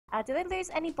Did they lose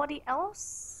anybody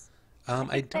else?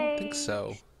 I don't think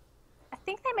so. I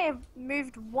think they may have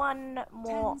moved one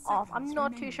more off. I'm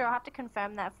not too sure. I'll have to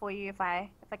confirm that for you if I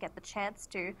get the chance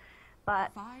to.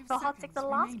 But for HOT6, the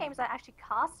last games I actually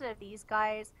casted of these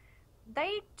guys,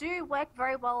 they do work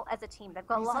very well as a team. They've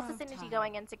got lots of synergy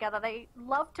going in together. They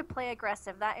love to play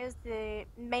aggressive. That is the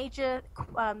major.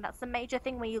 That's the major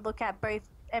thing when you look at both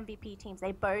MVP teams.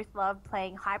 They both love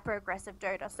playing hyper-aggressive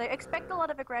Dota. So expect a lot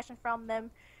of aggression from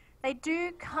them. They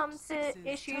do come to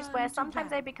issues where sometimes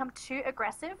they become too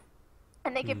aggressive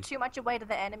and they give too much away to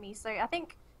the enemy. So I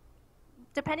think,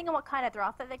 depending on what kind of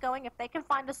draft that they're going, if they can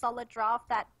find a solid draft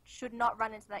that should not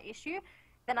run into that issue,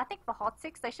 then I think for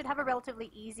HOT6, they should have a relatively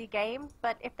easy game.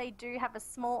 But if they do have a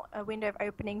small window of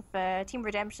opening for Team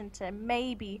Redemption to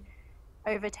maybe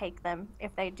overtake them,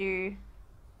 if they do,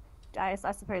 I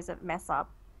suppose, mess up.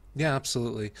 Yeah,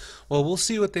 absolutely. Well, we'll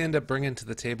see what they end up bringing to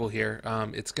the table here.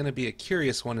 It's going to be a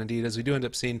curious one indeed, as we do end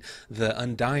up seeing the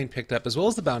Undying picked up, as well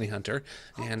as the Bounty Hunter,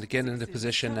 and getting into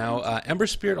position now. Ember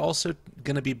Spirit also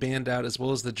going to be banned out, as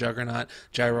well as the Juggernaut,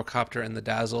 Gyrocopter, and the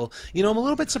Dazzle. You know, I'm a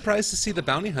little bit surprised to see the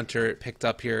Bounty Hunter picked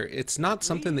up here. It's not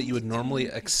something that you would normally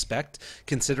expect,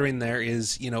 considering there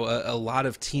is, you know, a lot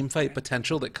of team fight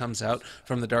potential that comes out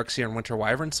from the Darkseer and Winter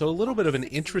Wyvern, so a little bit of an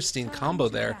interesting combo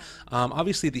there.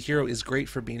 Obviously, the hero is great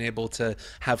for being able to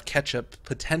have catch-up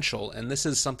potential, and this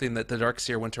is something that the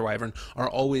Darkseer Winter Wyvern are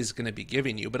always going to be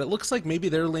giving you, but it looks like maybe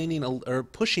they're leaning or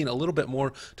pushing a little bit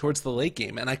more towards the late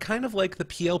game, and I kind of like the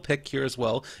PL pick here as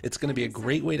well. It's going to be a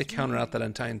great way to counter out that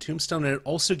Undying Tombstone, and it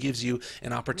also gives you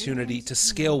an opportunity to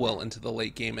scale well into the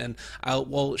late game. And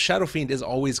while Shadow Fiend is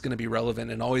always going to be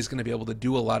relevant and always going to be able to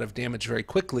do a lot of damage very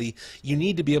quickly, you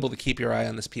need to be able to keep your eye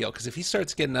on this PL, because if he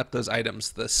starts getting up those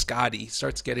items, the Scotty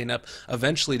starts getting up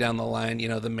eventually down the line, you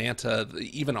know, the Manta,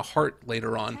 even a Heart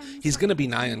later on, he's going to be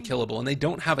nigh unkillable, and they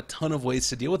don't have a ton of ways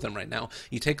to deal with him right now.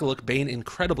 You take a look, Bane,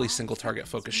 incredibly single target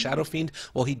focused. Shadow Fiend,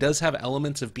 while he does have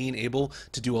elements of being able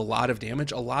to do a lot of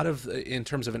damage, a lot of, in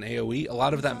terms of an AoE, a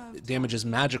lot of that damage is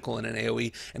magical in an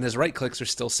AoE, and his right clicks are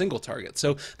still single target.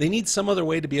 So they need some other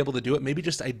way to be able to do it, maybe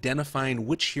just identifying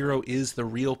which hero is the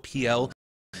real PL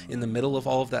in the middle of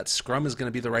all of that scrum is going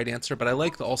to be the right answer, but I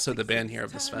like also the ban here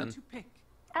of the Sven.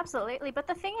 Absolutely, but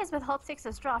the thing is with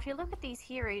HOT6's draft, you look at these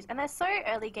heroes and they're so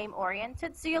early game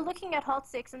oriented, so you're looking at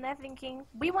HOT6 and they're thinking,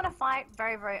 we want to fight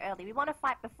very, very early. We want to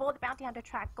fight before the Bounty Hunter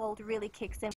track gold really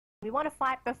kicks in. We want to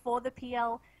fight before the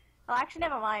PL. Well, actually,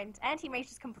 never mind. Anti-Mage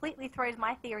just completely throws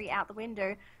my theory out the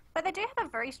window. But they do have a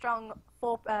very strong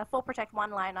 4 Protect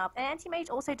 1 lineup, and Anti-Mage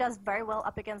also does very well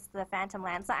up against the Phantom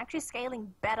Lands, so actually scaling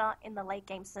better in the late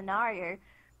game scenario.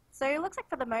 So it looks like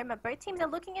for the moment, both teams are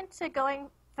looking into going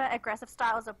for aggressive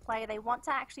styles of play. They want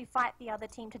to actually fight the other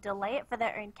team to delay it for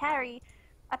their own carry.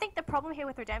 I think the problem here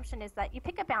with Redemption is that you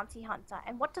pick a Bounty Hunter,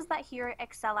 and what does that hero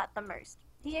excel at the most?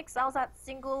 He excels at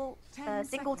single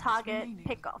target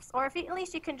pickoffs, or if at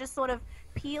least you can just sort of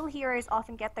peel heroes off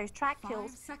and get those track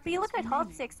kills. But you look at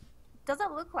HOT6, does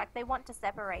it look like they want to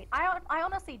separate? I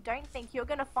honestly don't think you're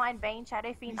going to find Bane,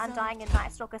 Shadow Fiend, Undying, and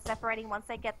Night Stalker separating once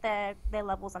they get their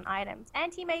levels and items.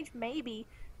 Anti-Mage maybe,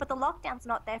 but the lockdown's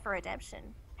not there for Redemption.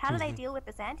 How do they deal with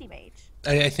this Anti-Mage?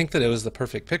 I think that it was the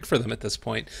perfect pick for them at this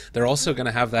point. They're also going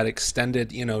to have that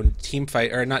extended, you know, team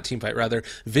fight, or not team fight, rather,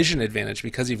 vision advantage,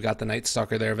 because you've got the Night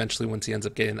Stalker there eventually once he ends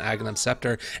up getting the Aghanim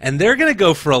Scepter. And they're going to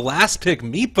go for a last pick,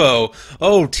 Meepo.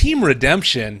 Oh, Team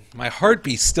Redemption. My heart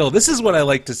beats still. This is what I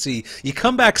like to see. You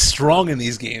come back strong in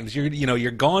these games.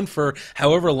 You're gone for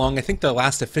however long. I think the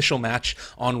last official match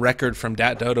on record from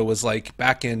Dat Dota was like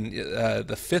back in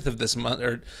the 5th of this month,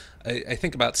 or I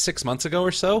think about 6 months ago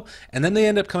or so, and then they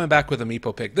end up coming back with a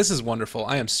Meepo pick. This is wonderful.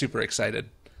 I am super excited.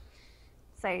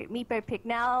 So, Meepo pick.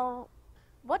 Now,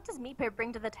 what does Meepo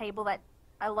bring to the table that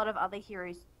a lot of other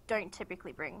heroes don't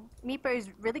typically bring?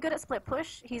 Meepo's really good at split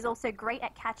push. He's also great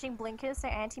at catching blinkers, so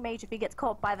Anti-Mage, if he gets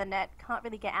caught by the net, can't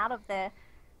really get out of there.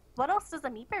 What else does the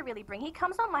Meepo really bring? He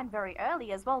comes online very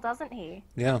early as well, doesn't he?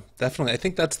 Yeah, definitely. I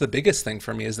think that's the biggest thing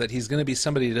for me, is that he's going to be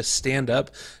somebody to stand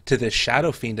up to this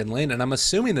Shadow Fiend in lane, and I'm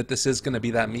assuming that this is going to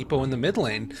be that Meepo in the mid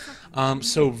lane.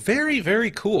 So very,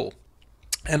 very cool.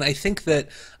 And I think that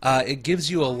it gives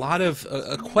you a lot of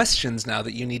questions now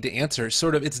that you need to answer.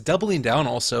 Sort of, it's doubling down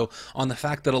also on the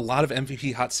fact that a lot of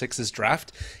MVP HOT6's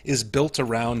draft is built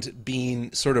around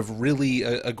being sort of really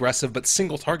aggressive but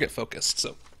single target focused.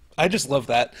 So I just love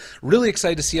that. Really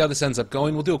excited to see how this ends up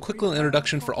going. We'll do a quick little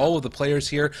introduction for all of the players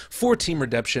here. For Team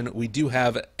Redemption, we do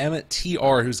have Emmett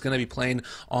TR, who's going to be playing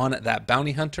on that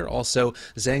Bounty Hunter. Also,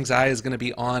 Zhang Zai is going to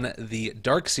be on the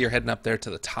Darkseer, heading up there to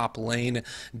the top lane.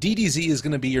 DDZ is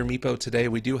going to be your Meepo today.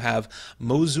 We do have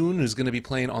Mozun, who's going to be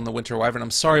playing on the Winter Wyvern.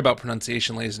 I'm sorry about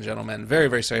pronunciation, ladies and gentlemen. Very,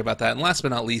 very sorry about that. And last but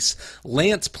not least,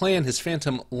 Lance playing his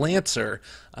Phantom Lancer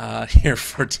here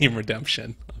for Team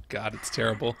Redemption. God, it's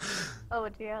terrible. Oh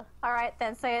dear. All right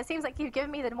then. So it seems like you've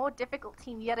given me the more difficult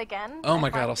team yet again. Oh my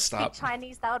If God, I I'll could stop. Speak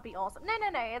Chinese, that would be awesome. No,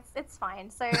 it's fine.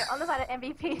 So on the side of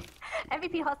MVP,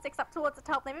 MVP HOT6 up towards the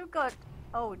top lane, we've got.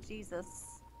 Oh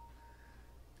Jesus.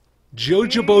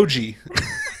 Jojoboji.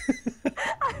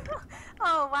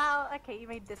 Oh wow. Okay, you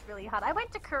made this really hard. I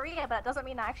went to Korea, but it doesn't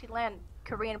mean I actually learned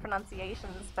Korean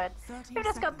pronunciations. But we've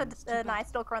just got the Night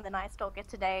Stalker on the Night Stalker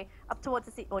today, up towards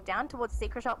the or down towards the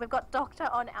Secret Shop. We've got Doctor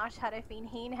on our Shadow Fiend,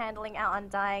 Heen handling our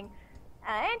Undying,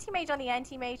 Anti-Mage on the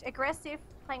Anti-Mage, aggressive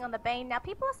playing on the Bane. Now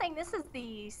people are saying this is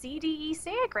the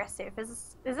CDEC aggressive.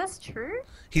 Is this true?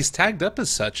 He's tagged up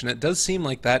as such, and it does seem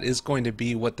like that is going to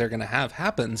be what they're going to have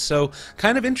happen. So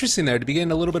kind of interesting there to be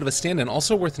getting a little bit of a stand-in.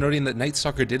 Also worth noting that Night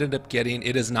Stalker did end up getting,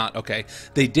 it is not, okay,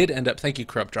 they did end up, thank you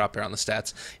Corrupt Drop there on the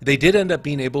stats, they did end up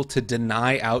being able to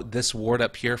deny out this ward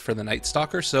up here for the Night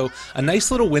Stalker. So a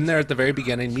nice little win there at the very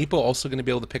beginning. Meepo also going to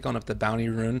be able to pick on up the Bounty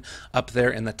Rune up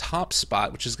there in the top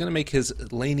spot, which is going to make his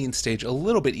laning stage a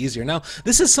little bit easier. Now,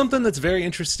 this is something that's very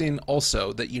interesting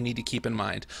also that you need to keep in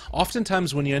mind.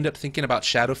 Oftentimes when you end up thinking about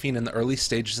Shadow Fiend in the early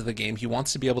stages of the game, he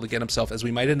wants to be able to get himself, as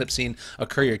we might end up seeing, a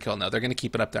courier kill. Now, they're going to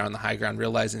keep it up there on the high ground,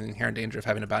 realizing the inherent danger of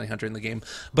having a Bounty Hunter in the game.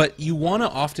 But you want to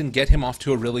often get him off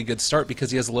to a really good start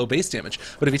because he has low base damage.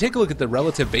 But if you take a look at the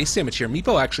relative base damage here,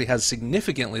 Meepo actually has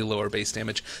significantly lower base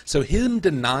damage. So him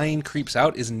denying creeps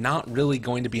out is not really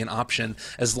going to be an option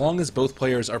as long as both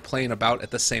players are playing about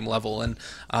at the same level. And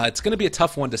it's going to be a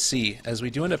tough one to see, as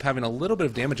we do end up having a little bit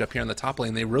of damage up here in the top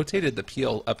lane. They rotated the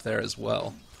Peel up there as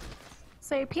well.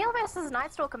 So Peel versus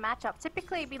Night Stalker matchup,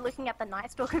 typically be looking at the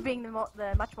Night Stalker being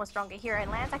the much more stronger hero, and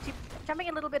Lance actually jumping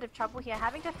in a little bit of trouble here,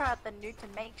 having to throw out the nuke to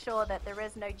make sure that there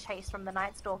is no chase from the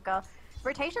Night Stalker.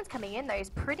 Rotation's coming in though,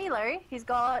 he's pretty low, he's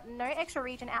got no extra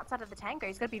region outside of the tango,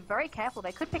 he's got to be very careful,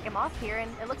 they could pick him off here, and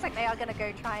it looks like they are going to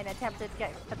go try and attempt to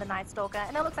get for the Night Stalker,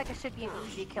 and it looks like it should be an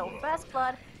easy kill. First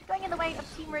Blood going in the way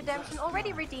of Team Redemption,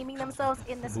 already redeeming themselves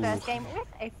in this first game with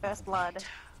a First Blood.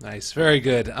 Nice, very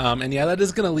good. And yeah, that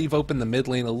is going to leave open the mid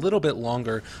lane a little bit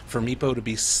longer for Meepo to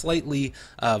be slightly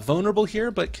vulnerable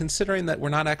here, but considering that we're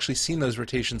not actually seeing those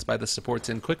rotations by the supports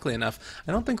in quickly enough,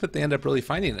 I don't think that they end up really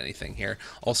finding anything here.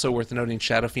 Also worth noting,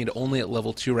 Shadow Fiend only at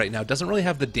level 2 right now, doesn't really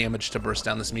have the damage to burst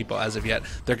down this Meepo as of yet.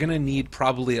 They're going to need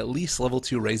probably at least level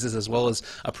 2 raises, as well as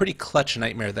a pretty clutch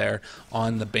Nightmare there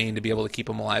on the Bane to be able to keep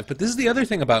him alive. But this is the other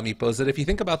thing about Meepo, is that if you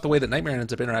think about the way that Nightmare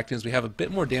ends up interacting, is we have a bit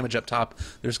more damage up top.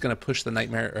 They're just going to push the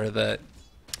Nightmare, or the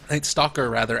Night Stalker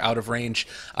rather, out of range.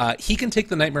 He can take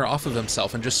the Nightmare off of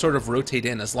himself and just sort of rotate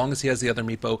in as long as he has the other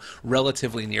Meepo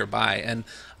relatively nearby, and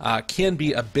can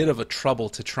be a bit of a trouble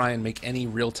to try and make any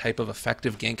real type of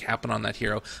effective gank happen on that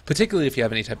hero, particularly if you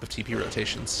have any type of TP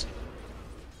rotations.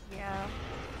 Yeah.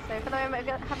 So for the moment,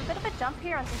 we're going to have a bit of a jump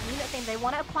here on the unit thing. They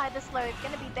want to apply the slow. It's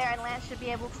going to be there, and Lance should be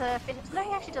able to finish. No,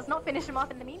 he actually does not finish him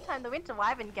off. In the meantime, the Winter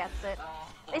Wyvern gets it.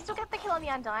 They still get the kill on the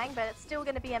Undying, but it's still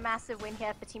going to be a massive win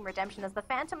here for Team Redemption, as the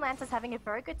Phantom Lance is having a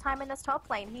very good time in this top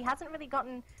lane. He hasn't really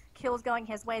gotten kills going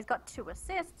his way. He's got 2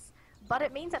 assists, but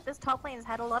it means that this top lane has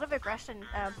had a lot of aggression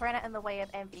thrown out in the way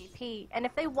of MVP. And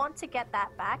if they want to get that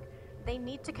back, they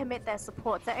need to commit their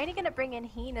support. They're only going to bring in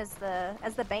Heen as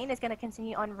the Bane is going to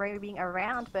continue on roaming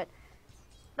around, but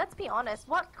let's be honest,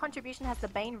 what contribution has the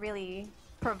Bane really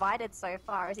provided so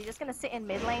far? Is he just going to sit in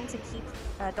mid lane to keep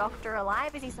Doctor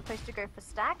alive? Is he supposed to go for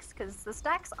stacks? Because the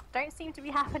stacks don't seem to be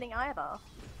happening either.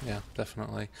 Yeah,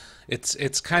 definitely.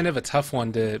 It's kind of a tough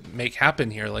one to make happen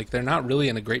here. Like, they're not really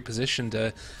in a great position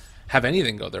to have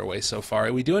anything go their way so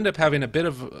far. We do end up having a bit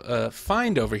of a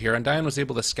find over here, and Diane was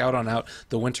able to scout on out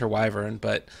the Winter Wyvern,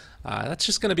 but that's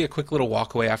just going to be a quick little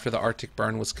walk away after the Arctic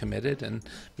Burn was committed. And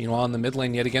meanwhile, in the mid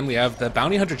lane, yet again, we have the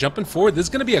Bounty Hunter jumping forward. This is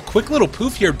going to be a quick little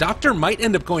poof here. Doctor might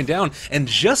end up going down, and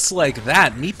just like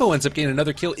that, Meepo ends up getting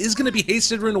another kill. Is going to be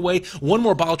hasted run away. One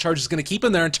more bottle charge is going to keep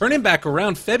him there and turn him back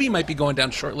around. Febby might be going down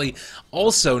shortly.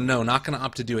 Also, no, not going to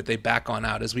opt to do it. They back on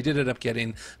out, as we did end up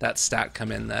getting that stat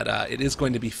come in that it is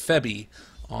going to be Febby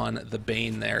on the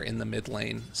Bane there in the mid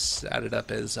lane, statted up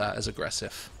as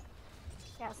aggressive.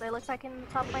 Yeah, so it looks like in the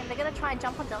top lane they're going to try and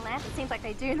jump onto Lance. It seems like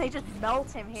they do, and they just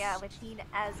melt him here with Heen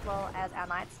as well as our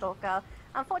Night Stalker.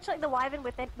 Unfortunately, the Wyvern,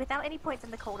 without any points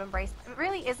in the Cold Embrace,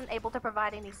 really isn't able to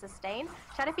provide any sustain.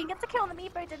 Shadowfiend gets a kill on the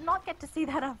Meepo, did not get to see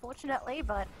that unfortunately,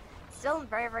 but still a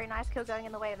very, very nice kill going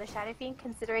in the way of the Shadowfiend,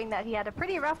 considering that he had a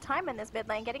pretty rough time in this mid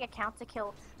lane. Getting a counter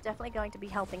kill definitely going to be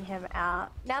helping him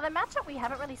out. Now, the matchup we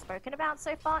haven't really spoken about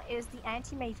so far is the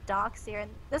Anti-Mage Darkseer,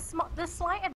 and the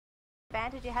slight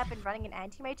advantage you have in running an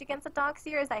Anti-Mage against a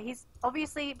Darkseer is that he's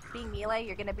obviously being melee,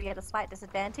 you're going to be at a slight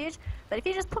disadvantage, but if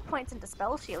you just put points into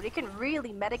Spell Shield, you can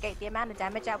really mitigate the amount of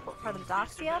damage output from the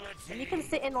Darkseer, and you can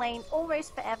sit in lane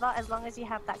almost forever as long as you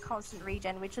have that constant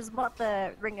regen, which is what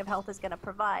the Ring of Health is going to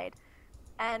provide.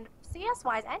 And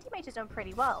CS-wise, Anti-Mage is doing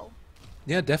pretty well.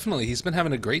 Yeah, definitely. He's been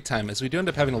having a great time. As we do end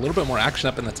up having a little bit more action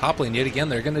up in the top lane, yet again,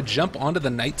 they're going to jump onto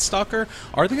the Night Stalker.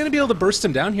 Are they going to be able to burst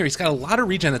him down here? He's got a lot of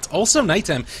regen. It's also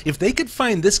nighttime. If they could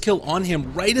find this kill on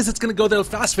him right as it's going to go there,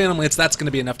 fast Phantom Lance, that's going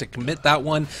to be enough to commit that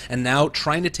one. And now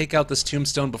trying to take out this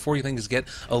Tombstone before things get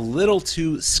a little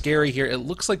too scary here. It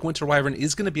looks like Winter Wyvern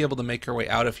is going to be able to make her way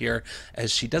out of here,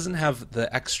 as she doesn't have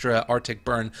the extra Arctic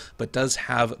Burn, but does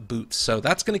have boots. So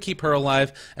that's going to keep her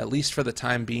alive, at least for the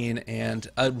time being, and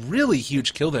a really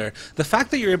huge kill there. The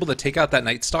fact that you're able to take out that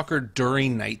Night Stalker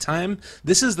during nighttime,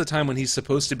 this is the time when he's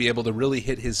supposed to be able to really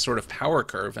hit his sort of power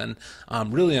curve, and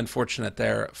really unfortunate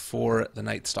there for the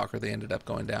Night Stalker. They ended up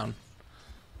going down.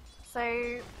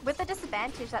 So, with the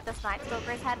disadvantage that this Night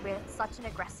Stalker has had with such an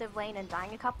aggressive lane and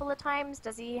dying a couple of times,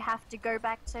 does he have to go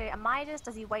back to a Midas?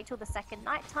 Does he wait till the second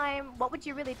nighttime? What would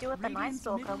you really do with the Night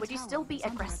Stalker? Would you still be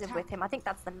aggressive with him? I think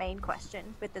that's the main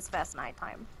question with this first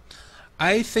nighttime.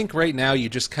 I think right now you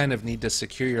just kind of need to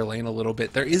secure your lane a little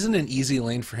bit. There isn't an easy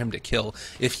lane for him to kill.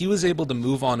 If he was able to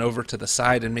move on over to the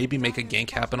side and maybe make a gank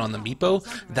happen on the Meepo,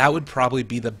 that would probably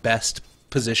be the best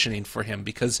positioning for him,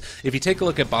 because if you take a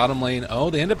look at bottom lane, oh,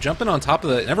 they end up jumping on top of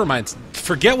the, never mind,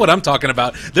 forget what I'm talking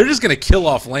about, they're just going to kill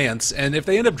off Lance, and if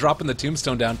they end up dropping the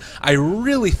Tombstone down, I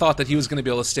really thought that he was going to be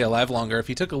able to stay alive longer. If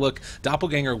you took a look,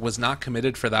 Doppelganger was not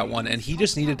committed for that one, and he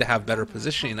just needed to have better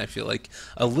positioning, I feel like,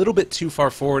 a little bit too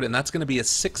far forward, and that's going to be a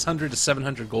 600 to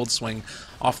 700 gold swing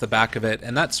off the back of it,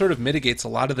 and that sort of mitigates a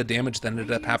lot of the damage that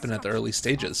ended up happening at the early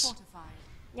stages.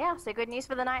 Yeah, so good news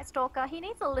for the Night Stalker. He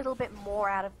needs a little bit more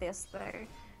out of this, though.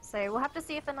 So we'll have to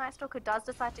see if the Night Stalker does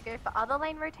decide to go for other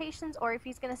lane rotations, or if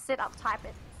he's going to sit up tight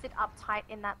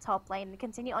in that top lane and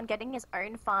continue on getting his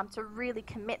own farm to really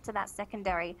commit to that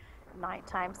secondary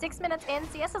nighttime. 6 minutes in,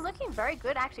 CS is looking very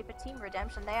good actually for Team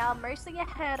Redemption. They are mostly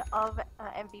ahead of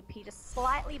MVP, just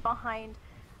slightly behind.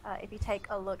 If you take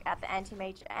a look at the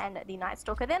Anti-Mage and the Night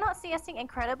Stalker, they're not CSing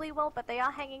incredibly well, but they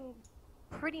are hanging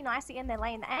pretty nicely in their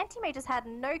lane. The Anti-Mage has had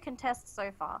no contests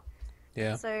so far.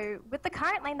 Yeah. So with the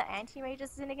current lane the Anti-Mage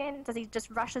is in again, does he just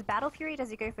rush his Battle Fury? Does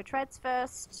he go for treads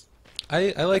first?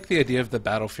 I like the idea of the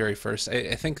Battle Fury first.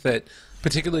 I think that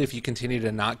particularly if you continue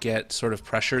to not get sort of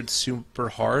pressured super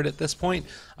hard at this point,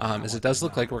 as it does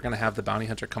look like we're going to have the Bounty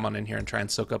Hunter come on in here and try and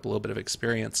soak up a little bit of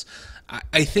experience.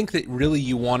 I think that really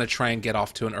you want to try and get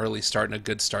off to an early start and a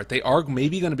good start. They are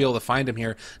maybe going to be able to find him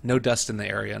here. No dust in the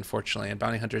area, unfortunately, and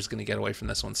Bounty Hunter is going to get away from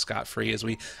this one scot-free, as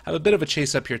we have a bit of a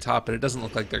chase up here top, but it doesn't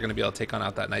look like they're going to be able to take on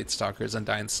out that Night Stalker.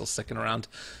 Undyne's still sticking around.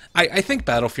 I think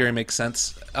Battle Fury makes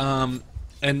sense.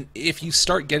 And if you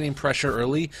start getting pressure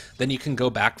early, then you can go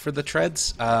back for the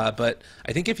treads. But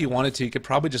I think if you wanted to, you could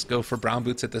probably just go for Brown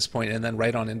Boots at this point and then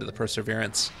right on into the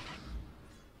Perseverance.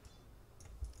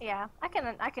 Yeah, I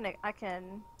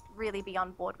can really be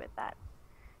on board with that.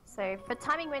 So for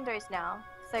timing windows now,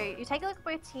 so you take a look at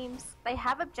both teams. They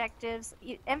have objectives.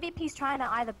 MVP's trying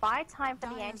to either buy time for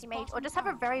the Anti-Mage or just have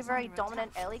a very, very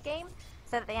dominant early game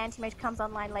so that the Anti-Mage comes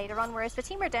online later on. Whereas for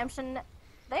Team Redemption,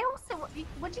 they also,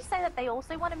 would you say that they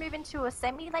also want to move into a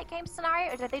semi-late game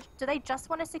scenario, or do they just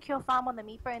want to secure farm on the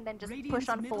Meepo and then just push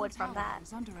on forward from that?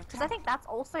 Because I think that's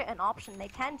also an option. They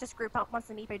can just group up once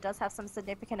the Meepo does have some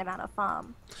significant amount of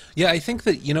farm. Yeah, I think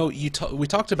that, you know, we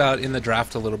talked about in the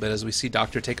draft a little bit as we see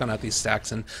Doctor take on out these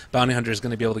stacks, and Bounty Hunter is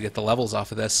going to be able to get the levels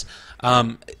off of this.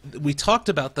 We talked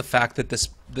about the fact that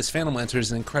this Phantom Lancer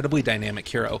is an incredibly dynamic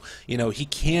hero. You know, he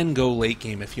can go late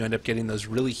game if you end up getting those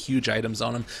really huge items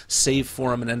on him, save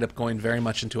for him, and end up going very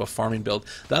much into a farming build.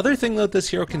 The other thing that this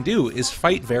hero can do is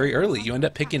fight very early. You end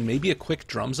up picking maybe a quick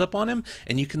drums up on him,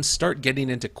 and you can start getting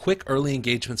into quick early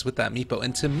engagements with that Meepo.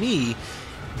 And to me,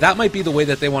 that might be the way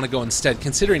that they want to go instead,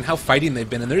 considering how fighting they've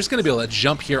been. And they're just going to be able to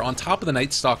jump here on top of the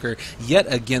Night Stalker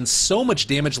yet again. So much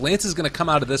damage. Lance is going to come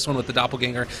out of this one with the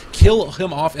Doppelganger, kill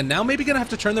him off, and now maybe going to have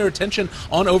to turn their attention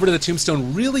on over to the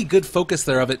Tombstone. Really good focus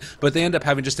there of it, but they end up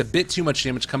having just a bit too much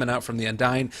damage coming out from the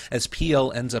Undying as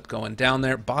PL ends up going down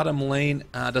there. Bottom lane,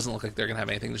 doesn't look like they're going to have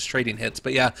anything, just trading hits.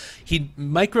 But yeah, he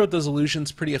microed those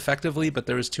illusions pretty effectively, but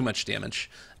there was too much damage.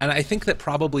 And I think that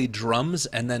probably drums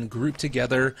and then group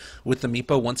together with the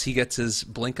Meepo once he gets his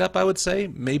blink up, I would say.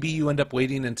 Maybe you end up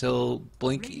waiting until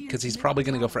blink, because he's probably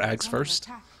going to go for Ags first.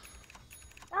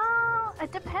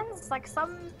 It depends. Like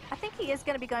I think he is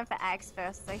going to be going for Ags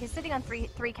first. So he's sitting on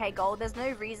 3k gold. There's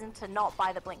no reason to not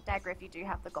buy the blink dagger if you do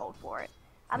have the gold for it.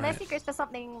 Unless he goes for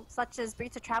something such as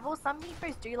Boots of Travel. Some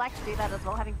Meepos do like to do that as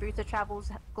well, having Boots of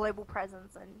Travel's global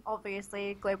presence and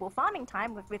obviously global farming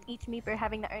time with each Meepo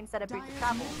having their own set of Boots of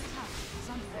Travel.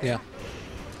 Yeah.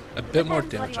 A bit more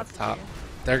damage up top.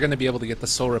 They're going to be able to get the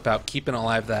Soul Rip out, keeping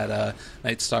alive that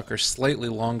Night Stalker slightly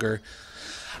longer.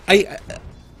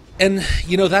 And,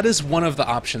 you know, that is one of the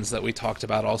options that we talked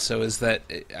about also, is that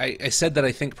I said that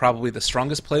I think probably the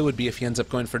strongest play would be if he ends up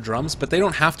going for drums, but they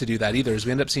don't have to do that either, as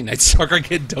we end up seeing Night Stalker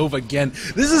get dove again.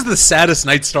 This is the saddest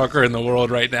Night Stalker in the world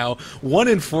right now. 1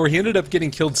 in 4, he ended up getting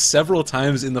killed several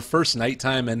times in the first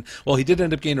nighttime, and while he did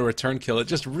end up getting a return kill, it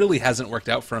just really hasn't worked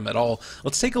out for him at all.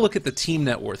 Let's take a look at the team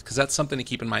net worth, because that's something to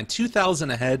keep in mind.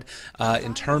 2,000 ahead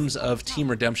in terms of team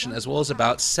redemption, as well as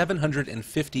about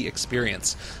 750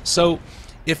 experience. So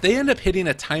if they end up hitting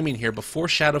a timing here before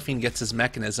Shadow Fiend gets his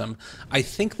mechanism, I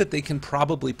think that they can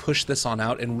probably push this on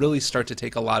out and really start to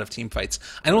take a lot of team fights.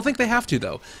 I don't think they have to,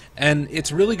 though, and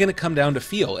it's really going to come down to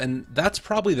feel, and that's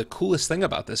probably the coolest thing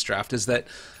about this draft, is that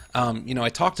you know, I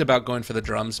talked about going for the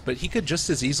drums, but he could just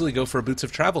as easily go for Boots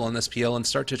of Travel in this PL and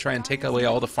start to try and take away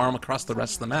all the farm across the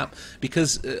rest of the map,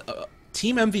 because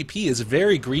Team MVP is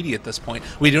very greedy at this point.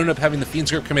 We do end up having the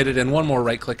Fiend's Grip committed, and one more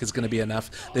right-click is going to be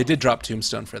enough. They did drop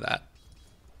Tombstone for that.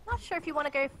 Not sure if you want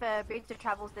to go for Boots of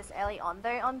Travels this early on,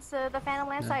 though, onto the Phantom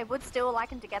Lancer. I would still like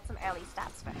him to get some early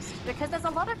stats first, because there's a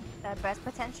lot of burst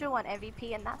potential on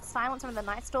MVP, and that silence from the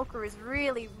Night Stalker is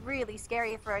really, really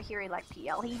scary for a hero like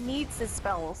PL. He needs his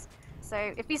spells. So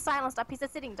if he's silenced up, he's a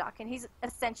sitting duck, and he's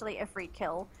essentially a free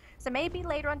kill. So maybe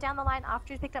later on down the line,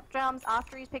 after he's picked up drums,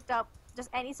 after he's picked up just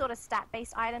any sort of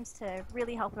stat-based items to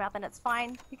really help him out, then it's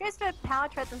fine. He goes for power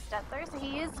treads instead, though, so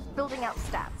he is building out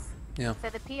stats. Yeah. So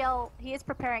the PL, he is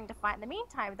preparing to fight. In the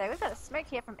meantime, though, we've got a smoke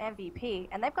here from MVP,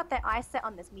 and they've got their eyes set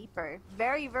on this Meepo.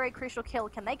 Very, very crucial kill.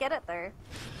 Can they get it, though?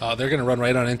 Oh, they're going to run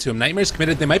right on into him. Nightmare's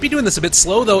committed. They might be doing this a bit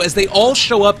slow, though, as they all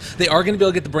show up. They are going to be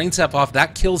able to get the Brain Sap off.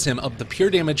 That kills him of the pure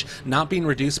damage not being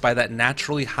reduced by that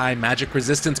naturally high magic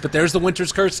resistance. But there's the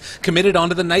Winter's Curse committed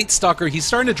onto the Night Stalker. He's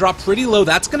starting to drop pretty low.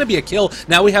 That's going to be a kill.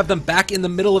 Now we have them back in the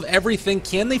middle of everything.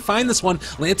 Can they find this one?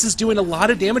 Lance is doing a lot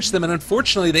of damage to them, and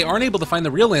unfortunately, they aren't able to find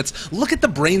the real Lance. Look at the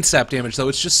Brain Sap damage, though.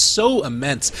 It's just so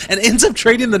immense, and ends up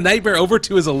trading the Nightmare over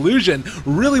to his Illusion.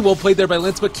 Really well played there by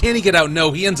Lance, but can he get out?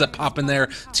 No, he ends up popping there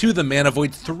to the Mana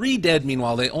Void. 3 dead,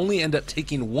 meanwhile. They only end up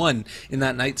taking 1 in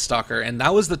that Night Stalker, and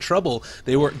that was the trouble.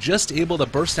 They were just able to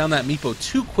burst down that Meepo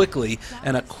too quickly,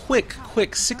 and a quick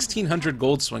 1,600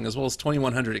 gold swing, as well as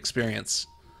 2,100 experience.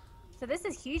 So this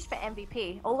is huge for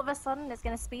MVP. All of a sudden, it's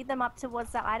going to speed them up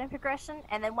towards their item progression,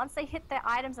 and then once they hit their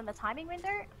items in the timing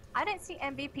window, I don't see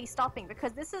MVP stopping,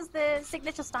 because this is the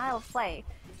signature style of play.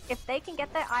 If they can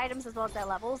get their items as well as their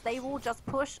levels, they will just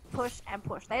push, and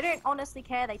push. They don't honestly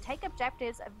care. They take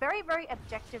objectives, a very, very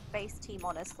objective-based team,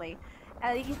 honestly.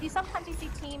 Sometimes you see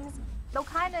teams, they'll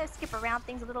kind of skip around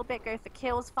things a little bit, go for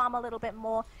kills, farm a little bit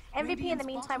more. MVP, in the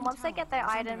meantime, once they get their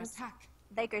items,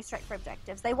 they go straight for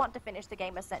objectives. They want to finish the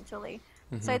game, essentially.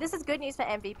 So this is good news for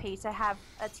MVP to have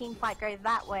a team fight go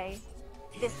that way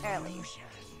this early.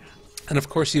 And of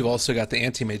course, you've also got the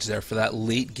Anti-Mage there for that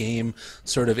late game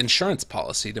sort of insurance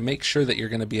policy to make sure that you're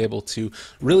going to be able to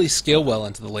really scale well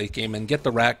into the late game and get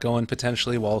the rat going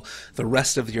potentially, while the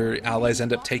rest of your allies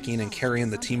end up taking and carrying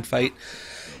the team fight.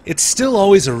 It's still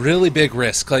always a really big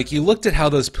risk. Like, you looked at how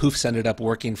those poofs ended up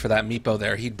working for that Meepo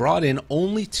there. He brought in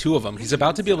only 2 of them. He's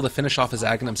about to be able to finish off his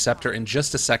Aghanim Scepter in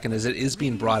just a second, as it is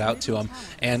being brought out to him.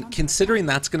 And considering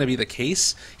that's going to be the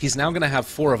case, he's now going to have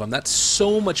 4 of them. That's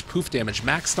so much poof damage.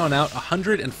 Maxed on out,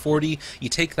 140. You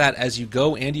take that as you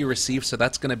go and you receive, so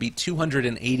that's going to be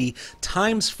 280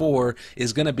 times 4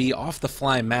 is going to be off the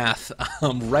fly math.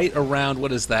 Right around,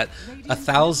 what is that?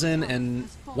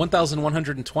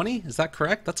 1,120? Is that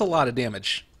correct? That's a lot of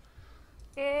damage.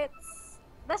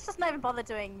 Let's just not even bother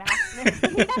doing math.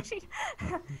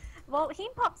 Well, he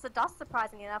pops the dust,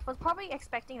 surprisingly enough. Was probably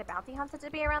expecting the Bounty Hunter to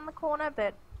be around the corner,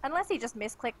 but unless he just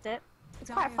misclicked it. It's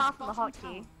quite far from the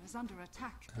hotkey.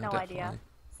 No Definitely. idea.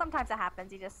 Sometimes it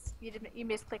happens. You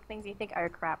misclick things. You think, oh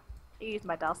crap, you used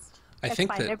my dust. I It's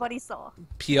think fine. that Nobody saw.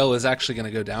 PL is actually going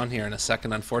to go down here in a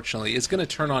second, unfortunately. It's going to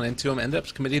turn on into him, end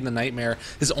up committing the Nightmare.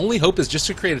 His only hope is just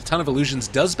to create a ton of illusions.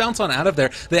 Does bounce on out of there.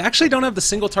 They actually don't have the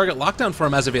single target lockdown for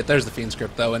him as of yet. There's the Fiend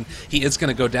script, though, and he is going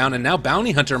to go down. And now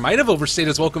Bounty Hunter might have overstayed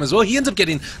his welcome as well. He ends up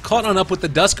getting caught on up with the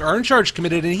Dusk Iron Charge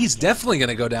committed, and he's definitely going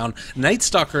to go down. Night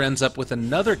Stalker ends up with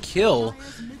another kill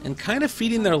and kind of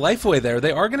feeding their life away there.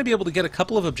 They are going to be able to get a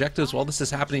couple of objectives while this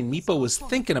is happening. Meepo was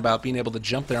thinking about being able to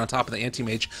jump there on top of the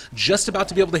Anti-Mage, just about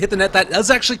to be able to hit the net. That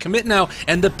does actually commit now,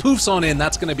 and the poof's on in.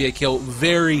 That's going to be a kill.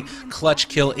 Very clutch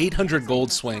kill. 800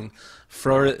 gold swing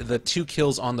for the 2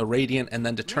 kills on the Radiant, and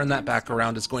then to turn that back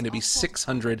around is going to be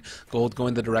 600 gold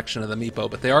going the direction of the Meepo.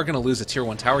 But they are going to lose a tier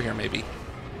 1 tower here, maybe.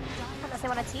 Unless they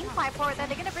want a team fight for it, then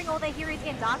they're going to bring all their heroes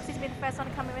in. Darkseid's been the first one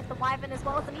to come in with the Wyvern as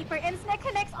well as the Meepo. Internet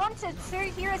connects onto 2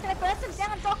 heroes, going to burst him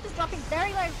down. Doctor's dropping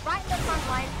very low right in the front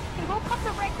line. He will pop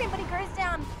the Requiem, but he goes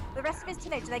down. The rest of his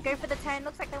teammates, they go for the turn.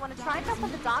 Looks like they want to try and jump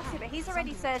on the Darkseid, but he's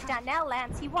already surged down. Now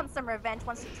Lance, he wants some revenge,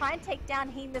 wants to try and take down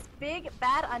Heen, this big,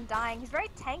 bad Undying. He's very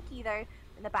tanky, though.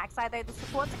 In the backside, though, the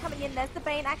supports are coming in. There's the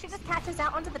Bane. Actually just catches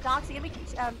out onto the Darkseid.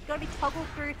 Going to be toggled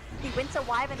through the Winter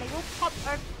Wyvern. They will pop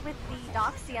over with the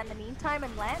Darkseid in the meantime,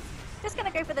 and Lance just going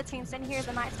to go for the Tombstone here as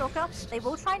the Night Stalker. They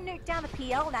will try and nuke down the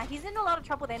PL. Now, he's in a lot of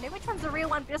trouble there. Know which one's the real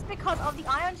one just because of the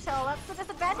Ion Shell. That's the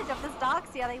disadvantage of this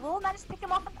Darkseid. They will manage to pick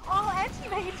him off. And, oh,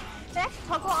 Anti-Mage. They actually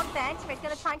toggle onto the Anti-Mage.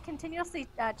 Going to try and continuously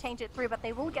change it through, but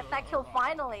they will get that kill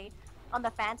finally on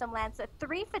the Phantom Lancer.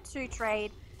 3 for 2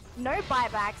 trade. No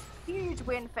buybacks. Huge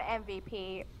win for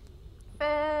MVP.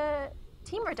 For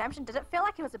Team Redemption, did it feel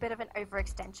like it was a bit of an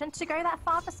overextension to go that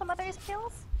far for some of those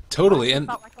kills? Totally, and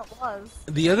felt like it was.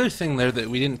 The other thing there that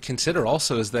we didn't consider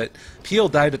also is that Peel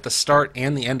died at the start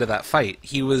and the end of that fight.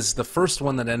 He was the first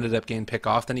one that ended up getting picked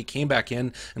off, then he came back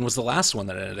in and was the last one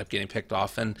that ended up getting picked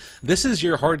off. And this is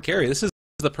your hard carry. This is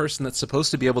the person that's supposed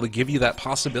to be able to give you that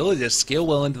possibility to scale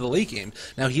well into the late game.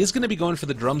 Now, he is going to be going for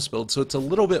the drums build, so it's a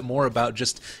little bit more about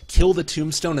just kill the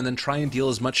tombstone and then try and deal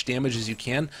as much damage as you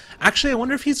can. Actually, I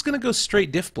wonder if he's going to go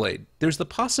straight Diff Blade. There's the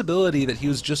possibility that he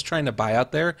was just trying to buy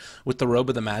out there with the Robe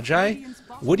of the Magi.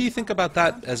 What do you think about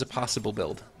that as a possible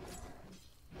build?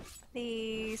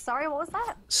 Sorry, what was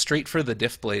that? Straight for the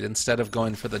Diff Blade instead of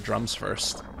going for the drums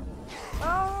first.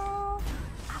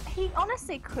 He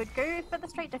honestly could go for the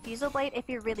straight diffusal blade if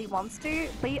he really wants to,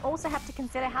 but you also have to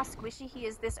consider how squishy he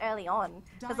is this early on.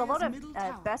 There's a lot of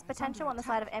burst potential on the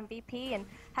side of MVP, and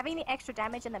having the extra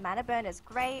damage and the mana burn is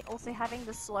great. Also having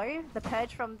the slow, the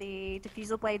purge from the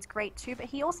diffusal blade's great too, but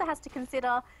he also has to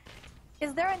consider,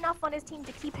 is there enough on his team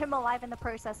to keep him alive in the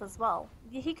process as well?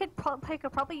 He could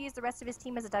probably use the rest of his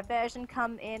team as a diversion,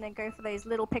 come in and go for those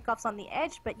little pickoffs on the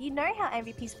edge, but you know how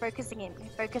MVP's focusing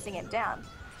him down.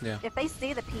 Yeah. If they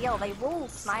see the PL, they will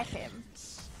snipe him.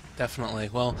 Definitely.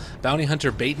 Well, Bounty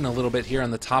Hunter baiting a little bit here on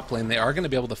the top lane. They are going to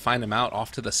be able to find him out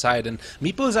off to the side, and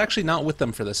Meepo is actually not with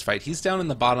them for this fight. He's down in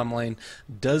the bottom lane,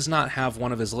 does not have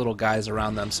one of his little guys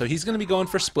around them, so he's going to be going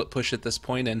for split push at this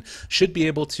point and should be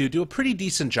able to do a pretty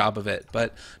decent job of it,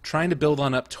 but trying to build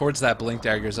on up towards that Blink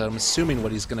Daggers, I'm assuming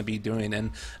what he's going to be doing,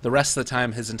 and the rest of the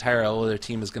time his entire other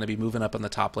team is going to be moving up on the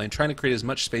top lane, trying to create as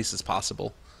much space as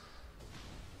possible.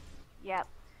 Yep.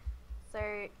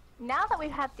 So now that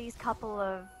we've had these couple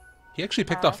of... He actually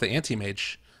picked off the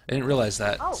Anti-Mage. I didn't realize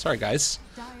that. Oh. Sorry, guys.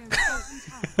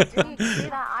 Didn't see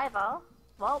that either.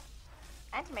 Well,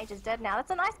 Anti-Mage is dead now.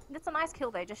 That's a nice kill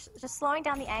though. Just slowing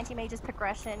down the Anti-Mage's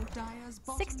progression.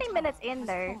 60 minutes in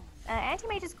though.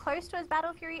 Anti-Mage is close to his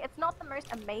Battle Fury. It's not the most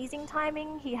amazing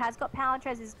timing. He has got Power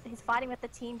Tres. He's fighting with the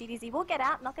team. DDZ will get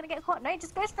out. Not going to get caught. No, he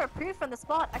just goes for a poof from the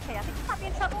spot. Okay, I think he might be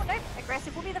in trouble. Nope.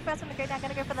 Aggressive will be the first one to go down.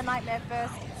 Going to go for the Nightmare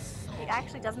first. He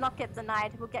actually does not get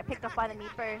denied. Will get picked off by the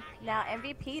Meepo. Now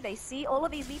MVP, they see all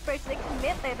of these Meepos. They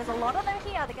commit there. There's a lot of them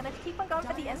here. They're going to keep on going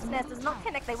for the Internet. Does not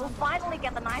connect. They will finally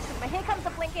get the nice one. But here comes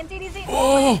the blink in. DDZ.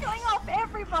 Oh, he's going off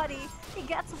everybody. He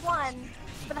gets one.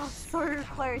 But that was so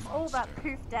close. All that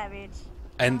poof damage.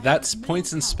 And that's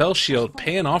points and spell shield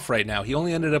paying off right now. He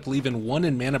only ended up leaving 1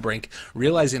 in mana brink,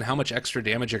 realizing how much extra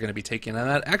damage you're going to be taking. And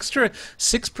that extra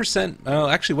 6%, oh,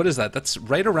 actually, what is that? That's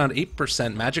right around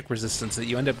 8% magic resistance that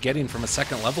you end up getting from a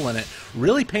second level in it,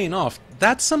 really paying off.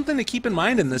 That's something to keep in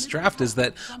mind in this draft, is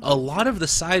that a lot of the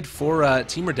side for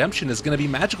Team Redemption is going to be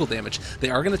magical damage. They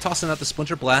are going to toss in out the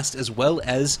Splinter Blast as well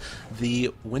as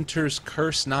the Winter's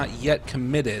Curse not yet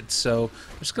committed. So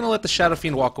I'm just going to let the Shadow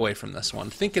Fiend walk away from this one,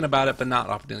 thinking about it, but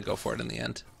not opting to go for it in the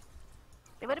end.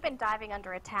 They would have been diving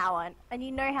under a tower, and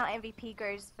you know how MVP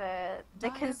goes for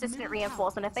the consistent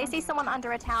reinforcement. If they see someone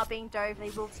under a tower being dove, they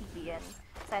will TP in.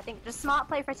 So I think just smart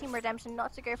play for Team Redemption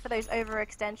not to go for those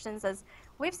overextensions, as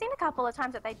we've seen a couple of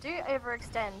times that they do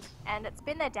overextend, and it's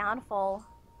been their downfall.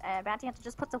 Bounty Hunter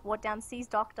just puts a ward down, sees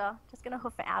Doctor, just gonna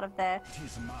hoof it out of there.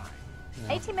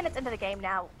 18 minutes into the game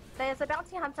now, there's a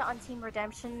Bounty Hunter on Team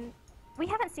Redemption. We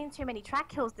haven't seen too many track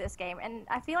kills this game, and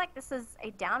I feel like this is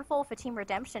a downfall for Team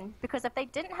Redemption, because if they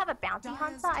didn't have a Bounty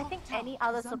Hunter, I think any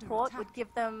other support would give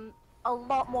them a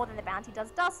lot more than the Bounty does.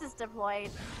 Dust is deployed,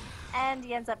 and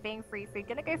he ends up being free.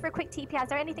 Gonna go for a quick TP. Is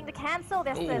there anything to cancel?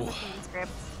 There's a Fiend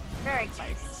script. Very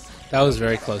close. That was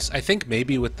very close. I think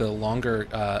maybe with the longer...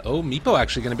 Meepo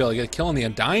actually going to be able to get a kill on the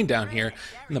Undying down here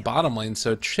in the bottom lane.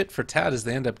 So shit for Tad as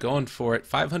they end up going for it.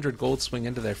 500 gold swing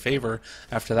into their favor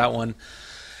after that one.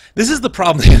 This is the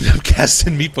problem they end up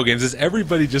casting Meepo games, is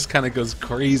everybody just kind of goes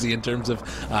crazy in terms of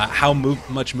how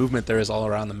much movement there is all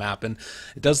around the map. And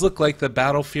it does look like the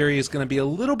Battle Fury is going to be a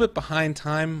little bit behind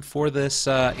time for this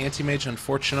Anti-Mage,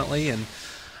 unfortunately. And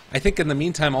I think in the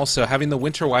meantime also having the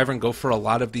Winter Wyvern go for a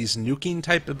lot of these nuking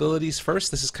type abilities first,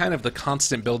 this is kind of the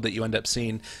constant build that you end up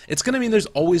seeing. It's going to mean there's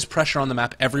always pressure on the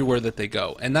map everywhere that they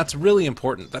go, and that's really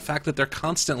important, the fact that they're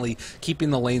constantly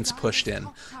keeping the lanes pushed in.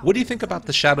 What do you think about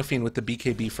the Shadow Fiend with the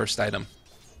BKB first item?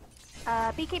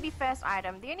 BKB first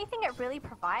item. The only thing it really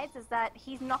provides is that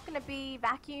he's not going to be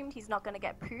vacuumed, he's not going to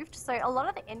get poofed, so a lot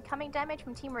of the incoming damage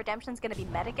from Team Redemption is going to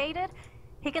be mitigated.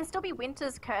 He can still be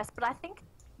Winter's Curse, but I think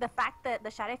the fact that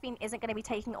the Shadow Fiend isn't going to be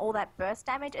taking all that burst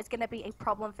damage is going to be a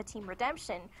problem for Team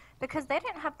Redemption, because they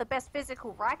don't have the best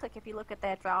physical right click if you look at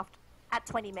their draft at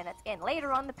 20 minutes in.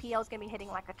 Later on, the PL is going to be hitting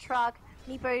like a truck.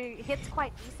 Meepo hits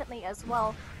quite decently as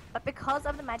well, but because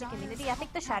of the magic immunity, I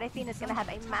think the Shadow Fiend is going to have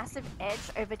a massive edge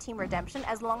over Team Redemption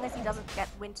as long as he doesn't get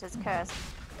Winter's Curse.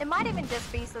 It might even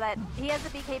just be so that he has the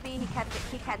BKB,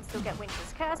 he can still get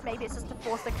Winter's Curse. Maybe it's just to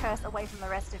force the curse away from the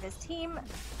rest of his team.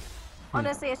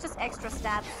 Honestly, it's just extra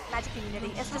stats, magic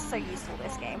immunity, it's just so useful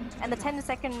this game. And the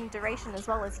 10-second duration as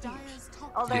well is huge.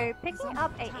 Although, picking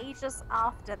up a Aegis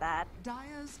after that,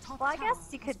 well, I guess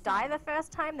you could die the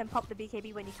first time, then pop the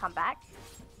BKB when you come back.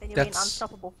 Then you'll be an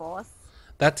unstoppable force.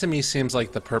 That to me seems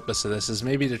like the purpose of this, is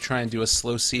maybe to try and do a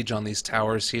slow siege on these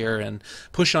towers here and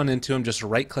push on into them, just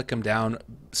right click them down,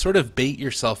 sort of bait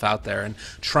yourself out there and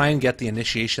try and get the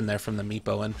initiation there from the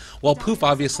Meepo. And while Poof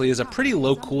obviously is a pretty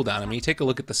low cooldown, I mean, you take a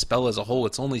look at the spell as a whole,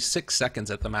 it's only 6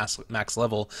 seconds at the max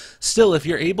level. Still, if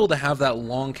you're able to have that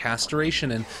long cast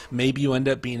duration and maybe you end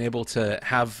up being able to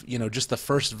have, you know, just the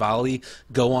first volley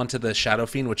go onto the Shadow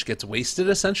Fiend, which gets wasted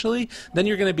essentially, then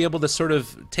you're going to be able to sort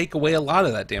of take away a lot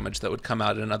of that damage that would come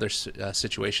out in other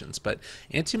situations. But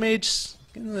Anti-Mage,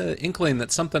 getting the inkling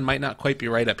that something might not quite be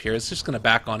right up here. It's just going to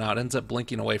back on out, ends up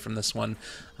blinking away from this one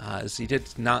as he did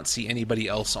not see anybody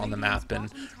else on the map and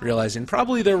realizing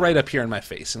probably they're right up here in my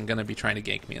face and going to be trying to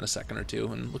gank me in a second or two.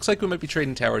 And looks like we might be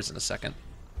trading towers in a second.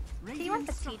 T1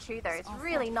 for T2 though is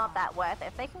really not that worth it.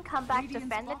 If they can come back,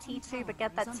 defend the T2 but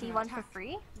get that T1 for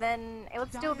free, then it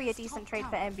would still be a decent trade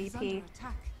for MVP.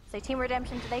 So Team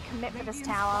Redemption, do they commit for this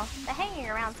tower? They're hanging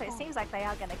around, so it seems like they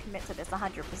are going to commit to this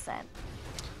 100%.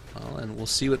 Well, and we'll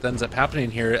see what ends up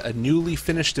happening here. A newly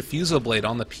finished Diffusal Blade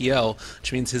on the PL,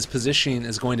 which means his positioning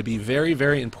is going to be very,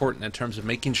 very important in terms of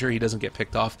making sure he doesn't get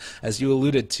picked off. As you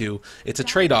alluded to, it's a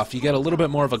trade-off. You get a little bit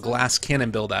more of a glass cannon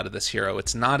build out of this hero.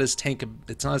 It's not as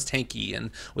tanky,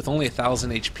 and with only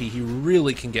 1,000 HP, he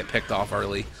really can get picked off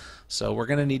early. So we're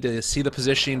going to need to see the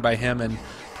positioning by him, and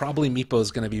probably Meepo is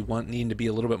going to be needing to be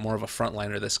a little bit more of a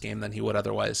frontliner this game than he would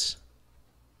otherwise.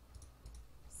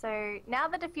 So now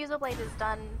the Diffusal Blade is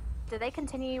done, do they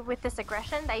continue with this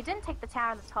aggression? They didn't take the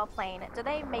tower in the top lane. Do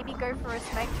they maybe go for a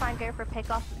smoke, try and go for a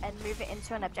pick-off and move it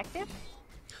into an objective?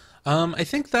 I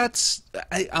think that's...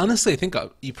 honestly, I think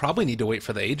you probably need to wait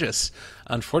for the Aegis,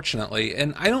 unfortunately.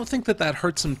 And I don't think that that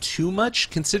hurts him too much,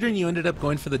 considering you ended up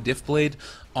going for the Diff Blade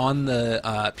on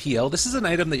the PL. This is an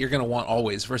item that you're going to want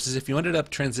always, versus if you ended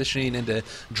up transitioning into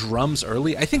drums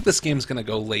early. I think this game's going to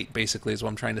go late, basically, is what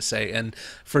I'm trying to say. And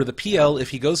for the PL, if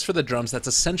he goes for the drums, that's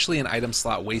essentially an item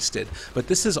slot wasted. But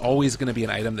this is always going to be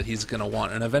an item that he's going to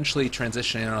want. And eventually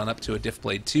transitioning on up to a Diff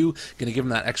Blade 2, going to give him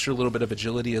that extra little bit of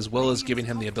agility, as well as giving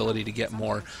him the ability to get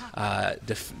more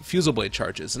Diffusal Blade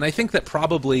charges. And I think that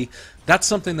probably that's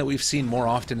something that we've seen more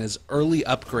often, is early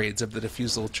upgrades of the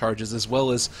Diffusal charges, as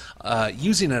well as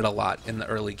using it a lot in the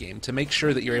early game to make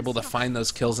sure that you're able to find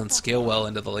those kills and scale well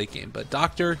into the late game. But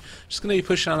Doctor just going to be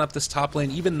pushing on up this top lane.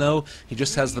 Even though he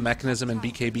just has the mechanism in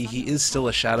BKB, he is still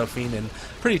a Shadow Fiend and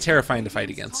pretty terrifying to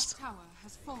fight against.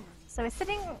 So we're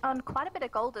sitting on quite a bit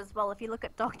of gold as well if you look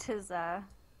at Doctor's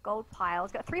gold pile.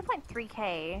 It's got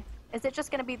 3.3k. Is it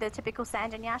just going to be the typical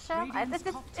Sand and Yasha?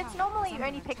 It's normally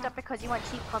only picked up because you want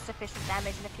cheap, cost-efficient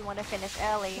damage, and if you want to finish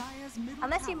early.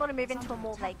 Unless you want to move into a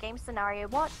more late game scenario,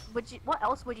 what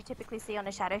else would you typically see on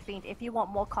a Shadow Fiend if you want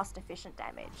more cost-efficient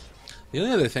damage? The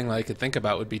only other thing that I could think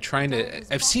about would be trying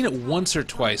to... I've seen it once or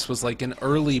twice, was like an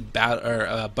early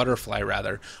butterfly,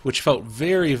 rather, which felt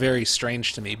very, very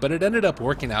strange to me. But it ended up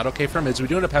working out okay for him, as we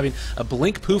do end up having a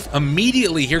Blink Poof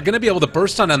immediately here. Going to be able to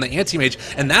burst on the Anti-Mage,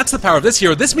 and that's the power of this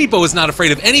hero. This Meepo is not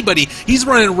afraid of anybody. He's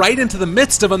running right into the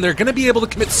midst of them. They're going to be able to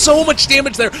commit so much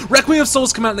damage there. Requiem of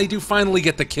Souls come out, and they do finally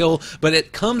get the kill, but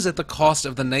it comes at the cost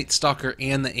of the Night Stalker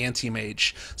and the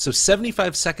Anti-Mage. So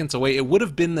 75 seconds away, it would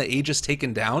have been the Aegis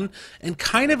taken down, and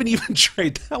kind of an even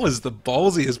trade. That was the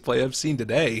ballsiest play I've seen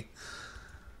today.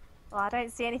 Well, I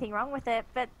don't see anything wrong with it,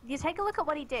 but you take a look at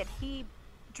what he did. He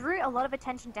drew a lot of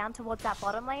attention down towards that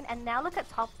bottom lane, and now look at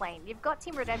top lane. You've got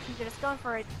Team Redemption just going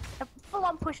for a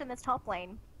full-on push in this top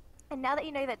lane. And now that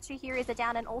you know that 2 heroes are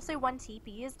down and also 1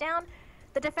 TP is down,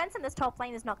 the defense in this top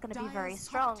lane is not going to be very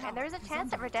strong, and there is a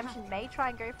chance that Redemption may try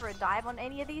and go for a dive on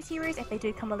any of these heroes if they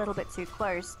do come a little bit too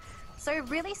close. So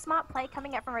really smart play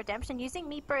coming out from Redemption, using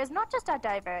Meepo as not just a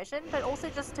diversion, but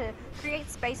also just to create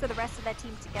space for the rest of their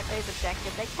team to get those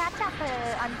objectives. They catch out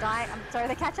the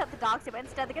they catch out the Dark Scepter, but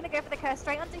instead they're going to go for the curse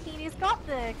straight onto Heen. He's got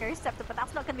the Ghost Scepter, but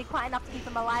that's not going to be quite enough to keep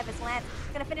him alive as Lance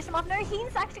going to finish him off. No,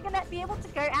 Heen's actually going to be able to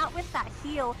go out with that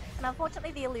heal, and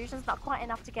unfortunately the illusion's not quite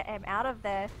enough to get him out of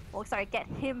there, or sorry, get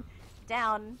him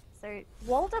down. So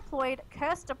wall deployed,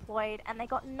 curse deployed, and they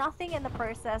got nothing in the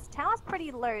process. Tower's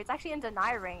pretty low. It's actually in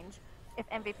deny range if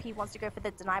MVP wants to go for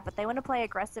the deny, but they want to play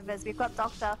aggressive, as we've got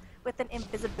Doctor with an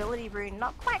invisibility rune.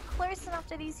 Not quite close enough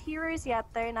to these heroes yet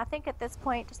though, and I think at this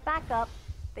point, just back up.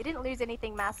 They didn't lose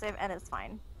anything massive, and it's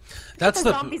fine. That's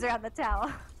the zombies around the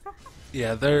tower.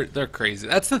 Yeah, they're crazy.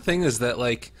 That's the thing, is that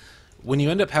like, when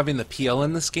you end up having the PL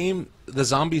in this game, the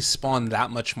zombies spawn that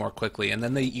much more quickly, and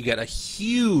then you get a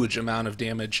huge amount of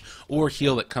damage or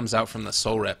heal that comes out from the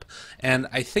Soul Rip. And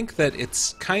I think that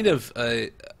it's kind of a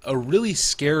really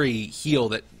scary heal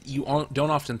that you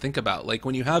don't often think about. Like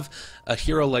when you have a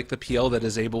hero like the PL that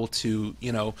is able to,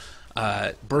 you know,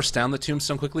 burst down the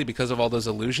tombstone quickly because of all those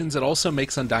illusions, it also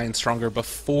makes Undying stronger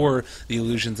before the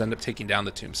illusions end up taking down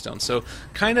the tombstone. So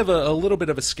kind of a little bit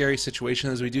of a scary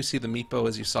situation, as we do see the Meepo,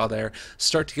 as you saw there,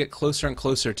 start to get closer and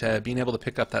closer to being able to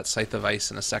pick up that Scythe of Ice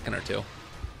in a second or two.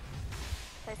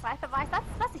 So Scythe of Ice,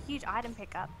 that's a huge item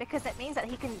pickup, because it means that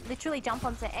he can literally jump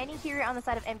onto any hero on the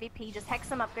side of MVP, just hex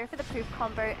them up, go for the poof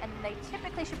combo, and they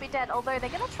typically should be dead. Although they're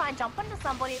going to try and jump onto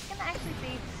somebody, it's going to actually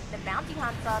be the Bounty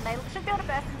Hunter, and they should be able to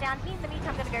burst him down. He, in the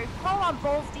meantime, going to go full-on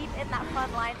balls deep in that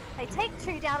front line. They take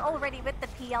 2 down already with the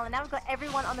PL, and now we've got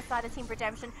everyone on the side of Team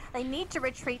Redemption. They need to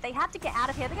retreat. They have to get out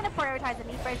of here. They're going to prioritize the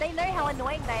Meepos. They know how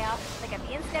annoying they are. They get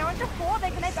the ensnare onto 4.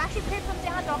 They're going to actually poof them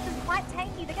down. Doctor's quite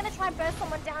tanky. They're going to try and burst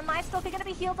someone down. Nice Stalker going to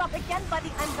be healed up again by the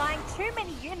Undying. Too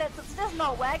many units. It's just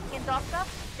not working. And Doctor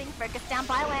being focused down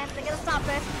by Lance. They're going to start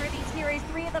bursting through these heroes.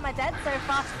 3 of them are dead so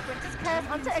far. Winter's Curse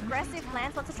onto aggressive.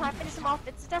 Lance wants to try and finish them off.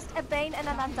 It's just a Bane and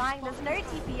an Undying. There's no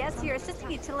TPS here. It's just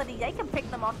a utility. They can pick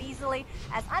them off easily,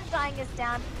 as Undying is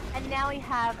down. And now we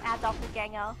have our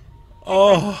Doppelganger.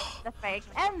 Oh, the fake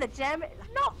and the gem.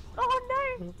 No,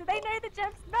 oh no! Do they know the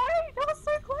gems? No, that was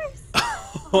so close.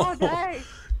 Oh no!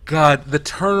 God, the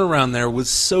turnaround there was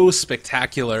so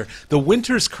spectacular. The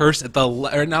Winter's Curse at the,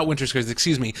 or not Winter's Curse,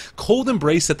 excuse me, Cold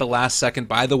Embrace at the last second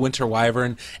by the Winter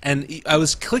Wyvern, and I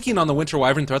was clicking on the Winter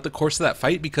Wyvern throughout the course of that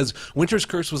fight because Winter's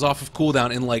Curse was off of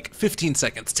cooldown in like 15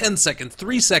 seconds, 10 seconds,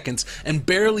 3 seconds, and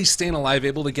barely staying alive,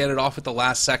 able to get it off at the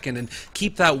last second and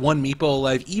keep that one Meepo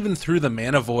alive even through the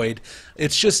Mana Void.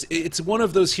 It's just, it's one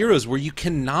of those heroes where you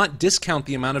cannot discount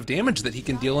the amount of damage that he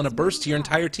can deal in a burst to your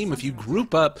entire team. If you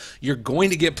group up, you're going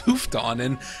to get poofed on,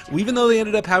 and even though they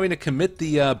ended up having to commit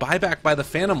the buyback by the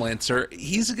Phantom Lancer,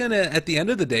 he's gonna, at the end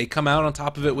of the day, come out on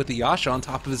top of it with the Yasha on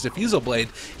top of his Diffusal Blade.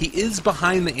 He is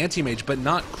behind the Anti-Mage, but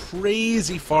not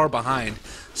crazy far behind.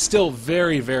 Still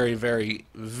very, very, very,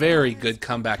 very good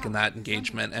comeback in that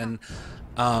engagement,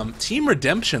 and Team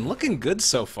Redemption looking good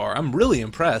so far. I'm really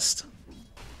impressed.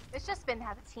 It's just been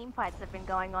how the team fights have been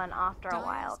going on after a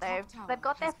while. They've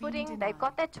got their footing, they've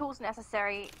got their tools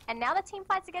necessary, and now the team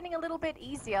fights are getting a little bit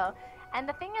easier. And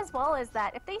the thing as well is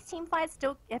that if these team fights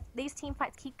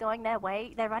keep going their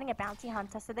way, they're running a Bounty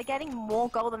Hunter, so they're getting more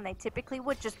gold than they typically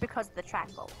would just because of the track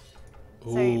gold.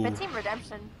 So for Team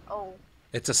Redemption,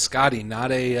 It's a Scotty,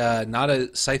 not a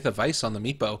Scythe of Ice on the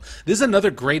Meepo. This is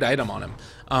another great item on him.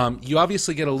 You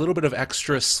obviously get a little bit of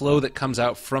extra slow that comes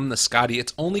out from the Scotty.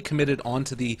 It's only committed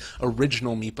onto the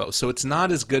original Meepo, so it's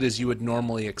not as good as you would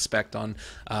normally expect on,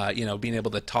 being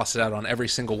able to toss it out on every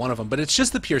single one of them. But it's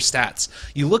just the pure stats.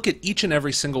 You look at each and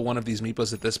every single one of these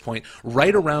Meepos at this point,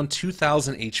 right around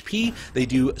 2,000 HP. They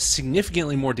do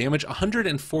significantly more damage,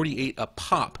 148 a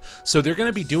pop. So they're going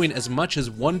to be doing as much as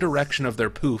one direction of their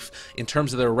poof in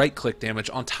terms of their right-click damage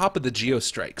on top of the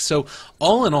Geostrike. So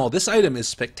all in all, this item is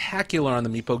spectacular on the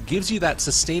Meepo, gives you that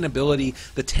sustainability,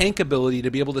 the tank ability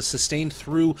to be able to sustain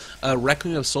through a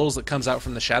Requiem of Souls that comes out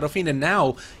from the Shadow Fiend, and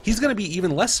now he's going to be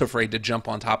even less afraid to jump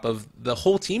on top of the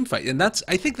whole team fight. And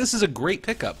I think this is a great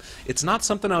pickup. It's not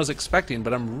something I was expecting,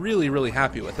 but I'm really, really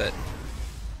happy with it.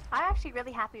 I'm actually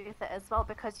really happy with it as well,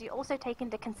 because you also take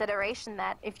into consideration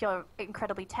that if you're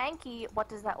incredibly tanky, what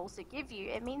does that also give you?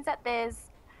 It means that there's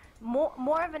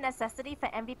more of a necessity for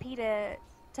MVP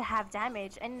to have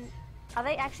damage. And are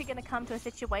they actually going to come to a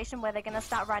situation where they're going to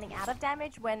start running out of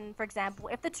damage when, for example,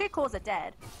 if the two cores are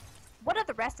dead, what do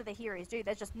the rest of the heroes do?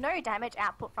 There's just no damage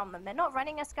output from them. They're not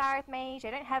running a Scarith Mage.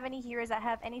 They don't have any heroes that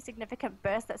have any significant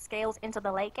burst that scales into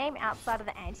the late game outside of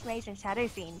the Anti-Mage and Shadow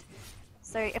Fiend.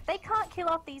 So if they can't kill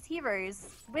off these heroes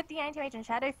with the Anti-Mage and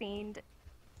Shadow Fiend,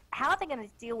 how are they going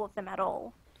to deal with them at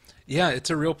all? Yeah, it's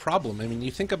a real problem. I mean,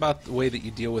 you think about the way that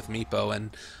you deal with Meepo,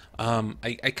 and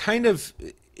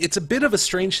it's a bit of a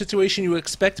strange situation. You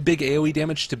expect big AoE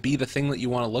damage to be the thing that you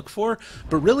want to look for,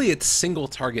 but really it's single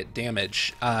target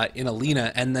damage in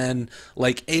Alina, and then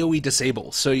like AoE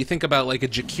disable. So you think about like a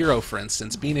Jakiro, for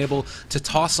instance, being able to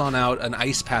toss on out an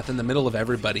ice path in the middle of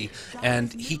everybody,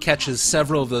 and he catches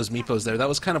several of those Meepos there. That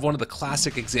was kind of one of the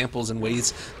classic examples and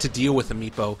ways to deal with a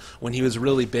Meepo when he was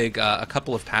really big a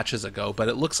couple of patches ago. But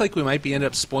it looks like we might be end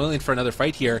up spoiling for another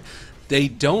fight here. They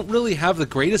don't really have the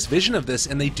greatest vision of this,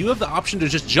 and they do have the option to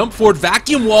just jump forward,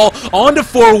 vacuum wall onto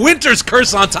 4, Winter's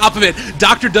Curse on top of it.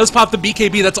 Doctor does pop the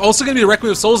BKB. That's also going to be the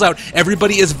Requiem of Souls out.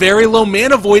 Everybody is very low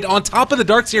mana void on top of the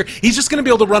Darks here. He's just going to be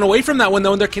able to run away from that one,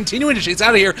 though, and they're continuing to chase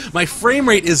out of here. My frame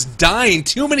rate is dying.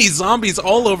 Too many zombies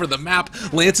all over the map.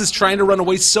 Lance is trying to run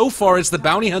away. So far, it's the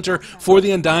Bounty Hunter for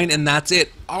the Undying, and that's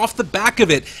it. Off the back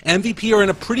of it, MVP are in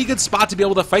a pretty good spot to be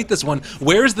able to fight this one.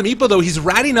 Where's the Meepo, though? He's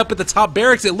ratting up at the top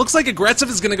barracks. It looks like Aggressive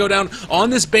is going to go down on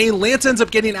this Bane. Lance ends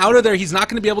up getting out of there. He's not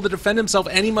going to be able to defend himself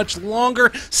any much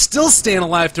longer. Still staying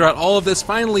alive throughout all of this.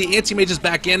 Finally, Anti-Mage is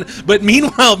back in. But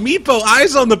meanwhile, Meepo,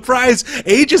 eyes on the prize.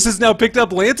 Aegis is now picked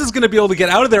up. Lance is going to be able to get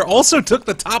out of there. Also took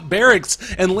the top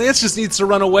barracks, and Lance just needs to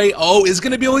run away. Oh, is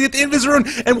going to be able to get the Invis Rune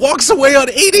and walks away on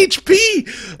 8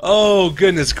 HP. Oh,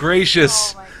 goodness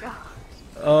gracious. Oh my god.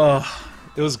 Oh.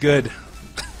 It was good.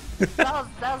 that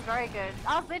was very good.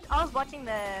 I was watching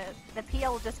the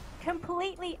PL just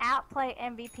completely outplay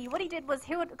MVP. What he did was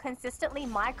he would consistently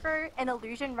micro an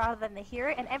illusion rather than the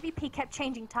hero, and MVP kept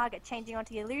changing target, changing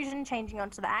onto the illusion, changing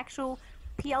onto the actual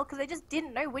PL, because they just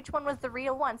didn't know which one was the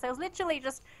real one. So it was literally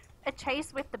just a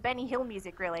chase with the Benny Hill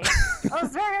music, really. It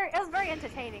was very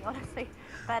entertaining, honestly.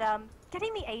 But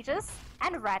getting the Aegis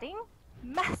and ratting,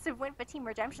 massive win for Team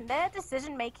Redemption. Their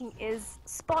decision making is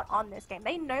spot on this game.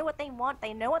 They know what they want,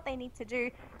 they know what they need to do,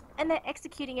 and they're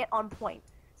executing it on point.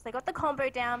 So they got the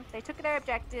combo down, they took their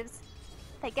objectives,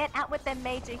 they get out with their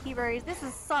major heroes. This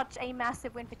is such a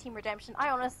massive win for Team Redemption.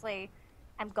 I honestly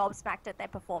am gobsmacked at their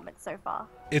performance so far.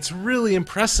 It's really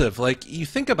impressive. Like, you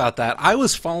think about that, I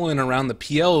was following around the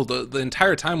PL the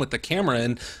entire time with the camera,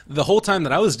 and the whole time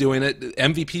that I was doing it,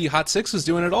 MVP HOT6 was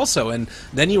doing it also, and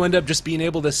then you end up just being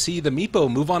able to see the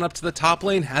Meepo move on up to the top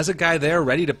lane, has a guy there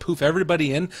ready to poof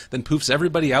everybody in, then poofs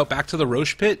everybody out back to the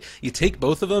Roche pit. You take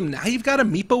both of them, now you've got a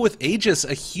Meepo with Aegis,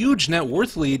 a huge net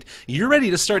worth lead. You're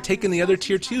ready to start taking the other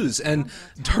tier 2s, and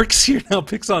Darkseer now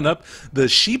picks on up the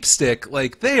Sheep Stick.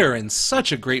 Like, they are in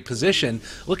such a great position.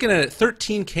 Looking at it,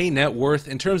 13k net worth.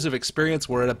 In terms of experience,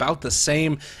 we're at about the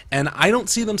same, and I don't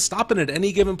see them stopping at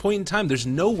any given point in time. There's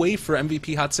no way for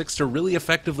MVP HOT6 to really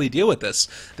effectively deal with this.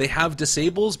 They have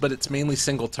disables, but it's mainly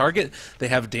single target. They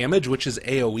have damage, which is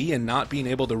AoE, and not being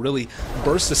able to really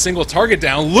burst a single target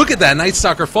down. Look at that Night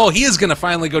Stalker fall. He is going to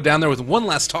finally go down there with one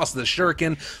last toss of the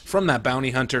shuriken from that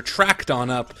Bounty Hunter. Tracked on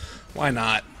up. Why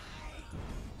not?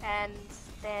 And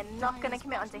they're not going to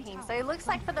commit onto him. So it looks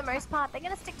like for the most part they're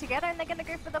going to stick together and they're going to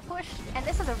go for the push. And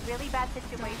this is a really bad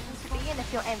situation to be in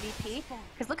if you're MVP,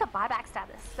 because look at buyback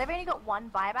status. They've only got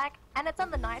one buyback, and it's on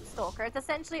the Night Stalker. It's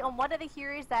essentially on one of the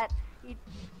heroes that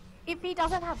if he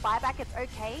doesn't have buyback, it's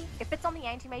okay. If it's on the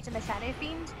Anti-Mage and the Shadow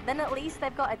Fiend, then at least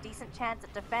they've got a decent chance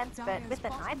at defense, but with the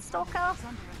Night Stalker,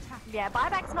 yeah,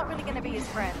 buyback's not really going to be his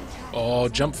friend. Oh,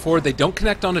 jump forward. They don't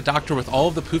connect on a Doctor with all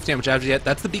of the poof damage as yet.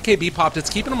 That's the BKB popped. It's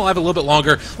keeping him alive a little bit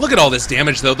longer. Look at all this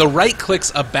damage, though. The right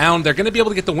clicks abound. They're going to be able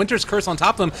to get the Winter's Curse on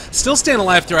top of them. Still staying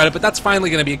alive throughout it, but that's finally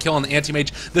going to be a kill on the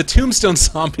Anti-Mage. The Tombstone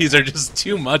Zombies are just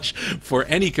too much for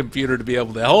any computer to be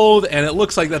able to hold, and it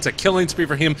looks like that's a killing spree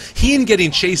for him. Heen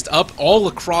getting chased up all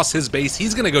across his base.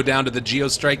 He's going to go down to the Geo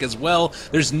Strike as well.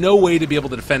 There's no way to be able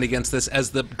to defend against this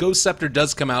as the Ghost Scepter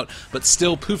does come out, but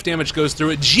still poof damage goes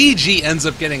through it. GG ends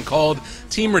up getting called.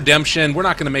 Team Redemption. We're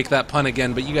not going to make that pun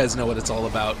again, but you guys know what it's all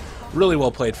about. Really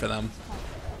well played for them.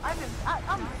 I'm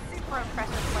super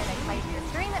impressed with the way they played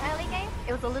this. During the early game,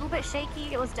 it was a little bit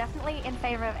shaky. It was definitely in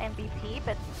favor of MVP,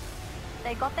 but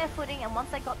they got their footing, and once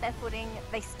they got their footing,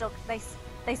 they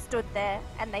stood there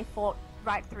and they fought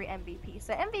right through MVP.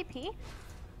 So MVP,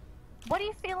 what do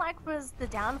you feel like was the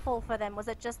downfall for them? Was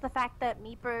it just the fact that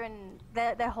Meepo and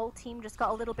their whole team just got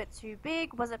a little bit too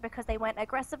big? Was it because they weren't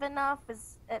aggressive enough?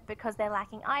 Was it because they're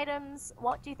lacking items?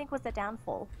 What do you think was the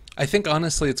downfall? I think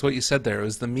honestly it's what you said there. It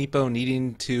was the Meepo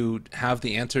needing to have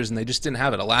the answers and they just didn't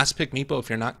have it. A last pick Meepo, if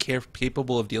you're not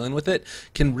capable of dealing with it,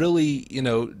 can really,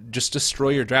 just destroy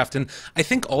your draft. And I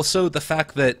think also the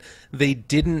fact that they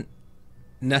didn't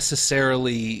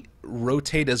necessarily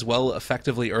rotate as well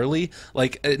effectively early,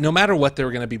 like no matter what they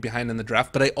were going to be behind in the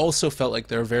draft, but I also felt like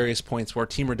there were various points where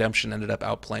Team Redemption ended up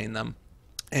outplaying them.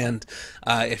 And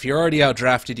if you're already out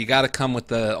drafted, you got to come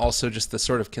with also just the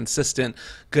sort of consistent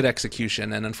good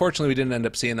execution. And unfortunately, we didn't end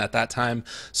up seeing that time.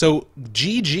 So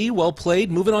GG, well played.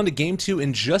 Moving on to game 2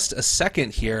 in just a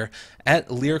second here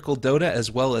at Lyrical Dota, as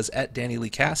well as at Danny Lee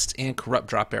Cast and Corrupt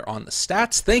Drop Bear on the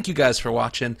stats. Thank you guys for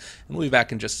watching, and we'll be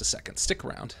back in just a second. Stick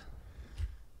around.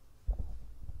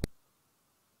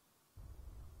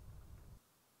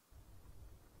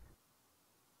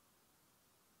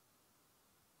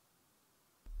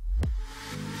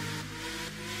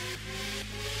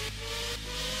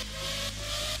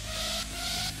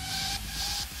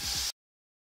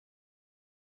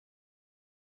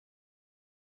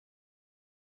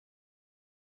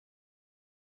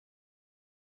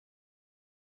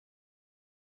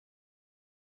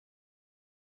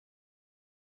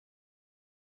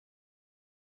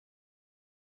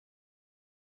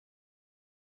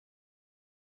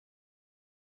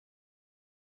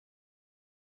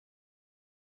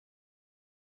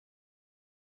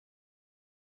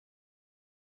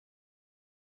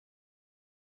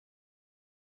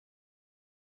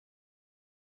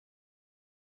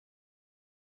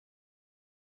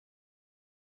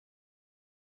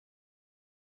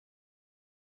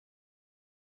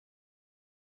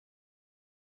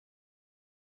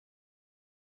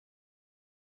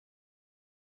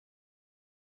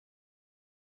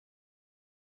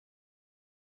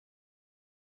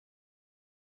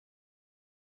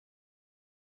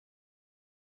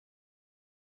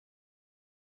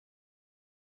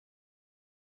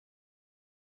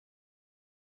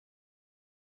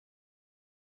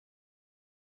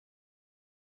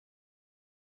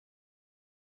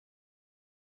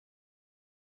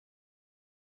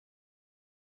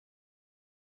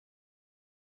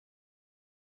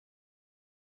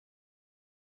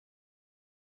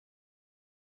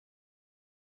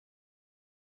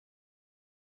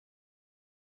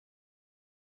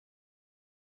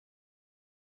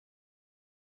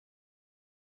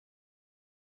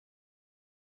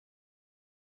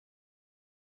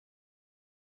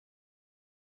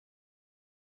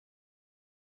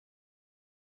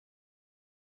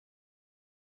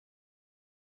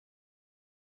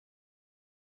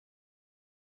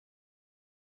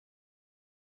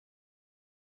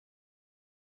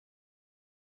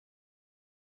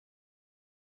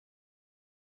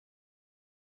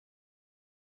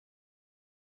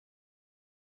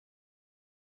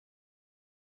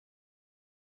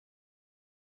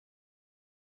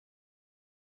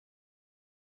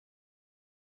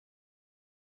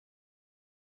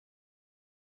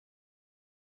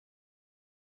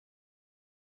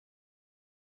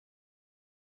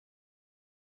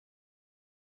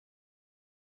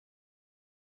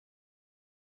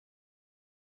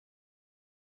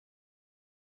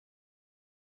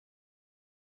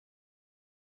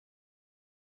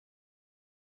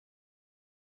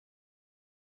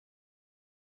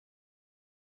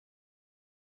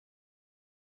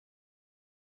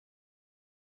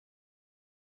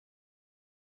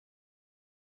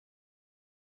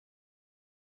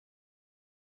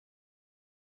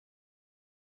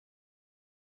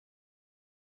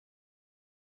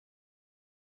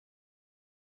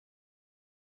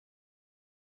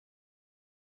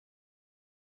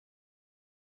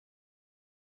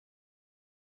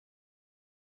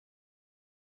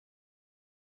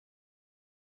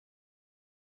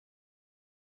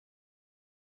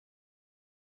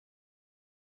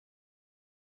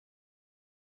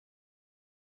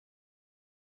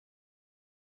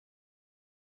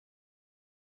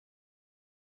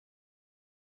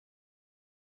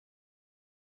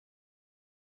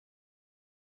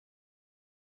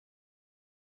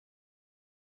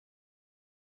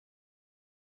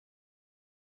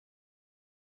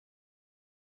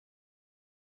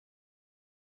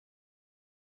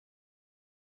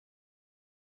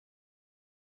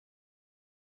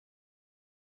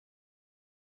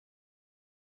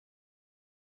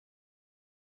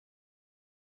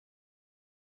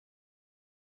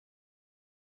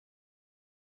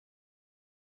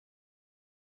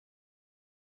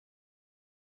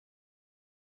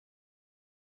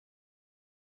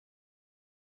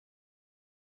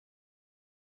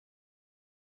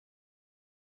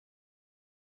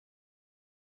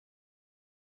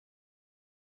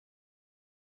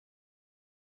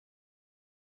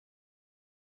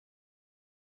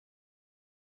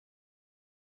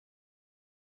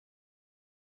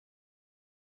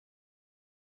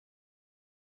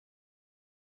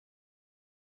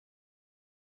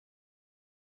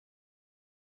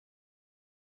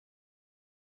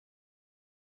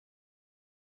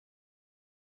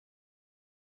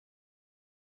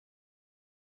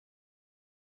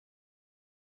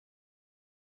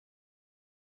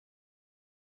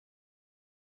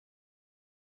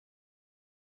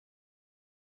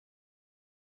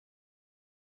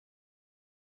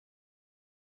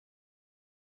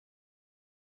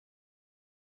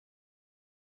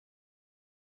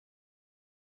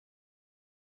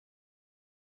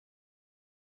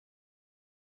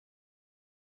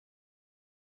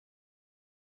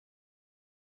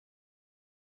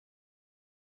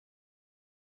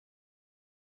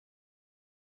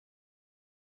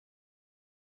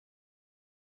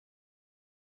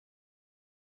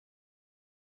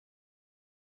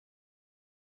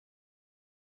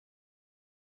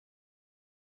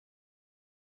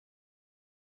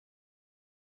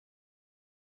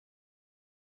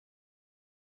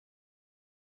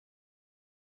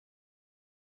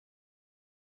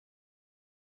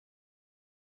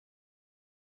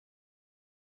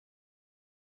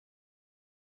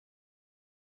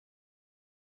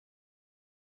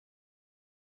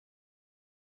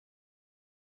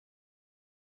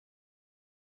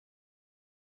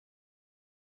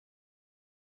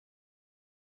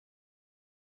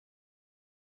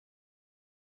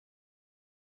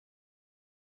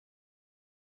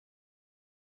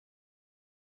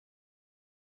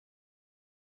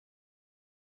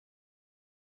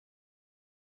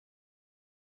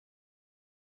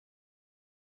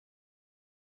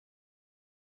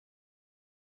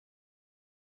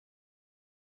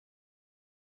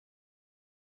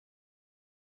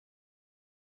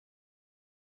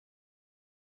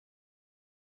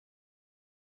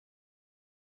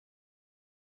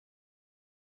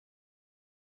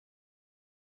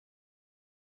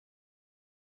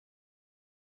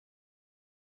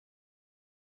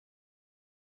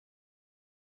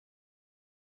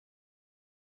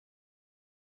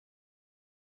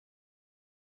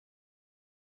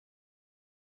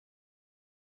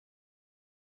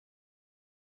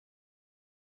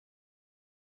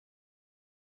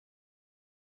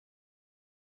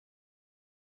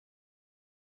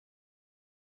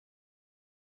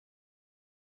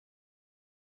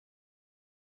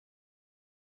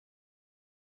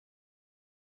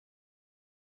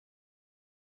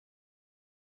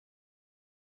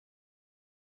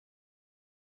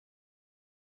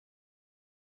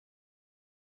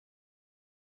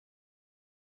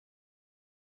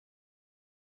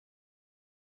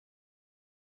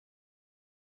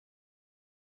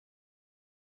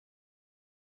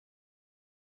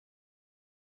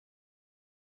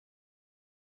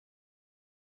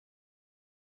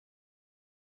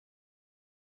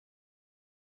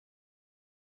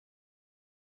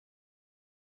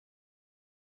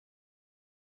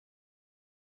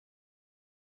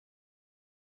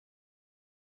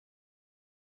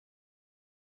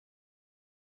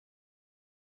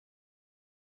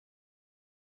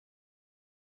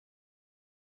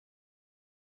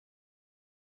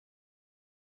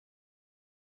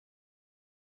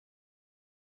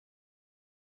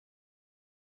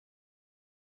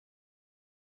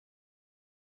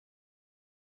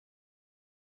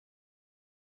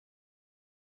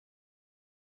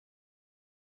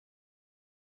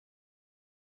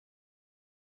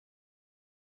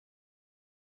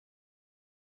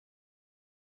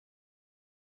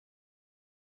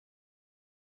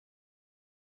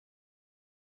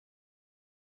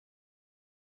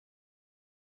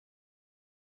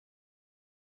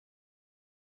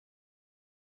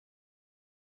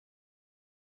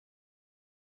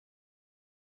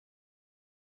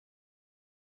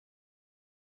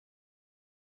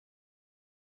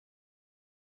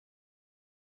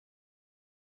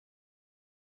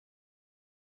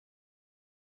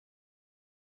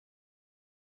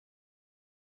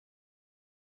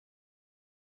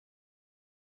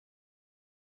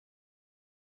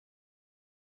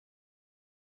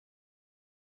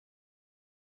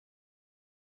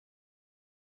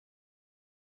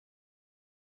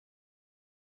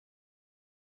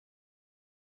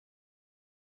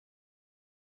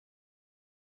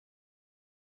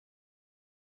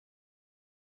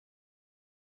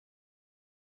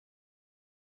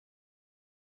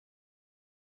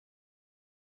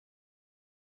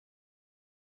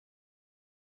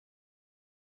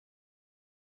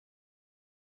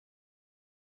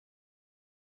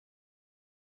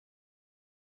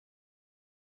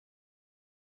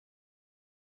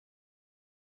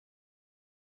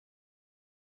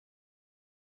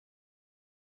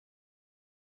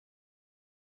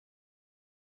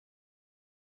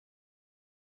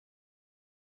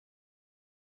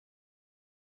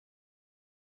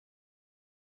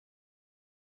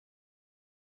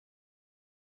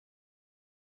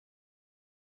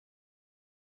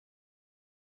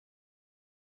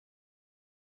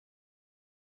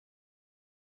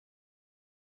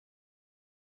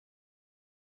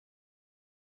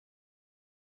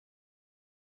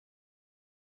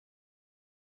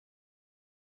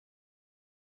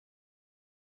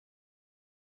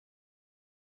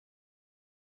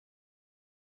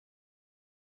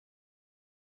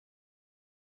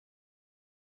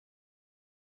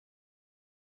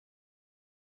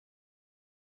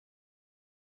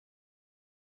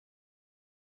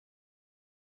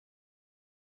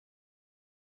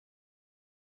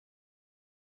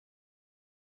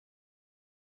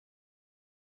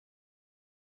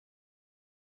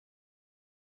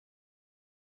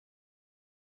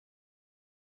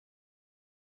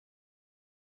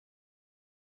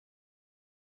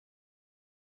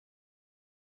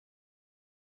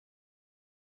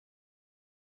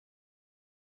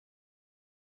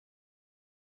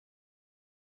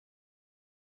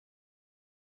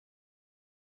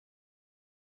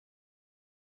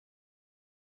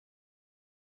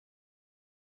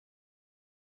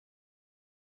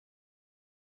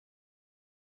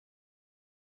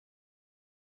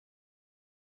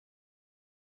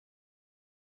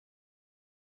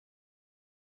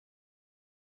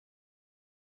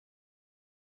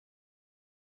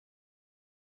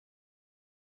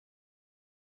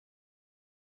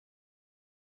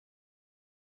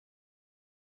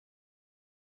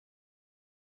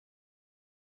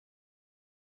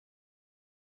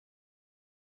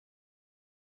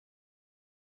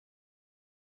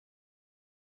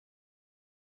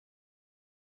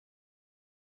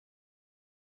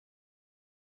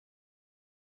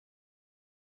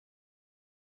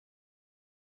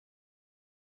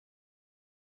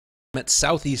 At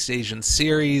Southeast Asian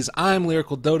Series. I'm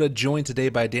Lyrical Dota, joined today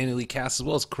by Daniel Lee Cass as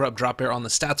well as Corrupt Drop Air on the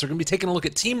stats. We're going to be taking a look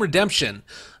at Team Redemption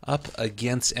up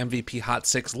against MVP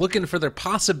HOT6, looking for their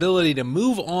possibility to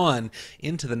move on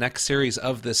into the next series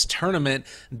of this tournament.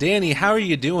 Danny, how are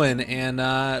you doing? And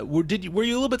were you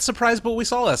a little bit surprised by what we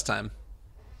saw last time?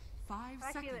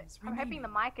 I'm hoping the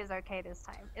mic is okay this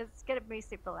time. It's going to be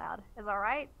super loud. Is that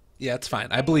right? Yeah, it's fine.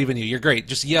 I believe in you. You're great.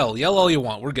 Just yell all you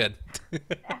want. We're good.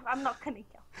 I'm not going to yell.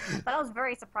 But I was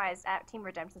very surprised at Team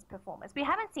Redemption's performance. We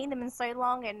haven't seen them in so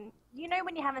long, and you know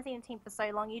when you haven't seen a team for so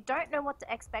long, you don't know what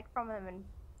to expect from them. And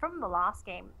from the last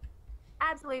game,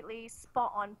 absolutely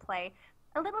spot-on play.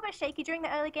 A little bit shaky during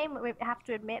the early game, we have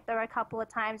to admit. There were a couple of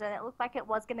times, and it looked like it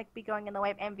was going to be going in the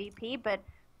way of MVP, but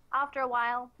after a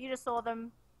while, you just saw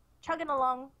them chugging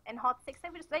along in HOT6.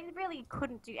 They really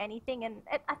couldn't do anything, and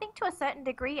I think to a certain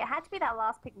degree it had to be that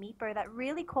last pick Meepo that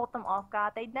really caught them off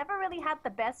guard. They never really had the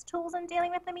best tools in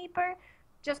dealing with the Meepo,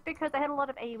 just because they had a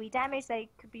lot of AoE damage. They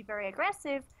could be very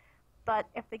aggressive, but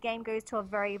if the game goes to a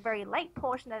very, very late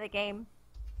portion of the game,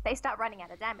 they start running out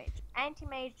of damage.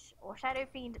 Anti-Mage or Shadow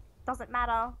Fiend, doesn't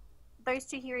matter. Those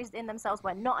two heroes in themselves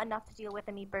were not enough to deal with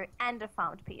a Meepo and a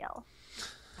farmed PL.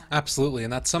 Absolutely,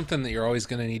 and that's something that you're always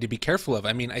going to need to be careful of.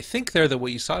 I mean, I think there that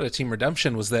what you saw at Team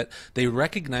Redemption was that they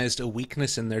recognized a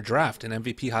weakness in their draft, in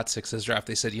MVP HOT6's draft.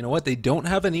 They said, you know what, they don't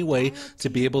have any way to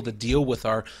be able to deal with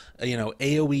our,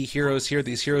 AoE heroes here,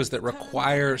 these heroes that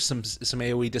require some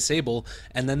AoE disable,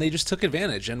 and then they just took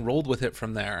advantage and rolled with it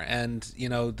from there. And,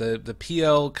 the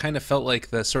PL kind of felt like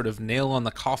the sort of nail on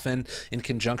the coffin in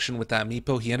conjunction with that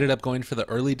Meepo. He ended up going for the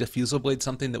early Diffusal Blade,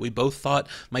 something that we both thought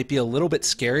might be a little bit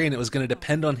scary, and it was going to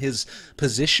depend on his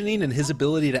positioning and his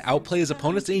ability to outplay his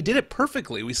opponents, and he did it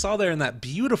perfectly. We saw there in that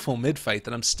beautiful mid fight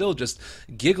that I'm still just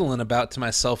giggling about to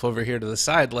myself over here to the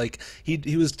side. Like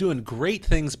he was doing great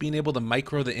things, being able to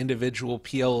micro the individual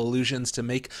PL illusions to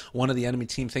make one of the enemy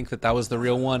team think that was the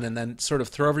real one, and then sort of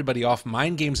throw everybody off.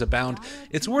 Mind games abound.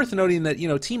 It's worth noting that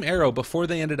Team Arrow, before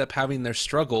they ended up having their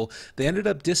struggle, they ended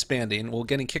up disbanding,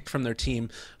 getting kicked from their team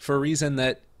for a reason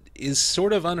that is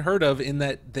sort of unheard of, in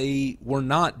that they were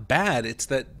not bad. It's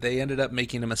that they ended up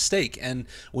making a mistake. And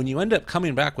when you end up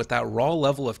coming back with that raw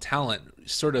level of talent,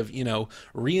 sort of,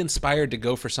 re-inspired to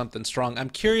go for something strong, I'm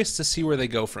curious to see where they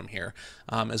go from here,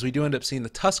 as we do end up seeing the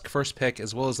Tusk first pick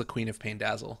as well as the Queen of Pain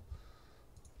Dazzle.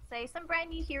 So some brand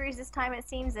new heroes this time, it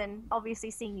seems, and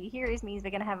obviously seeing new heroes means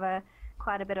we're going to have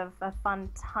quite a bit of a fun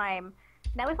time.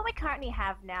 Now, with what we currently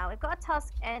have now, we've got a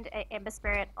Tusk and an Ember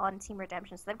Spirit on Team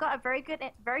Redemption. So they've got a very good,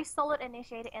 very solid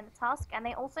initiator in the Tusk, and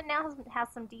they also now have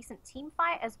some decent team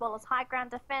fight, as well as high ground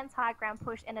defense, high ground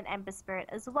push, and an Ember Spirit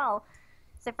as well.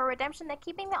 So for Redemption, they're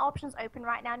keeping their options open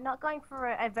right now, not going for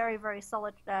a very, very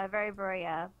solid, very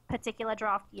particular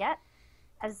draft yet,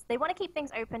 as they want to keep things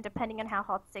open depending on how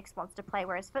HOT6 wants to play.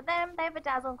 Whereas for them, they have a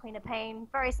Dazzle and Queen of Pain,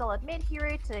 very solid mid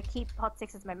hero to keep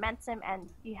HOT6's momentum, and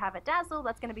you have a Dazzle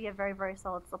that's going to be a very, very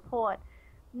solid support.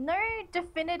 No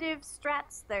definitive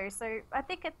strats though, so I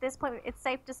think at this point it's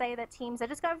safe to say that teams are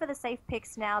just going for the safe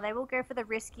picks now. They will go for the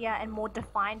riskier and more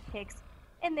defined picks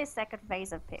in this second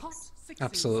phase of picks.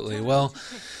 Absolutely. Well,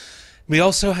 we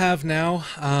also have now,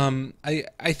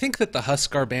 I think that the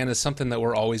Huskar ban is something that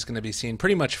we're always going to be seeing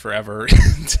pretty much forever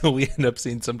until we end up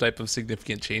seeing some type of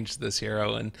significant change to this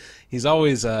hero. And he's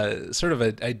always sort of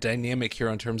a dynamic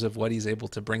hero in terms of what he's able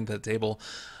to bring to the table.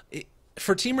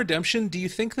 For Team Redemption, do you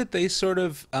think that they sort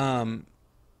of...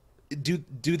 Do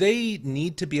they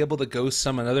need to be able to go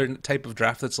another type of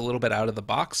draft that's a little bit out of the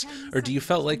box, or do you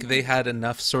felt like they had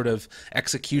enough sort of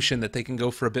execution that they can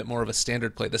go for a bit more of a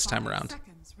standard play this time around?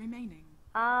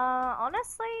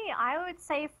 Honestly, I would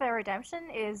say for Redemption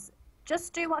is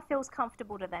just do what feels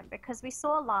comfortable to them, because we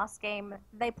saw last game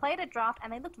they played a draft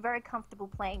and they looked very comfortable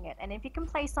playing it. And if you can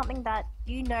play something that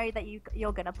you know that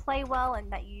you're going to play well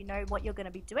and that you know what you're going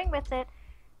to be doing with it,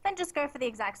 then just go for the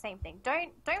exact same thing.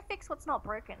 Don't fix what's not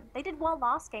broken. They did well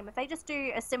last game. If they just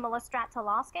do a similar strat to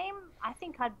last game, I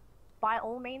think I'd by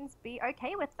all means be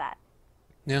okay with that.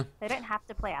 Yeah. They don't have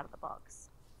to play out of the box.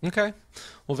 Okay.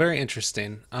 Well, very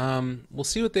interesting. We'll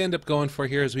see what they end up going for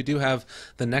here, as we do have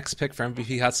the next pick for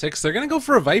MVP HOT6. They're going to go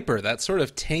for a Viper, that sort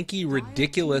of tanky,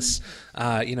 ridiculous,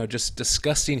 just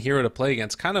disgusting hero to play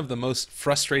against. Kind of the most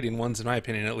frustrating ones, in my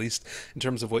opinion, at least, in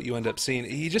terms of what you end up seeing.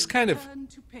 He just kind of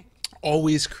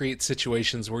always create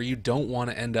situations where you don't want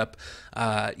to end up,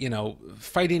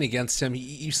 fighting against him.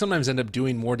 You sometimes end up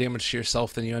doing more damage to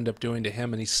yourself than you end up doing to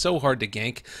him, and he's so hard to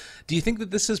gank. Do you think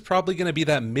that this is probably going to be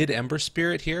that mid-Ember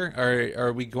Spirit here, or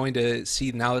are we going to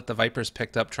see, now that the Viper's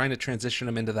picked up, trying to transition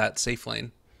him into that safe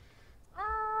lane?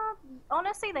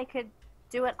 Honestly, they could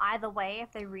do it either way.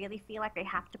 If they really feel like they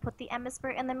have to put the Ember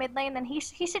Spirit in the mid lane, then he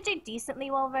should do decently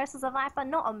well versus a Viper.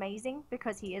 Not amazing,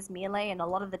 because he is melee and a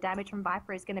lot of the damage from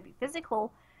Viper is going to be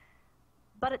physical.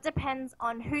 But it depends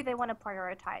on who they want to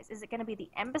prioritize. Is it going to be the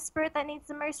Ember Spirit that needs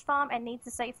the most farm and needs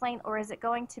a safe lane, or is it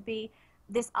going to be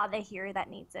this other hero that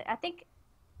needs it? I think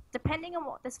depending on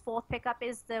what this fourth pickup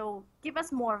is, they'll give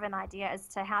us more of an idea as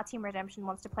to how Team Redemption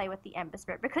wants to play with the Ember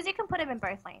Spirit, because you can put him in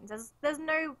both lanes. There's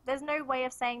no way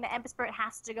of saying the Ember Spirit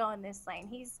has to go in this lane.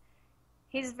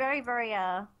 He's very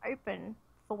open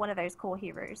for one of those core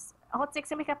heroes.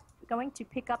 HOT6 going to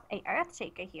pick up a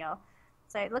Earthshaker here.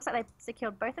 So it looks like they've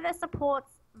secured both of their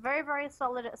supports. Very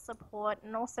solid at support.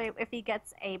 And also, if he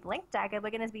gets a Blink Dagger,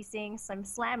 we're going to be seeing some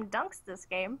slam dunks this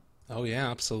game. Oh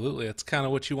yeah, absolutely. It's kind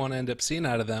of what you want to end up seeing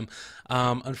out of them.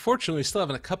 Unfortunately, we're still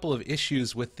having a couple of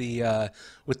issues with the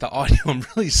audio. I'm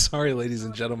really sorry, ladies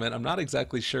and gentlemen. I'm not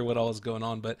exactly sure what all is going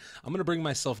on, but I'm going to bring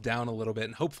myself down a little bit,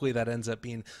 and hopefully that ends up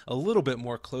being a little bit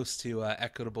more close to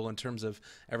equitable in terms of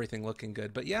everything looking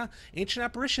good. But yeah, Ancient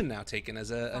Apparition now taken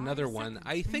as another one.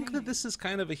 I think that this is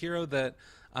kind of a hero that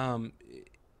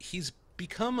he's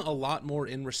become a lot more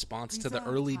in response to the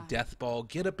early death ball,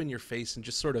 get up in your face and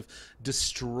just sort of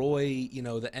destroy, you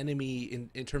know, the enemy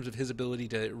in terms of his ability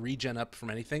to regen up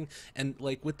from anything. And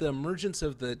like with the emergence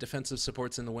of the defensive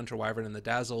supports in the Winter Wyvern and the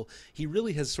Dazzle, he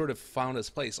really has sort of found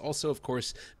his place. Also, of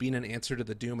course, being an answer to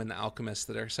the Doom and the Alchemist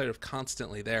that are sort of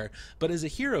constantly there. But as a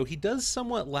hero, he does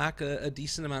somewhat lack a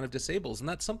decent amount of disables. And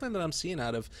that's something that I'm seeing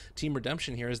out of Team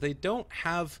Redemption here, is they don't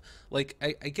have, like,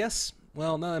 I guess...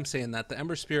 Well, now I'm saying that, the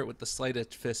Ember Spirit with the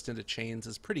Sleight Fist into Chains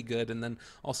is pretty good, and then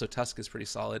also Tusk is pretty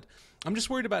solid. I'm just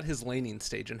worried about his laning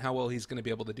stage and how well he's going to be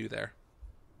able to do there.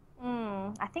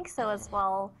 I think so as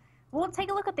well. We'll take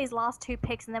a look at these last two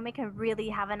picks, and then we can really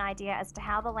have an idea as to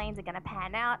how the lanes are going to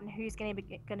pan out and who's going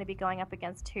to be going up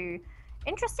against who.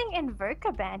 Interesting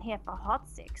Invoker ban here for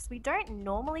HOT6. We don't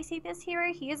normally see this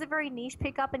hero. He is a very niche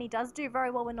pickup, and he does do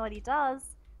very well in what he does.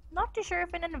 Not too sure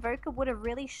if an Invoker would have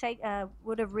really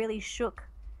shook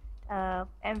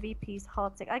MVP's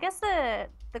HOT6. I guess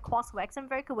the Quas Wex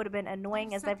Invoker would have been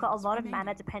annoying, as they've got a lot of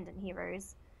mana dependent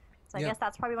heroes. So I guess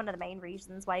that's probably one of the main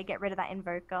reasons why you get rid of that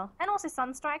Invoker. And also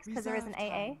Sunstrikes, because there is an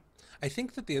AA. I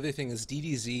think that the other thing is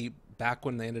DDZ, back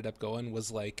when they ended up going,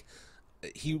 was like,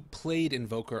 he played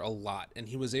Invoker a lot, and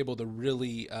he was able to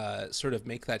really sort of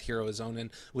make that hero his own.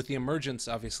 And with the emergence,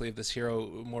 obviously, of this hero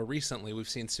more recently, we've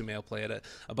seen Sumail play it,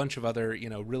 a bunch of other, you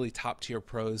know, really top-tier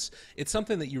pros. It's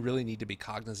something that you really need to be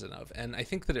cognizant of, and I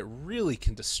think that it really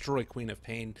can destroy Queen of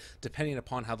Pain, depending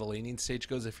upon how the laning stage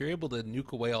goes. If you're able to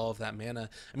nuke away all of that mana,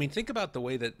 I mean, think about the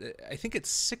way that, I think it's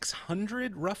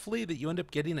 600, roughly, that you end up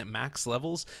getting at max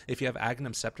levels if you have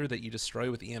Agnum Scepter that you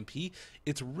destroy with EMP.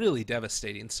 It's really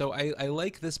devastating. So I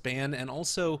like this ban, and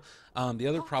also the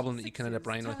other problem that you can end up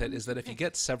running with it is that if you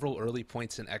get several early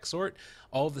points in Exort,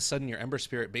 all of a sudden your Ember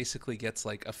Spirit basically gets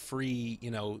like a free,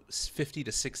 you know, 50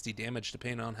 to 60 damage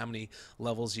depending on how many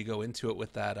levels you go into it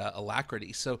with that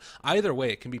Alacrity. So either way,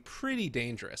 it can be pretty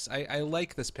dangerous. I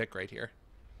like this pick right here,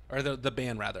 or the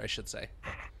ban rather, I should say.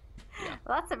 Yeah.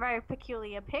 Well, that's a very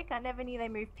peculiar pick. I never knew they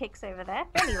moved picks over there.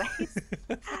 Anyways.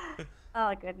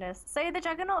 Oh, goodness. So the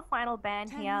Juggernaut final ban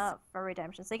here for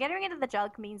Redemption. So getting rid of the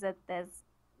Jug means that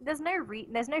there's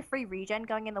no free regen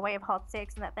going in the way of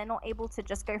HOT6, and that they're not able to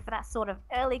just go for that sort of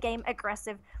early game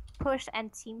aggressive push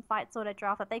and team fight sort of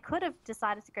draft that they could have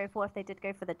decided to go for if they did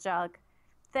go for the Jug.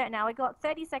 Now we got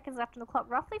 30 seconds left on the clock,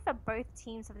 roughly, for both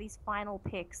teams for these final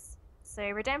picks. So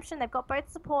Redemption, they've got both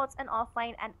supports, an off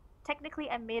lane, and technically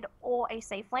a mid or a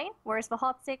safe lane, whereas for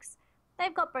HOT6,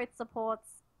 they've got both supports,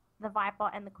 the Viper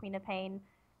and the Queen of Pain.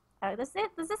 Does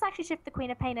this actually shift the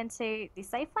Queen of Pain into the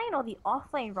safe lane or the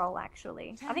off lane role,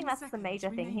 actually? I think that's the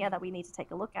major thing here that we need to take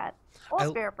a look at. Or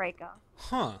Spirit Breaker.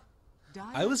 Huh.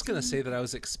 I was going to say that I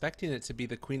was expecting it to be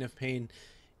the Queen of Pain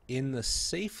in the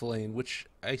safe lane, which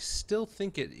I still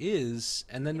think it is,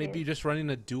 and then maybe just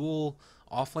running a dual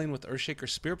off lane with Earthshaker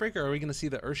Spirit Breaker. Or are we going to see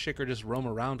the Earthshaker just roam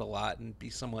around a lot and be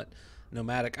somewhat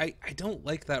nomadic? I don't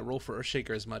like that role for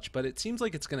Earthshaker as much, but it seems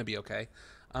like it's going to be okay.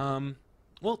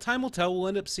 Well, time will tell. We'll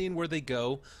end up seeing where they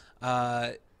go.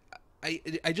 I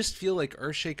just feel like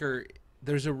Earthshaker,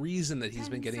 there's a reason that he's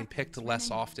been getting picked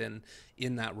less often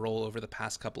in that role over the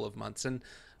past couple of months. And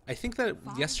I think that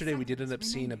yesterday we did end up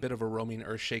seeing a bit of a roaming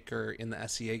Earthshaker in the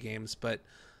SEA games, but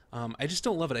I just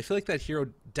don't love it. I feel like that hero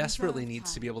desperately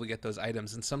needs to be able to get those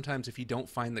items, and sometimes if you don't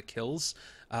find the kills,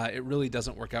 it really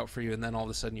doesn't work out for you, and then all of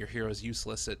a sudden your hero is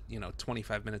useless at, you know,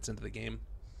 25 minutes into the game.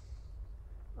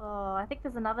 Oh, I think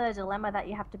there's another dilemma that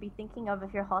you have to be thinking of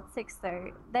if you're HOT6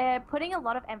 though. They're putting a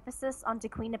lot of emphasis onto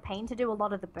Queen of Pain to do a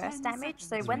lot of the burst damage,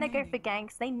 so when they go for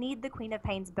ganks, they need the Queen of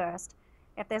Pain's burst.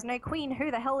 If there's no Queen, who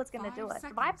the hell is going to do it?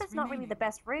 Viper's not really the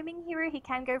best roaming hero. He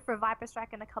can go for a Viper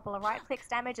Strike and a couple of right clicks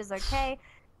damage is okay.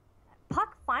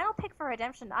 Puck, final pick for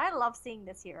Redemption. I love seeing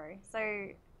this hero. So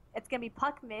it's going to be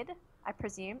Puck mid, I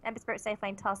presume, Ember Spirit safe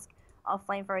lane, Tusk off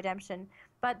lane for Redemption.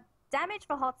 But damage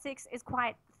for HOT6 is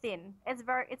quite thin.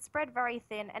 It's spread very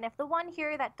thin, and if the one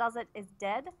hero that does it is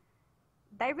dead,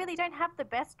 they really don't have the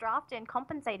best draft in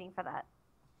compensating for that.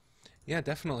 Yeah,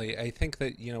 definitely. I think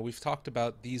that, we've talked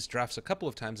about these drafts a couple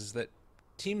of times, is that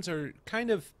teams are kind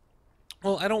of,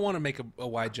 well, I don't want to make a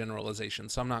wide generalization,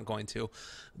 so I'm not going to.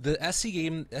 The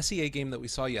SEA game that we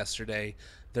saw yesterday,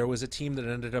 there was a team that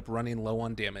ended up running low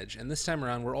on damage, and this time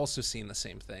around we're also seeing the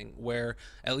same thing, where,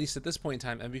 at least at this point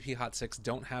in time, MVP HOT6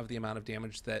 don't have the amount of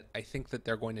damage that I think that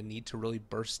they're going to need to really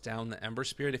burst down the Ember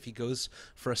Spirit if he goes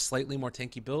for a slightly more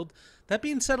tanky build. That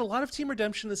being said, a lot of Team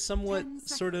Redemption is somewhat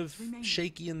sort of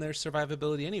shaky in their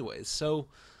survivability anyways, so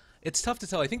it's tough to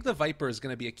tell. I think the Viper is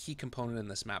going to be a key component in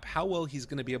this map. How well he's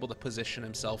going to be able to position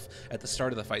himself at the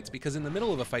start of the fights, because in the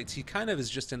middle of the fights, he kind of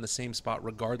is just in the same spot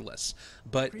regardless.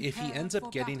 But if he ends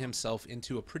up getting himself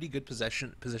into a pretty good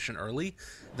position early,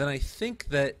 then I think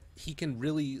that he can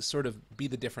really sort of be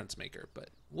the difference maker. But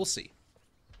we'll see.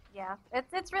 Yeah,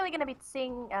 it's really going to be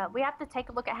seeing. We have to take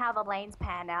a look at how the lanes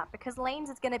pan out, because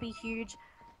lanes is going to be huge.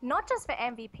 Not just for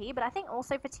MVP, but I think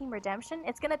also for Team Redemption.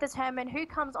 It's going to determine who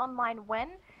comes online when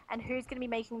and who's going to be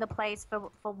making the plays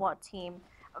for what team.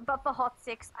 But for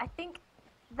HOT6, I think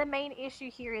the main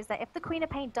issue here is that if the Queen of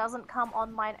Pain doesn't come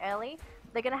online early,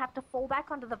 they're going to have to fall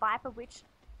back onto the Viper, which,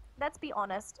 let's be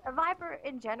honest, a Viper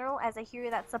in general as a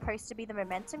hero that's supposed to be the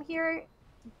momentum hero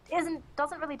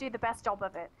doesn't really do the best job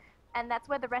of it. And that's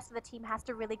where the rest of the team has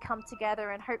to really come together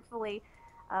and hopefully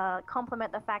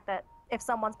complement the fact that if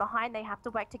someone's behind, they have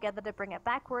to work together to bring it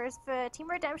back. Whereas for Team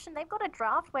Redemption, they've got a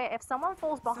draft where if someone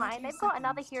falls behind, they've got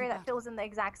another hero that fills in the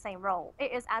exact same role.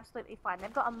 It is absolutely fine.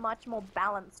 They've got a much more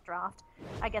balanced draft,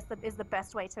 I guess is the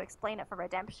best way to explain it for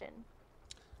Redemption.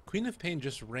 Queen of Pain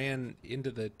just ran into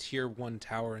the tier 1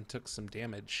 tower and took some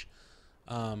damage.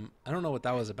 I don't know what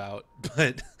that was about,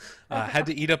 but had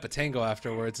to eat up a tango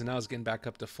afterwards, and now is getting back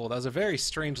up to full. That was a very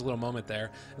strange little moment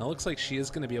there, and it looks like she is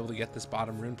going to be able to get this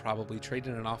bottom rune, probably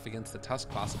trading it off against the Tusk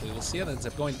possibly. We'll see how that ends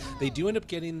up going. They do end up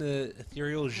getting the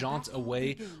ethereal jaunt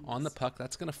away on the Puck.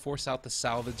 That's going to force out the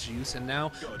salvage use, and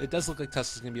now it does look like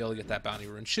Tusk is going to be able to get that bounty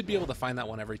rune. Should be able to find that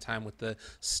one every time with the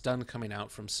stun coming out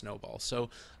from Snowball. So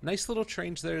nice little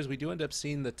change there, as we do end up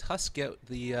seeing the Tusk get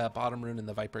the bottom rune and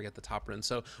the Viper get the top rune.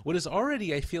 So what is already,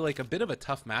 I feel like, a bit of a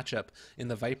tough matchup in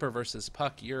the Viper versus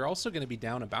Puck, you're also going to be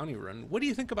down a bounty rune. What do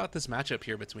you think about this matchup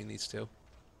here between these two?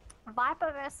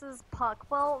 Viper versus Puck.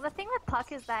 Well, the thing with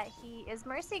Puck is that he is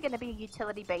mostly going to be a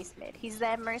utility-based mid. He's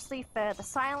there mostly for the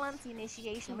silence, the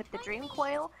initiation with the Dream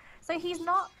Coil. So he's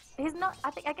not,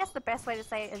 I guess the best way to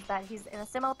say it is that he's in a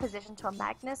similar position to a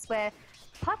Magnus, where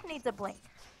Puck needs a blink.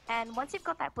 And once you've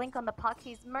got that blink on the Puck,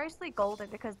 he's mostly golden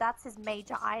because that's his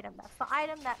major item. That's the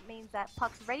item that means that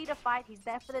Puck's ready to fight, he's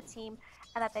there for the team,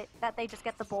 and that they just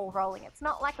get the ball rolling. It's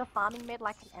not like a farming mid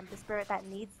like an Ember Spirit that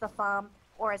needs the farm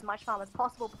or as much farm as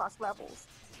possible plus levels.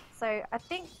 So I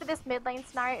think for this mid lane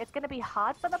scenario, it's going to be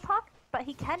hard for the Puck, but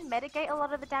he can mitigate a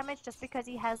lot of the damage just because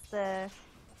he has the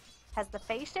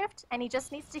phase shift, and he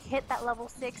just needs to hit that level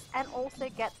 6 and also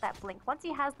get that blink. Once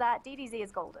he has that, DDZ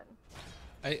is golden.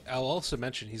 I'll also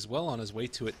mention he's well on his way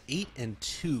to it,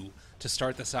 8-2 to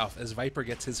start this off as Viper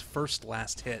gets his first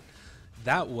last hit.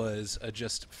 That was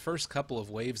just first couple of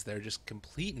waves there, just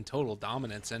complete and total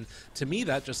dominance. And to me,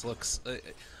 that just looks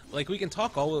like we can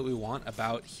talk all that we want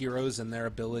about heroes and their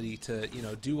ability to,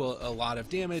 do a lot of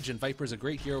damage. And Viper's a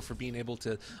great hero for being able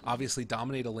to obviously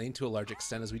dominate a lane to a large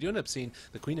extent. As we do end up seeing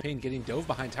the Queen of Pain getting dove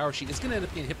behind tower, she is going to end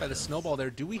up getting hit by the snowball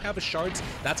there. Do we have a shards?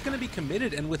 That's going to be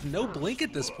committed. And with no blink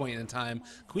at this point in time,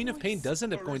 Queen of Pain does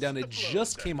end up going down. It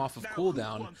just came off of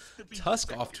cooldown.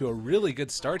 Tusk off to a really good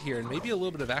start here, and maybe a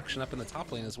little bit of action up in the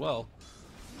top lane as well.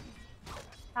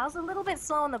 I was a little bit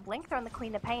slow on the blink there on the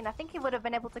Queen of Pain. I think he would have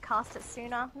been able to cast it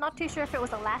sooner. Not too sure if it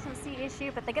was a latency issue,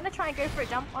 but they're going to try and go for a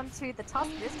jump onto the Tusk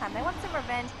this time. They want some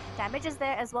revenge. Damage is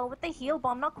there as well with the heal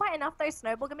bomb. Not quite enough though.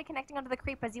 Snowball going to be connecting onto the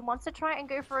creepers. He wants to try and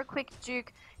go for a quick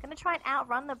juke. Going to try and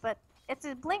outrun them, but it's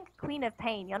a blink Queen of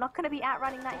Pain. You're not going to be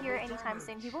outrunning that hero anytime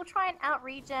soon. He will try and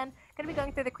out-regen. Going to be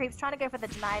going through the creeps, trying to go for the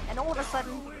denied, and all of a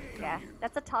sudden, yeah,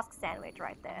 that's a Tusk sandwich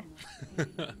right there.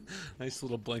 Nice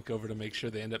little blink over to make sure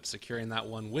they end up securing that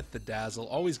one with the dazzle.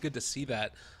 Always good to see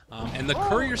that. And the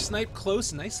courier snipe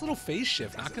close, nice little phase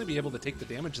shift. Not going to be able to take the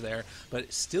damage there,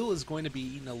 but still is going to be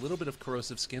eating a little bit of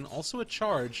corrosive skin. Also a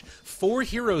charge. 4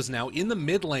 heroes now in the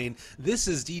mid lane. This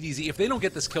is DDZ. If they don't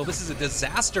get this kill, this is a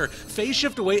disaster. Phase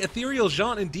shift away, Ethereal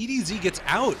Jean, and DDZ gets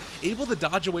out, able to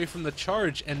dodge away from the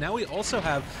charge. And now we also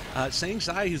have Sang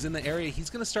Zai, who's in the area. He's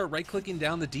going to start right-clicking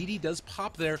down. The DD does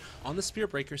pop there on the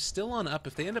Spirit Breaker, still on up.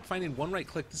 If they end up finding one right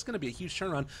click, this is going to be a huge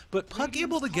turnaround. But Puck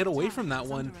able to get away from that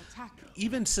one,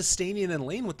 even sustaining in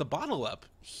lane with the bottle up.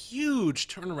 Huge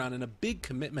turnaround and a big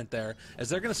commitment there as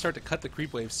they're going to start to cut the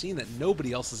creep wave, seeing that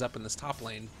nobody else is up in this top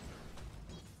lane.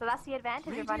 So that's the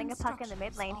advantage of running a Puck in the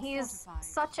mid lane. He is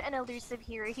such an elusive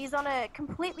hero. He's on a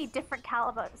completely different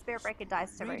caliber. Spirit Breaker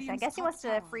dies to Roche. I guess he wants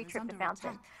to free trip the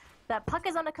fountain. But Puck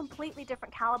is on a completely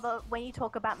different caliber when you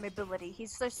talk about mobility.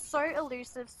 He's so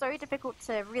elusive, so difficult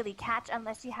to really catch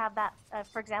unless you have that,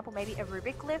 for example, maybe a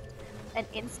Rubik lift, an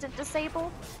instant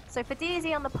disable. So for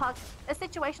DZ on the Puck, a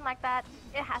situation like that,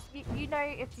 it has you know,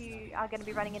 if you are going to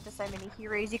be running into so many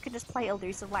heroes, you can just play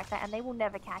elusive like that and they will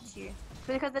never catch you.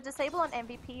 Because the disable on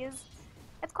MVP is,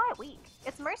 it's quite weak.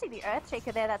 It's mostly the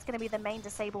Earthshaker there that's going to be the main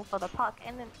disable for the Puck.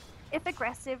 And then if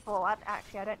aggressive, well,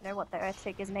 actually I don't know what the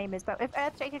Earthshaker's name is, but if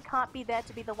Earthshaker can't be there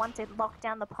to be the one to lock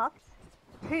down the Puck,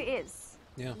 who is?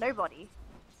 Yeah. Nobody.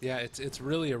 Yeah, it's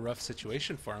really a rough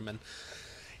situation for him. And,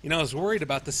 you know, I was worried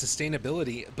about the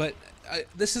sustainability, but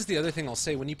this is the other thing I'll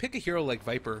say. When you pick a hero like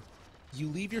Viper, you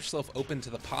leave yourself open to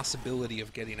the possibility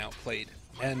of getting outplayed.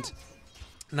 And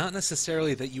not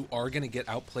necessarily that you are going to get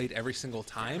outplayed every single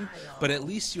time, but at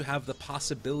least you have the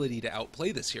possibility to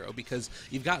outplay this hero because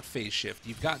you've got Phase Shift,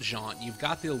 you've got Jaunt, you've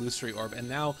got the Illusory Orb, and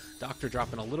now Doctor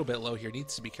dropping a little bit low here,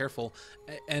 needs to be careful.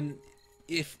 And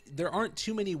if there aren't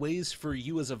too many ways for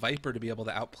you as a Viper to be able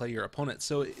to outplay your opponent,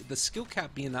 so the skill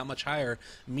cap being that much higher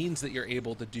means that you're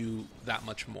able to do that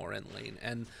much more in lane.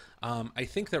 And I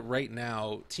think that right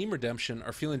now Team Redemption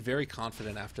are feeling very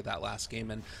confident after that last game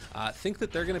and think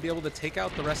that they're going to be able to take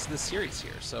out the rest of the series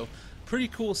here. So pretty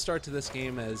cool start to this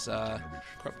game as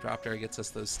Drop Air gets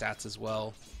us those stats as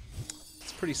well.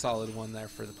 It's a pretty solid one there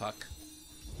for the Puck.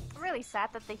 I'm really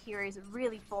sad that the hero's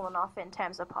really fallen off in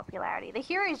terms of popularity. The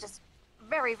hero is just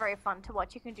very, very fun to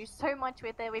watch. You can do so much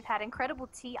with it. We've had incredible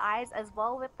TIs as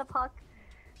well with the Puck,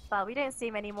 but we don't see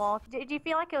him anymore. Do you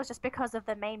feel like it was just because of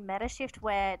the main meta shift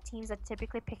where teams are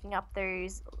typically picking up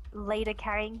those later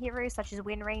carrying heroes such as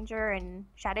Wind Ranger and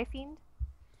Shadow Fiend?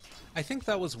 I think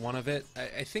that was one of it.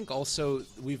 I think also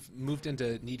we've moved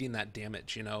into needing that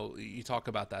damage. You know, you talk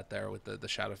about that there with the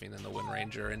Shadow Fiend and the Wind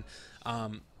Ranger,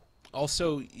 and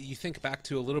also, you think back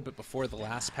to a little bit before the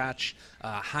last patch,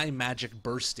 high magic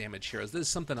burst damage heroes. This is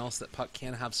something else that Puck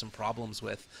can have some problems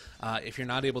with. If you're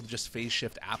not able to just phase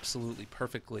shift absolutely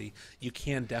perfectly, you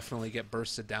can definitely get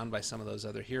bursted down by some of those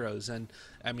other heroes. And,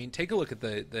 I mean, take a look at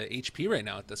the HP right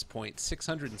now at this point,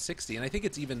 660. And I think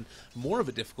it's even more of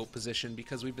a difficult position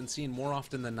because we've been seeing more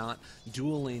often than not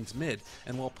dual lanes mid.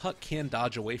 And while Puck can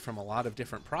dodge away from a lot of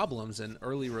different problems in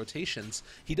early rotations,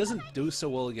 he doesn't do so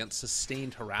well against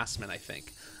sustained harassment, I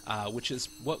think, which is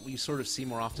what we sort of see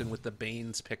more often with the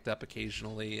Banes picked up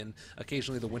occasionally, and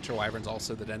occasionally the Winter Wyverns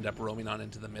also that end up roaming on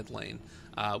into the mid lane,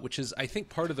 which is, I think,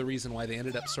 part of the reason why they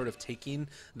ended up sort of taking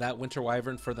that Winter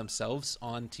Wyvern for themselves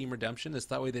on Team Redemption, is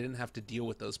that way they didn't have to deal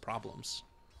with those problems.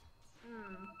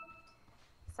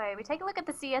 So we take a look at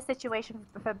the CS situation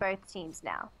for both teams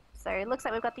now. So it looks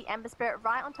like we've got the Ember Spirit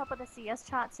right on top of the CS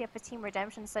charts here for Team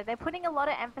Redemption. So they're putting a lot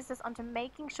of emphasis onto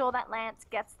making sure that Lance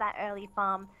gets that early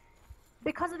farm.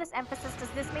 Because of this emphasis,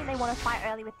 does this mean they want to fight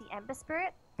early with the Ember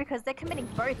Spirit? Because they're committing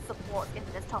both supports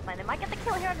into this top lane. They might get the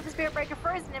kill here under the Spirit Breaker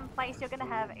frozen in place. You're going to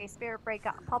have a Spirit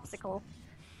Breaker popsicle.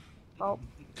 Well,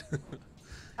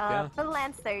 Yeah. for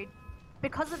Lance though,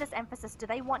 because of this emphasis, do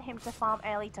they want him to farm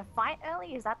early to fight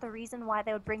early? Is that the reason why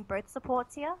they would bring both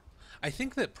supports here? I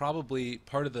think that probably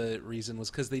part of the reason was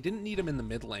because they didn't need him in the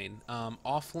mid lane.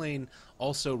 Off lane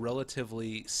also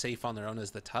relatively safe on their own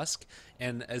as the Tusk,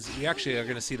 and as we actually are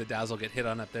going to see the Dazzle get hit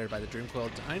on up there by the Dream Coil,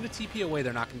 trying to TP away,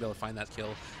 they're not going to be able to find that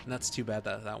kill, and that's too bad,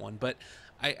 that one. But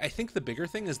I think the bigger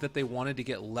thing is that they wanted to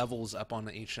get levels up on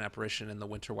the Ancient Apparition and the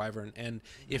Winter Wyvern, and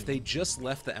if they just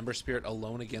left the Ember Spirit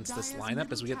alone against this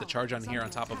lineup, as we get the charge on here on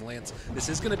top of Lance, this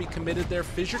is going to be committed there.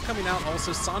 Fissure coming out,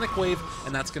 also Sonic Wave,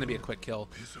 and that's going to be a quick kill.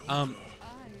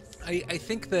 I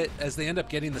think that as they end up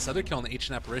getting this other kill on the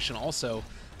Ancient Apparition also,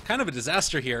 kind of a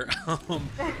disaster here.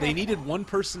 They needed one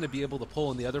person to be able to pull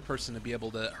and the other person to be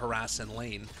able to harass in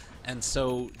lane. And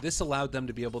so this allowed them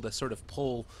to be able to sort of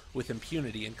pull with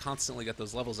impunity and constantly get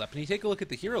those levels up. And you take a look at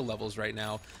the hero levels right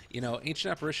now, you know,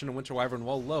 Ancient Apparition and Winter Wyvern,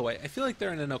 while low, I feel like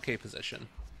they're in an okay position.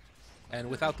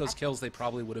 And without those kills, they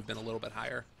probably would have been a little bit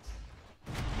higher.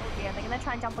 Oh dear, they're going to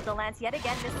try and jump with the lance yet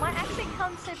again. This might actually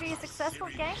come to be a successful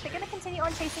gank. They're going to continue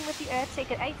on chasing with the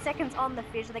Earthshake at 8 seconds on the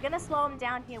fissure. They're going to slow him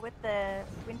down here with the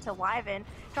Winter Wyvern.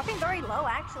 Dropping very low,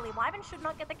 actually. Wyvern should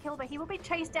not get the kill, but he will be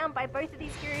chased down by both of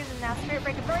these heroes. And now Spirit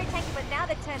Breaker very tanky, but now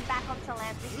they turn back onto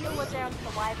Lance. The heal was there onto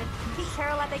the Wyvern. Keeps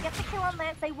Terror alive. They get the kill on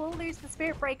Lance. They will lose the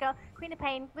Spirit Breaker. Queen of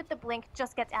Pain with the blink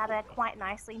just gets out of there quite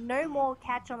nicely. No more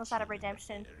catch on the side of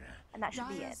Redemption. And that should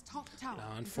be it.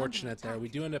 Unfortunate there. We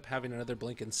do end up having another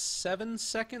blink in 7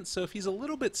 seconds, so if he's a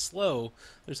little bit slow,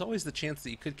 there's always the chance that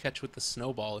you could catch with the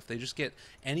snowball if they just get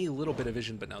any little bit of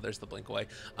vision, but no, there's the blink away.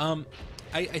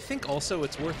 I think also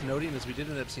it's worth noting, as we did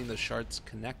end up seeing those shards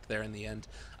connect there in the end,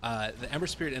 the Ember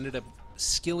Spirit ended up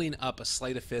skilling up a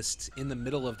Sleight of Fist in the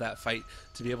middle of that fight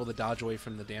to be able to dodge away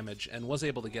from the damage, and was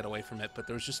able to get away from it, but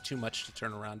there was just too much to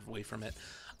turn around away from it.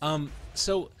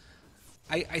 So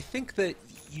I think that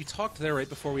you talked there right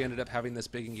before we ended up having this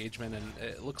big engagement, and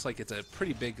it looks like it's a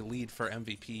pretty big lead for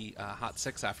MVP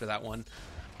HOT6 after that one.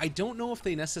 I don't know if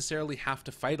they necessarily have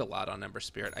to fight a lot on Ember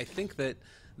Spirit. I think that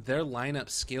their lineup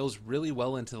scales really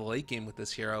well into the late game with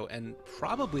this hero, and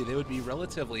probably they would be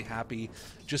relatively happy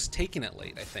just taking it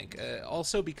late, I think.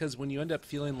 Also because when you end up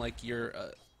feeling like you're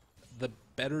the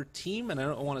better team, and I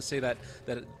don't want to say that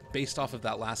based off of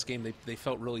that last game they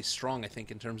felt really strong, I think,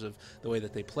 in terms of the way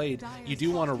that they played. You do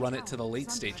want to run it to the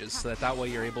late stages so that way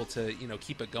you're able to, you know,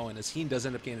 keep it going. As Heen does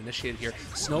end up getting initiated here,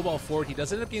 snowball forward, he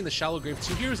does end up getting the shallow grave.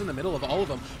 2 heroes in the middle of all of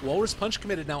them. Walrus Punch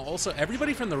committed now. Also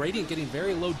everybody from the Radiant getting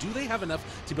very low. Do they have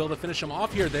enough to be able to finish him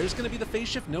off here? There's going to be the phase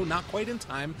shift. No, not quite in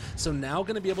time. So now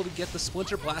going to be able to get the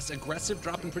Splinter Blast. Aggressive,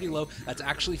 dropping pretty low. That's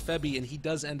actually Febby, and he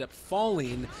does end up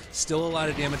falling. Still a lot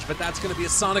of damage, but that's going to be a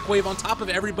Sonic Wave on top of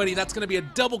everybody. That's going to be a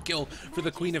double kill for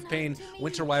the Queen of Pain.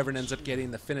 Winter Wyvern ends up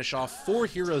getting the finish off. 4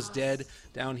 heroes dead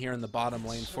down here in the bottom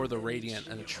lane for the Radiant,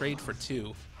 and a trade for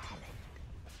 2.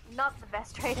 Not the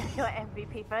best trade of your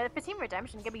MVP, but for Team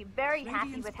Redemption, going to be very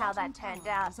happy with how that turned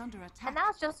out. And that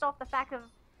was just off the fact of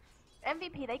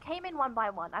MVP, they came in 1 by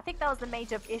 1. I think that was the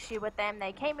major issue with them.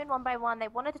 They came in 1 by 1. They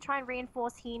wanted to try and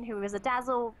reinforce Heen, who is a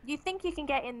dazzle. You think you can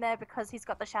get in there because he's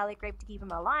got the Shallow Grave to keep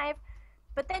him alive.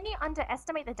 But then you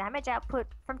underestimate the damage output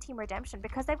from Team Redemption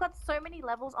because they've got so many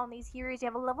levels on these heroes. You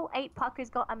have a level 8 Puck who's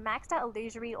got a maxed out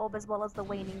Illusory Orb as well as the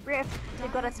Waning Rift.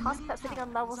 You've got a Tusk that's sitting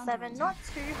on level 7, not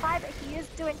too high, but he is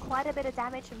doing quite a bit of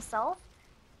damage himself.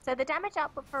 So the damage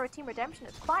output for a Team Redemption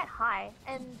is quite high,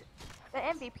 and the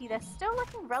MVP, they're still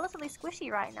looking relatively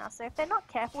squishy right now. So if they're not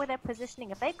careful with their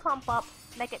positioning, if they clump up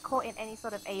and they get caught in any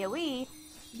sort of AoE,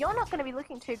 you're not going to be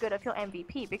looking too good if you're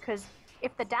MVP, because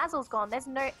if the Dazzle's gone, there's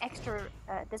no extra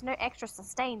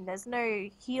sustain, there's no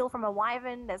heal from a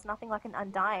Wyvern, there's nothing like an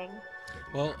Undying.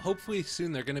 Well, hopefully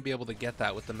soon they're going to be able to get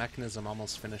that with the mechanism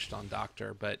almost finished on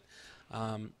Doctor, but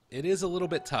it is a little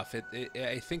bit tough.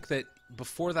 I think that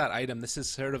before that item, this is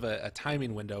sort of a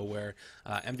timing window where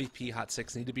MVP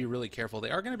HOT6 need to be really careful. They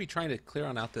are going to be trying to clear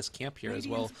on out this camp here as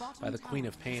well by the Queen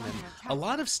of Pain, and a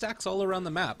lot of stacks all around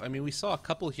the map. I mean, we saw a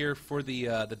couple here for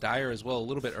the Dire as well a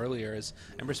little bit earlier as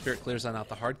Ember Spirit clears on out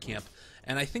the hard camp.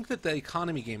 And I think that the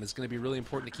economy game is going to be really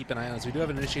important to keep an eye on, as we do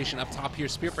have an initiation up top here.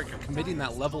 Spirit Breaker committing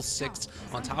that level 6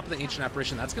 on top of the Ancient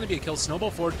Apparition. That's going to be a kill. Snowball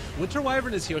forward. Winter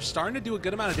Wyvern is here, starting to do a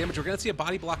good amount of damage. We're going to see a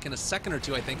body block in a second or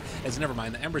two, I think, as never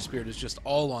mind. The Ember Spirit is just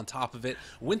all on top of it.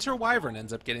 Winter Wyvern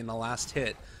ends up getting the last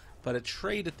hit, but a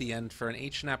trade at the end for an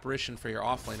Ancient Apparition for your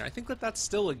offlaner. I think that that's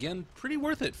still, again, pretty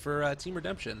worth it for Team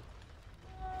Redemption.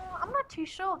 I'm not too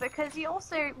sure, because you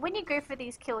also, when you go for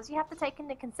these kills, you have to take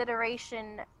into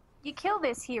consideration, you kill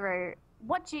this hero,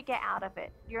 what do you get out of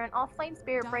it? You're an offlane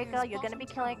Spirit Breaker, you're going to be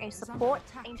killing a support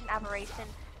Ancient Aberration.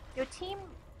 Your team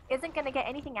isn't going to get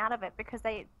anything out of it because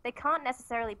they can't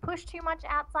necessarily push too much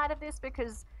outside of this,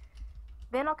 because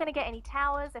they're not going to get any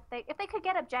towers. If they could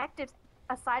get objectives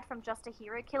aside from just a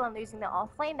hero kill and losing the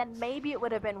offlane, then maybe it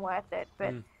would have been worth it.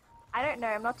 But I don't know,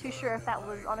 I'm not too sure if that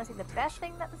was honestly the best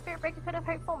thing that the Spirit Breaker could have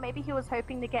hoped for. Maybe he was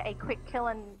hoping to get a quick kill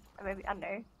and, maybe, I don't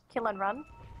know, kill and run.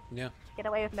 Yeah. Get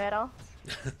away with murder.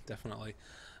 Definitely.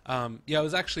 Yeah, I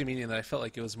was actually meaning that I felt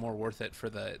like it was more worth it for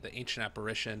the Ancient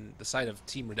Apparition, the side of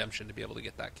Team Redemption, to be able to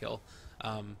get that kill.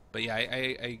 But yeah,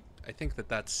 I think that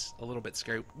that's a little bit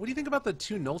scary. What do you think about the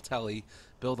 2 null tally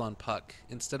build on Puck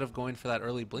instead of going for that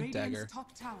early Blink Dagger?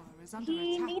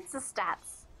 He needs the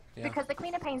stats. Yeah. Because the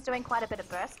Queen of Pain's doing quite a bit of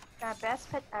burst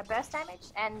damage,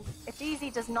 and if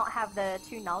DZ does not have the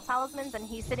 2 null talismans, and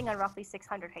he's sitting on roughly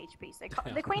 600 HP,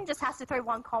 so the Queen just has to throw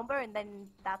 1 combo, and then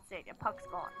that's it, your Puck's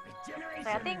gone. So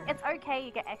I think it's okay,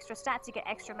 you get extra stats, you get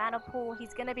extra mana pool,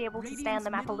 he's going to be able to stay on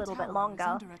the map a little bit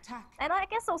longer. And I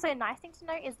guess also a nice thing to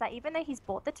note is that even though he's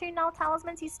bought the 2 null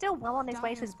talismans, he's still well on his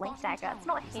way to his Blink Dagger. It's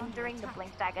not hindering the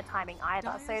Blink Dagger timing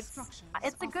either, so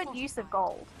it's a good use of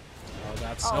gold. Oh,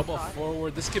 that snowball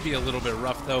forward. This could be a little bit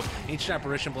rough, though. Ancient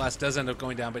Apparition Blast does end up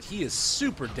going down, but he is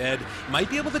super dead. Might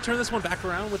be able to turn this one back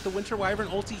around with the Winter Wyvern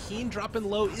ulti. Heen dropping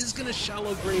low is going to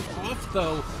Shallow Grave off,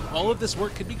 though. All of this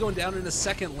work could be going down in a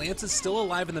second. Lance is still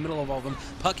alive in the middle of all of them.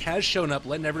 Puck has shown up,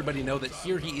 letting everybody know that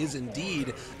here he is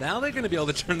indeed. Now they're going to be able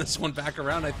to turn this one back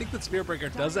around. I think that Spirit Breaker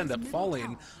does end up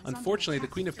falling. Unfortunately, the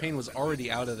Queen of Pain was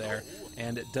already out of there,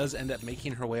 and it does end up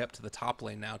making her way up to the top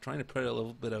lane now, trying to put a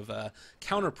little bit of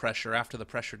counter pressure after the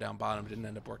pressure down bottom. Didn't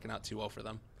end up working out too well for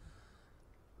them.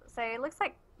 So it looks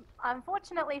like,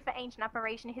 unfortunately for Ancient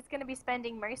Apparition, he's going to be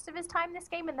spending most of his time this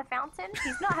game in the fountain.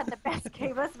 He's not had the best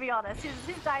game, let's be honest.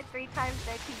 He's died 3 times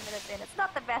 13 minutes in. It's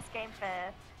not the best game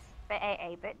for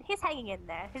AA, but he's hanging in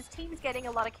there. His team's getting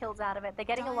a lot of kills out of it. They're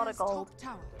getting a lot of gold,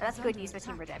 and that's good news for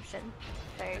Team Redemption.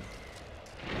 So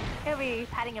he'll be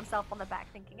patting himself on the back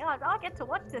thinking, oh, I'll get to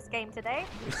watch this game today.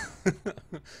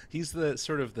 He's the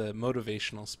sort of the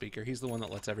motivational speaker. He's the one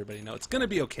that lets everybody know it's going to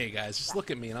be okay, guys. Just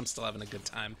look at me and I'm still having a good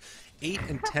time.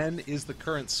 8-10 is the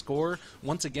current score.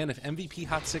 Once again, if MVP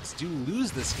HOT6 do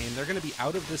lose this game, they're going to be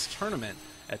out of this tournament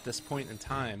at this point in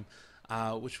time,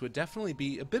 which would definitely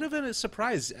be a bit of a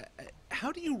surprise.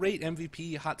 How do you rate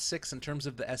MVP HOT6 in terms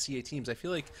of the SEA teams? I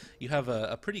feel like you have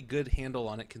a pretty good handle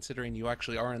on it, considering you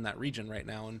actually are in that region right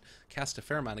now and cast a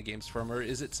fair amount of games for them, or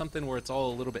is it something where it's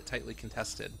all a little bit tightly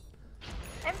contested?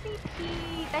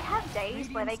 MVP, they have days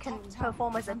where they can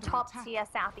perform as a top-tier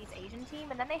Southeast Asian team,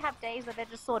 and then they have days where they're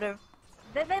just sort of,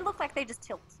 they look like they just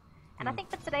tilt. And I think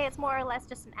that today it's more or less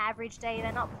just an average day.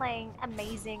 They're not playing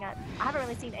amazing. I haven't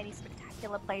really seen any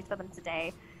spectacular plays for them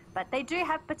today. But they do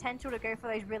have potential to go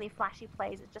for those really flashy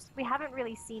plays. It's just, we haven't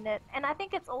really seen it. And I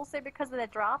think it's also because of their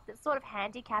draft. It's sort of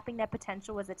handicapping their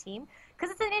potential as a team.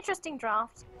 Because it's an interesting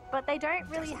draft, but they don't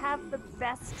really have the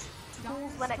best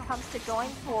tools when it comes to going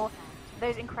for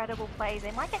those incredible plays.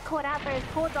 They might get caught out there. His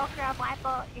poor Doctor, our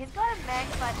Viper, he's got a mech,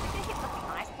 but if he hits something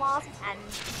Ice Blast and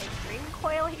Extreme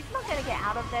Coil, he's not going to get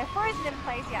out of there. Frozen in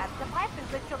place, yeah. The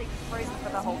Viper's literally frozen for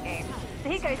the whole game. So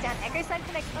he goes down. Echo Slam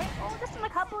connects. Oh, just on a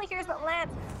couple of heroes, but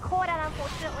Lance caught out,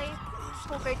 unfortunately.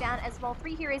 Will go down as well.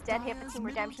 3 heroes dead here for Team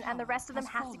Redemption, and the rest of them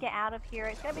have to get out of here.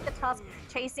 It's going to be the task.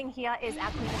 Chasing here is our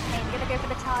Queen of Pain. Going to go for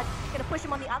the charge. Going to push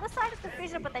him on the other side of the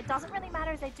fissure, but that doesn't really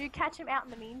matter as they do catch him out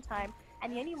in the meantime.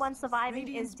 And the only one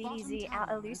surviving is DDZ,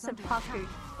 our elusive Puck, who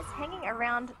is hanging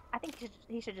around. I think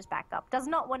he should just back up. Does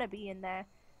not want to be in there,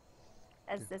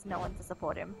 as there's no one to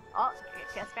support him. Oh,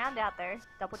 gets found out though.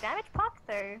 Double damage Puck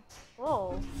though.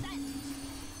 Whoa.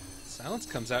 Silence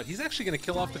comes out. He's actually going to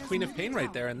kill off the Queen of Pain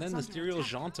right there, and then Mysterial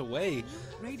jaunt away.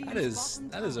 That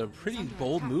is a pretty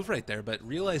bold move right there, but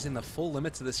realizing the full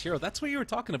limits of this hero, that's what you were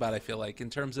talking about, I feel like, in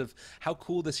terms of how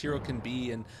cool this hero can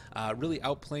be and really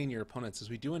outplaying your opponents, as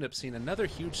we do end up seeing another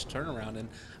huge turnaround. And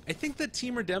I think that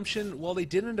Team Redemption, while they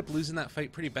did end up losing that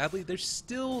fight pretty badly, they're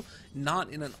still not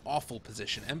in an awful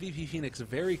position. MVP Phoenix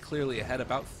very clearly ahead,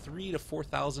 about 3,000 to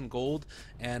 4,000 gold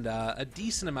and a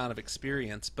decent amount of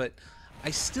experience, but I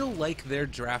still like their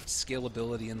draft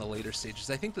scalability in the later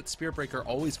stages. I think that Spirit Breaker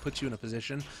always puts you in a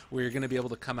position where you're going to be able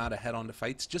to come out ahead onto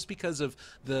fights just because of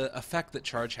the effect that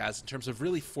Charge has in terms of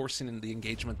really forcing in the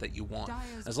engagement that you want,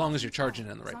 as long as you're charging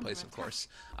in the right place, of course.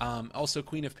 Also,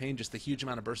 Queen of Pain, just the huge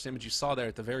amount of burst damage you saw there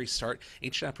at the very start.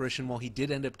 Ancient Apparition, while he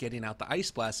did end up getting out the Ice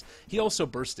Blast, he also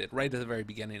bursted right at the very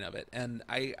beginning of it. And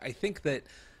I think that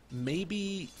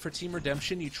maybe for Team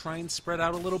Redemption, you try and spread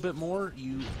out a little bit more.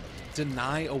 You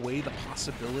deny away the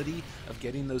possibility of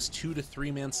getting those 2 to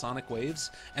 3 man Sonic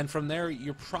Waves, and from there,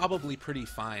 you're probably pretty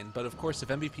fine. But of course, if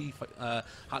MVP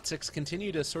HOT6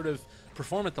 continue to sort of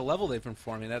perform at the level they've been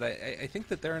performing at, I think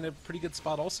that they're in a pretty good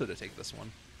spot also to take this one.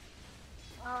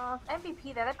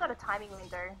 MVP there, they've got a timing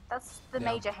window. That's the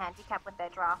major handicap with their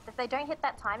draft. If they don't hit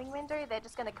that timing window, they're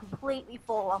just going to completely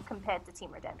fall off compared to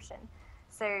Team Redemption.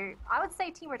 So I would say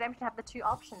Team Redemption have the 2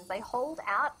 options. They hold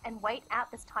out and wait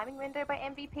out this timing window by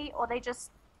MVP, or they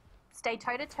just stay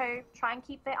toe-to-toe, try and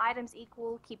keep their items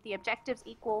equal, keep the objectives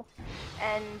equal,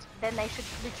 and then they should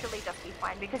literally just be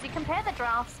fine. Because you compare the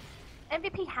drafts,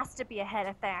 MVP has to be ahead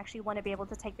if they actually want to be able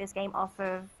to take this game off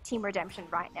of Team Redemption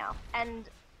right now. And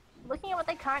looking at what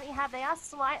they currently have, they are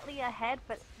slightly ahead,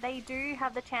 but they do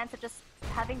have the chance of just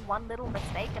having one little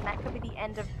mistake, and that could be the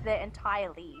end of their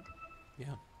entire lead.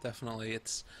 Yeah, definitely.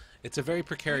 It's a very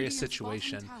precarious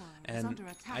situation, and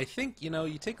I think,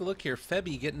 you take a look here,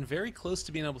 Febby getting very close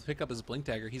to being able to pick up his Blink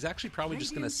Dagger. He's actually probably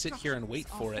just going to sit here and wait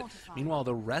for it. Meanwhile,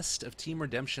 the rest of Team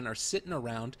Redemption are sitting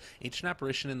around, Ancient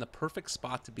Apparition in the perfect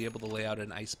spot to be able to lay out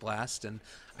an Ice Blast, and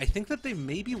I think that they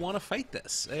maybe want to fight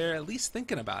this. They're at least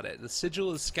thinking about it. The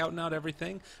Sigil is scouting out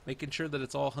everything, making sure that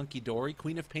it's all hunky-dory.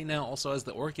 Queen of Pain now also has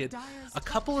the Orchid. A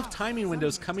couple of timing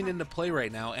windows coming into play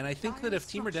right now, and I think that if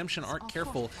Team Redemption aren't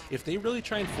careful, if they really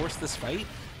try and force this fight,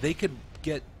 they could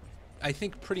get, I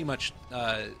think, pretty much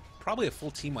probably a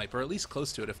full team wipe, or at least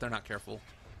close to it if they're not careful.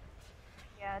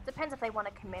 Yeah, it depends if they want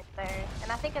to commit though.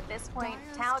 And I think at this point,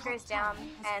 tower goes down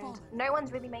and no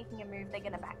one's really making a move. They're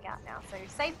going to back out now. So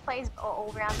safe plays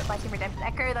all around by Team Redemption.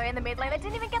 Echo though in the mid lane. They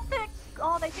didn't even get the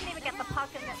puck,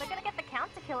 and they're going to get the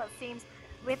counter kill, it seems,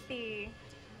 with the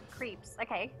creeps.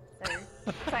 Okay, so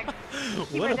it's like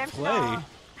Team What a Redemption play!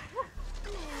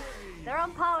 They're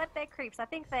on par with their creeps. I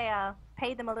think they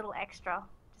paid them a little extra.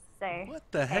 Just to say,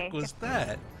 What the heck was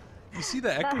that? You see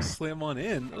the Echo slam on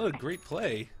in. Oh, great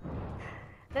play.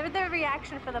 The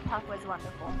reaction for the puck was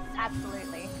wonderful.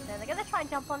 Absolutely. Then they're going to try and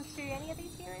jump onto any of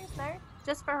these heroes? No?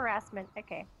 Just for harassment.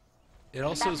 Okay. It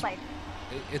also is,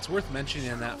 it's worth mentioning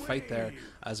in that fight there,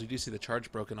 as we do see the charge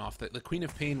broken off, that the Queen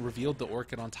of Pain revealed the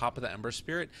Orchid on top of the Ember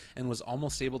Spirit and was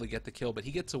almost able to get the kill, but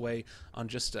he gets away on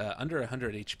just under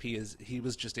 100 HP as he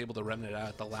was just able to remnant it out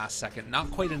at the last second. Not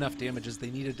quite enough damage as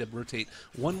they needed to rotate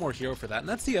one more hero for that. And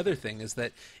that's the other thing, is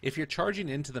that if you're charging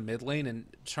into the mid lane and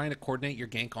trying to coordinate your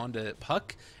gank onto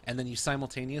Puck, and then you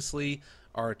simultaneously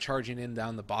are charging in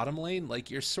down the bottom lane,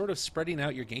 like, you're sort of spreading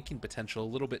out your ganking potential a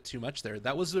little bit too much there.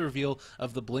 That was the reveal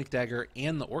of the Blink Dagger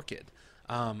and the Orchid.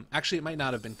 Actually, it might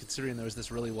not have been, considering there was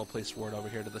this really well-placed ward over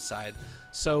here to the side.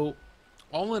 So,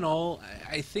 all in all,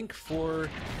 I think for,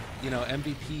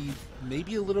 MVP,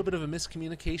 maybe a little bit of a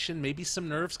miscommunication, maybe some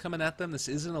nerves coming at them. This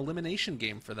is an elimination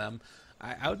game for them.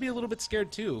 I would be a little bit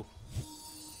scared too.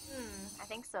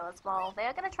 I think so as well.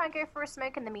 They're going to try and go for a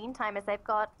smoke in the meantime, as they've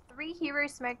got 3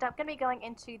 heroes smoked up, going to be going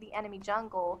into the enemy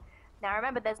jungle. Now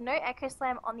remember, there's no Echo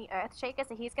Slam on the Earthshaker,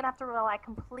 so he's going to have to rely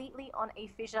completely on a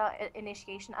Fissure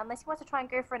initiation, unless he wants to try and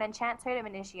go for an Enchant Totem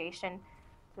initiation.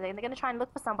 So they're going to try and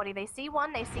look for somebody. They see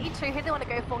 1, they see 2. Who they want to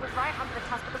go for? Right under the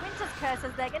tusk. But the Winter's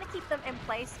Curses, they're going to keep them in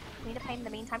place. Queen of Pain in the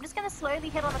meantime, just going to slowly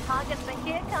hit on the targets. But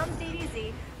here comes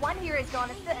DDZ. 1 hero's gone.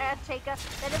 It's the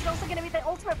Earthshaker. Then there's also going to be the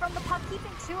ultimate from the Puck,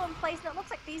 keeping 2 in place. And it looks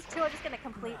like these 2 are just going to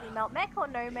completely melt. Mech or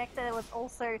no mech, there was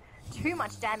also too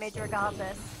much damage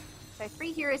regardless. So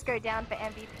 3 heroes go down for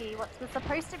MVP. What was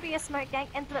supposed to be a smoke gank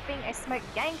ended up being a smoke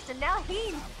ganked, and now okay,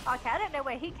 I don't know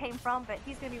where he came from, but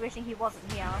he's going to be wishing he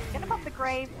wasn't here. Gonna pop the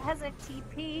grave, has a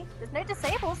TP. There's no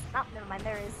disables. Oh, never mind,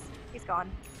 there is. He's gone.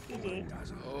 GG.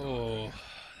 Oh,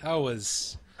 that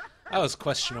was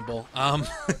questionable.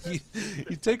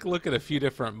 You take a look at a few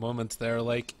different moments there,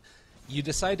 like, you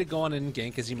decide to go on and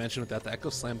gank, as you mentioned, without the Echo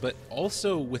Slam, but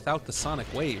also without the Sonic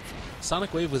Wave.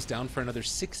 Sonic Wave was down for another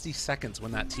 60 seconds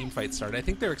when that team fight started. I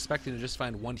think they're expecting to just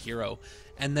find 1 hero.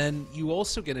 And then you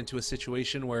also get into a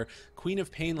situation where Queen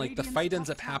of Pain, like, the fight ends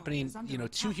up happening,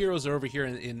 2 heroes are over here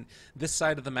in this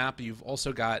side of the map. You've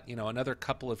also got, another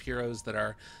couple of heroes that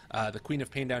are the Queen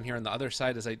of Pain down here on the other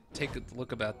side. As I take a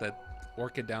look about that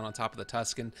Orchid down on top of the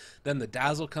tusk, and then the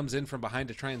Dazzle comes in from behind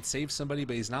to try and save somebody,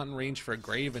 but he's not in range for a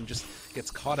grave and just gets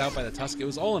caught out by the tusk. It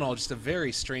was all in all just a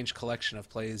very strange collection of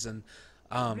plays, and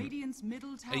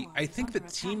I think that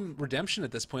Team Redemption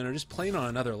at this point are just playing on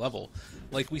another level.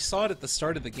 Like, we saw it at the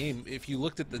start of the game. If you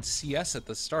looked at the CS at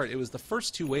the start, it was the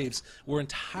first 2 waves were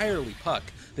entirely Puck.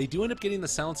 They do end up getting the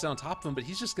silence down on top of him, but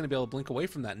he's just going to be able to blink away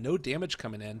from that. No damage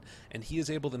coming in, and he is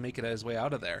able to make it his way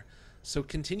out of there. So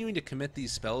continuing to commit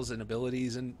these spells and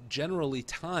abilities and generally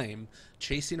time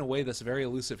chasing away this very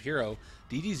elusive hero,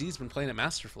 DDZ's been playing it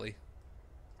masterfully.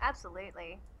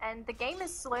 Absolutely. And the game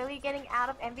is slowly getting out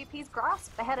of MVP's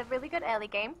grasp. They had a really good early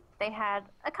game. They had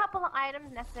a couple of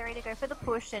items necessary to go for the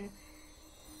push, and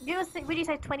would you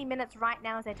say 20 minutes right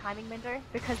now is their timing window?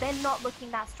 Because they're not looking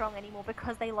that strong anymore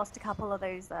because they lost a couple of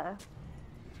those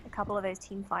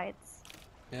team fights.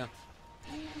 Yeah.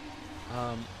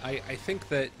 I think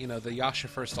that, the Yasha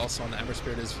first also on the Ember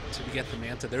Spirit is to get the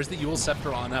Manta. There's the Yule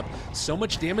Scepter on up. So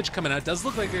much damage coming out. It does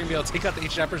look like they're going to be able to take out the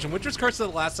Ancient Apparition. Winter's Curse at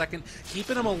the last second,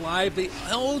 keeping them alive. They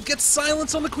get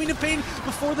silence on the Queen of Pain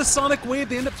before the Sonic Wave.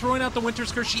 They end up throwing out the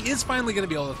Winter's Curse. She is finally going to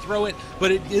be able to throw it,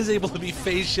 but it is able to be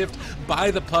phase shift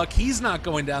by the Puck. He's not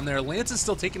going down there. Lance is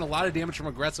still taking a lot of damage from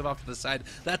Aggressive off to the side.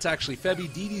 That's actually Febby.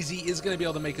 DDZ is going to be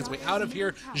able to make his way out of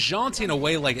here, jaunting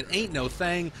away like it ain't no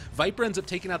thing. Viper ends up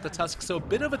taking out the Tusk, so a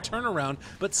bit of a turnaround,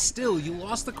 but still, you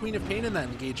lost the Queen of Pain in that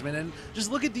engagement, and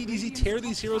just look at DDZ tear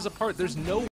these heroes apart. There's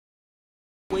no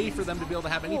way for them to be able to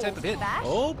have any type of hit. Bash?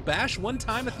 Oh, bash one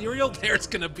time, Ethereal. There's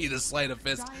going to be the sleight of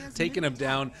fist, taking him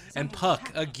down. And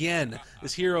Puck, again,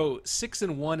 this hero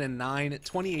 6-1 and 9,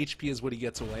 20 HP is what he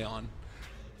gets away on.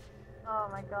 Oh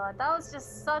my god, that was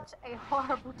just such a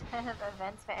horrible turn of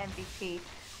events for MVP.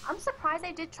 I'm surprised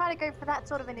they did try to go for that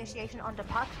sort of initiation onto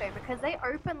Puck though, because they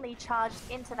openly charged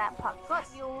into that Puck. Got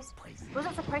Yules. Was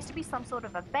it supposed to be some sort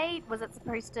of a bait? Was it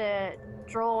supposed to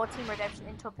draw Team Redemption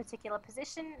into a particular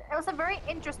position? It was a very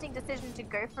interesting decision to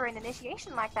go for an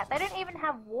initiation like that. They don't even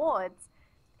have wards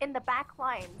in the back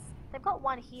lines. They've got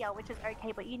one here, which is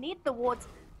okay, but you need the wards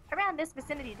around this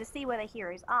vicinity to see where the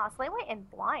heroes are, so they went in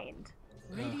blind.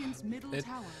 Radiant's middle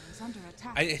tower is under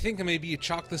attack. I think maybe you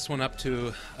chalk this one up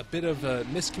to a bit of a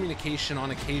miscommunication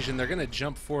on occasion. They're going to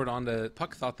jump forward onto...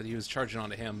 Puck thought that he was charging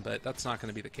onto him, but that's not going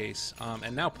to be the case.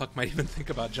 And now Puck might even think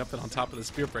about jumping on top of the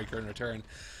Spear Breaker in return.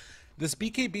 This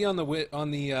BKB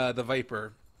on the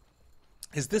Viper,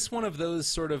 is this one of those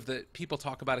sort of that people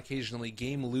talk about occasionally,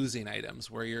 game-losing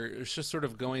items, where you're just sort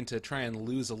of going to try and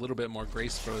lose a little bit more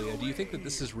gracefully? Do you think that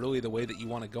this is really the way that you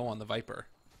want to go on the Viper?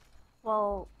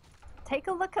 Well, take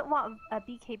a look at what a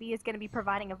BKB is going to be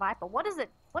providing a Viper. What's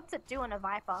it doing a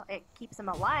Viper? It keeps him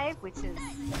alive, which is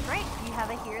great. You have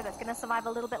a hero that's going to survive a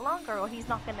little bit longer, or he's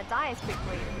not going to die as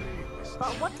quickly.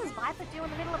 But what does Viper do in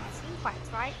the middle of the team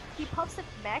fights, right? He pops a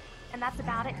mech, and that's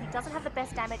about it. He doesn't have the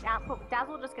best damage output.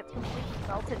 Dazzle just gets completely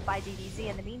melted by DDZ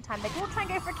in the meantime. They will try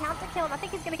and go for a counter kill, and I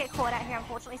think he's going to get caught out here,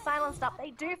 unfortunately. Silenced up.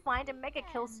 They do find a mega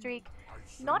kill streak.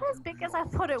 Not as big as I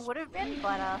thought it would have been,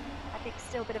 but I think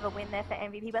still a bit of a win there for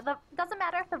MVP. But it doesn't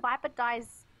matter if the Viper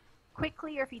dies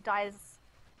quickly or if he dies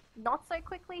not so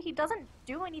quickly. He doesn't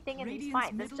do anything in these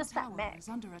fights. There's just that mech.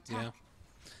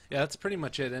 Yeah, that's pretty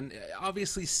much it. And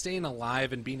obviously staying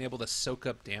alive and being able to soak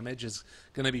up damage is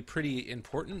going to be pretty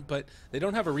important, but they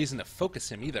don't have a reason to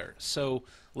focus him either. So,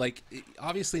 like,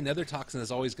 obviously Nether Toxin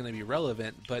is always going to be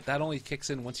relevant, but that only kicks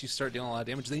in once you start dealing a lot of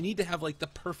damage. They need to have, like, the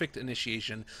perfect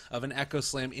initiation of an Echo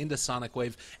Slam into Sonic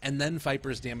Wave, and then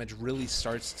Viper's damage really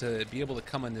starts to be able to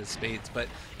come into spades. But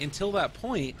until that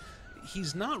point,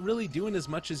 he's not really doing as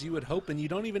much as you would hope, and you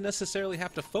don't even necessarily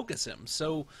have to focus him.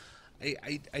 So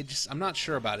I'm not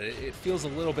sure about it. It feels a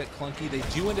little bit clunky. They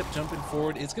do end up jumping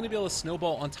forward. It's going to be able to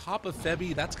snowball on top of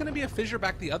Febby. That's going to be a fissure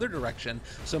back the other direction.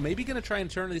 So maybe going to try and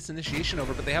turn this initiation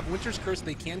over, but they have Winter's Curse.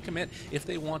 They can commit if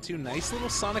they want to. Nice little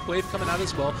Sonic Wave coming out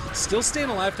as well. Still staying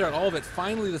alive throughout all of it.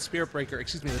 Finally, the Spirit Breaker,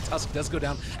 excuse me, the Tusk does go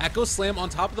down. Echo Slam on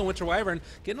top of the Winter Wyvern.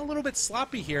 Getting a little bit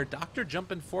sloppy here. Doctor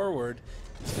jumping forward.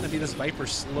 It's going to be this Viper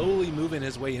slowly moving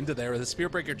his way into there. The Spear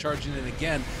Breaker charging in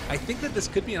again. I think that this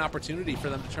could be an opportunity for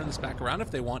them to turn this back around if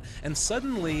they want. And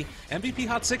suddenly, MVP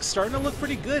HOT6 starting to look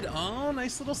pretty good. Oh,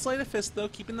 nice little sleight of fist, though,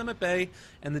 keeping them at bay.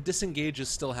 And the disengage is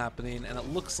still happening. And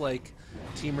it looks like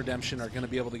Team Redemption are going to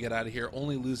be able to get out of here,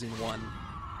 only losing one.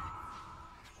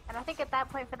 And I think at that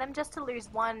point, for them just to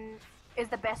lose one is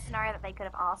the best scenario that they could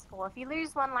have asked for. If you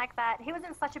lose one like that, he was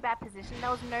in such a bad position, there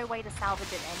was no way to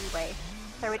salvage it anyway.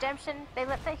 So Redemption, they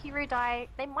let their hero die.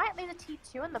 They might lose a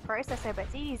T2 in the process, but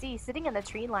DDZ sitting in the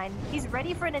tree line. He's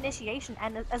ready for an initiation,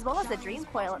 and as well as the Dream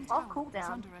Coil, it's off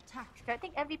cooldown. Don't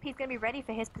think MVP is going to be ready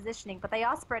for his positioning, but they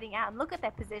are spreading out, and look at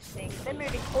their positioning. They're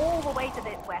moving all the way to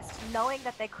the west, knowing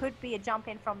that there could be a jump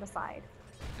in from the side.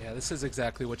 Yeah, this is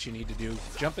exactly what you need to do.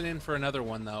 Jumping in for another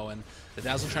one, though, and the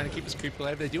Dazzle trying to keep his creep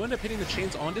alive. They do end up hitting the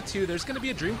chains onto two. There's going to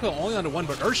be a Dream Coil only onto one,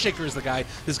 but Earthshaker is the guy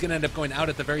who's going to end up going out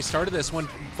at the very start of this one,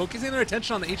 focusing their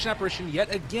attention on the Ancient Apparition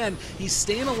yet again. He's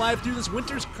staying alive through this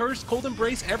Winter's Curse, Cold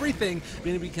Embrace, everything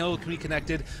being able to be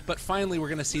connected, but finally we're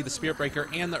going to see the Spirit Breaker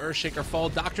and the Earthshaker fall.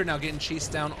 Doctor now getting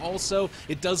chased down also.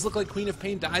 It does look like Queen of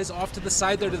Pain dies off to the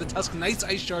side there to the Tusk. Nice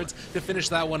Ice Shards to finish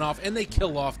that one off, and they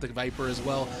kill off the Viper as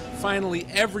well. Finally,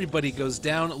 everybody goes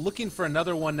down, looking for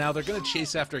another one now. They're going to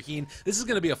chase after Heen. This is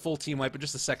going to be a full team wipe in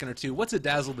just a second or two. What's a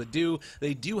Dazzle to do?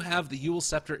 They do have the Yule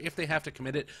Scepter if they have to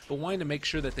commit it, but wanting to make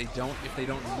sure that they don't if they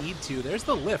don't need to. There's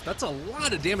the lift. That's a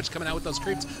lot of damage coming out with those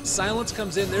creeps. Silence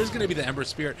comes in. There's going to be the Ember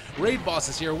Spirit. Raid Boss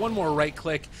is here. One more right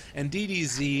click, and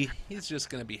DDZ, he's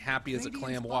just going to be happy as a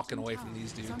clam walking away from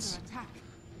these dudes.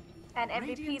 And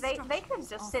MVP, they can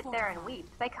just sit there and weep.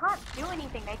 They can't do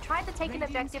anything. They tried to take an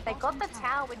objective. They got the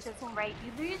tower, which is great.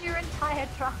 You lose your entire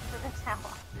draft for the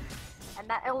tower. And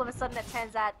that all of a sudden it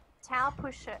turns out tower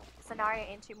push scenario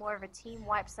into more of a team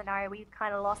wipe scenario. We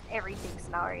kind of lost everything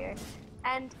scenario.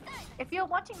 And if you're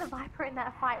watching the Viper in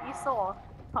that fight, you saw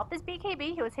pop this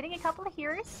BKB. He was hitting a couple of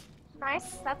heroes.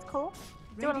 Nice, that's cool.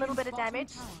 Doing a little bit of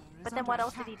damage. But then what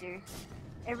else did he do?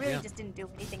 It really Yeah. just didn't do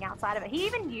anything outside of it. He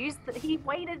even he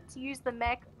waited to use the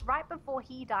mech right before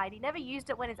he died. He never used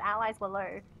it when his allies were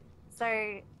low.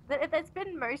 So it's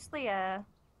been mostly a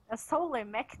solo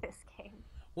mech this game.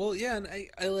 Well, yeah, and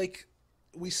I like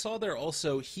we saw there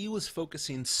also he was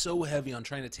focusing so heavy on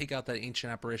trying to take out that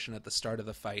ancient apparition at the start of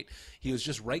the fight. He was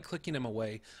just right clicking him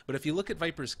away. But if you look at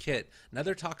Viper's kit,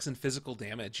 Nether Toxin physical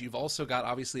damage, you've also got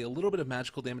obviously a little bit of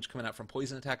magical damage coming out from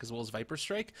poison attack as well as Viper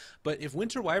Strike. But if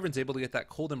Winter Wyvern's able to get that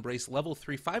cold embrace level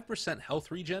 3, 5%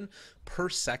 health regen per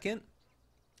second,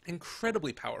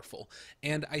 incredibly powerful.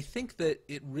 And I think that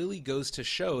it really goes to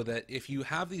show that if you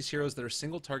have these heroes that are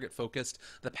single target focused,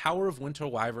 the power of Winter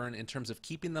Wyvern in terms of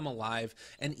keeping them alive,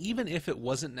 and even if it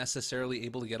wasn't necessarily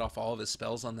able to get off all of his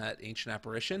spells on that ancient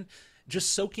apparition,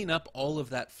 just soaking up all of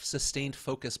that sustained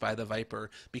focus by the Viper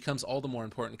becomes all the more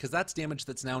important, because that's damage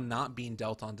that's now not being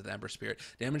dealt onto the Ember Spirit,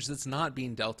 damage that's not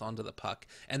being dealt onto the Puck,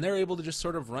 and they're able to just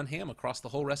sort of run ham across the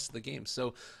whole rest of the game.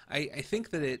 So I think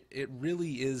that it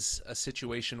really is a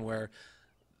situation where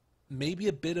maybe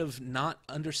a bit of not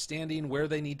understanding where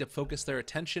they need to focus their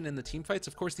attention in the team fights.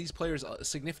 Of course, these players are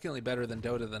significantly better than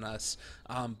Dota than us,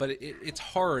 but it's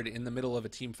hard in the middle of a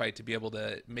team fight to be able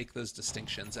to make those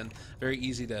distinctions, and very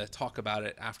easy to talk about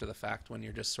it after the fact when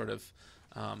you're just sort of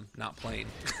not playing.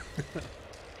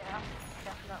 Yeah,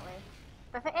 definitely.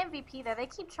 But for MVP though, they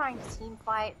keep trying to team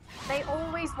fight. They're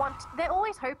always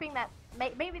hoping that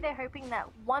maybe they're hoping that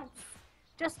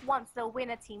just once they'll win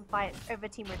a team fight over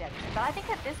Team Redemption. But I think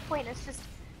at this point it's just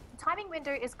the timing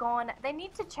window is gone. They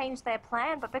need to change their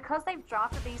plan, but because they've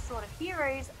drafted these sort of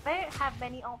heroes, they don't have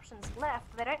many options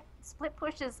left. They don't split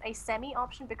push as a semi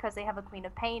option because they have a Queen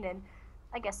of Pain and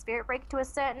I guess Spirit Break to a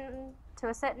certain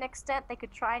extent. They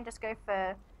could try and just go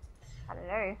for, I don't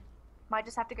know, might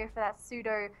just have to go for that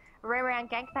pseudo roam around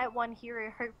gank that one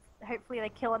hero. Hopefully they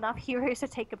kill enough heroes to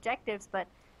take objectives, but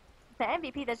for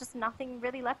MVP, there's just nothing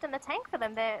really left in the tank for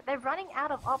them. They're running out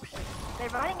of options. They're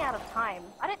running out of time.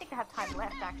 I don't think they have time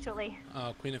left, actually.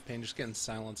 Queen of Pain just getting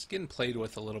silenced, getting played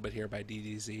with a little bit here by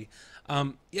DDZ.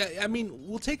 Yeah, I mean,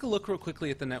 we'll take a look real quickly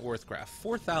at the net worth graph.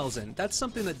 4,000, that's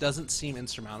something that doesn't seem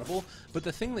insurmountable, but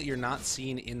the thing that you're not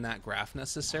seeing in that graph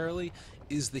necessarily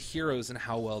is the heroes and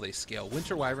how well they scale.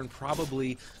 Winter Wyvern,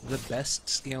 probably the best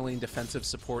scaling defensive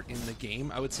support in the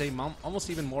game. I would say almost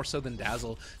even more so than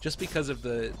Dazzle, just because of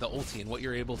the ulti and what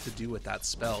you're able to do with that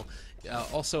spell.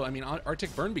 Also, I mean,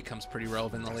 Arctic Burn becomes pretty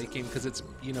relevant in the late game because it's,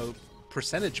 you know,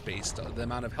 percentage based, the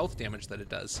amount of health damage that it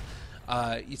does.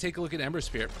 You take a look at Ember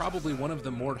Spirit, probably one of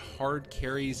the more hard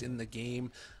carries in the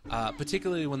game,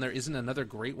 particularly when there isn't another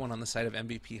great one on the side of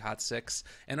MVP HOT6.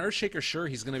 And Earthshaker, sure,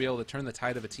 he's going to be able to turn the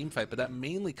tide of a team fight, but that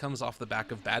mainly comes off the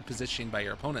back of bad positioning by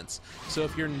your opponents. So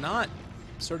if you're not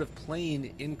sort of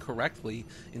playing incorrectly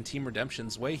in Team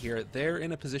Redemption's way here, they're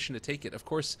in a position to take it. Of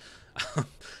course,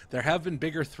 there have been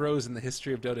bigger throws in the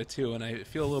history of Dota 2, and I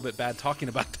feel a little bit bad talking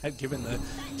about that given the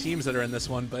teams that are in this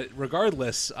one, but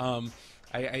regardless,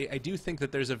 I do think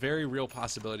that there's a very real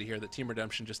possibility here that Team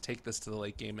Redemption just take this to the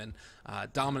late game and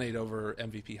dominate over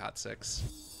MVP HOT6.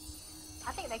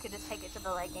 I think they could just take it to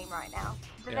the late game right now.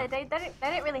 Yeah. They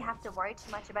don't really have to worry too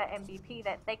much about MVP.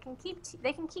 That they can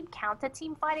keep counter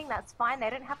team fighting. That's fine. They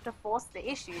don't have to force the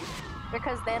issue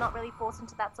because they're not really forced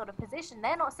into that sort of position.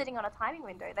 They're not sitting on a timing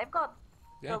window. They've got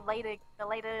the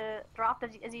later draft,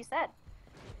 as you said.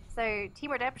 So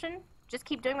Team Redemption, just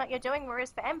keep doing what you're doing. Whereas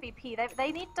for MVP,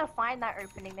 they need to find that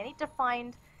opening. They need to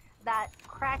find that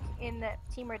crack in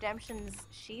Team Redemption's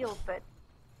shield, but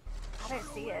I don't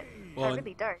see it. Well, I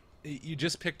really don't. You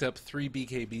just picked up 3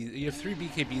 BKBs. You have 3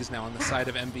 BKBs now on the side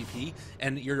of MVP,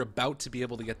 and you're about to be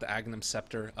able to get the Aghanim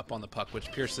Scepter up on the Puck,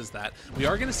 which pierces that. We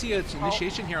are going to see an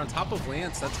initiation here on top of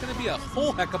Lance. That's going to be a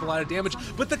whole heck of a lot of damage,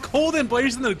 but the Cold and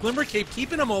Blaze and the Glimmer Cape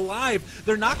keeping him alive.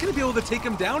 They're not going to be able to take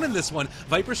him down in this one.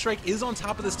 Viper Strike is on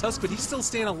top of this Tusk, but he's still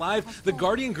staying alive. The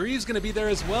Guardian Greaves going to be there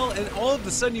as well, and all of a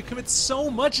sudden you commit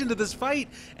so much into this fight,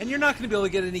 and you're not going to be able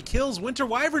to get any kills. Winter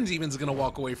Wyvern's even going to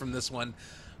walk away from this one.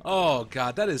 Oh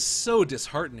god, that is so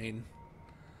disheartening.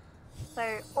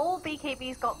 So all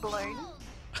BKBs got blown.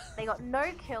 They got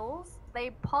no kills. They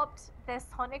popped their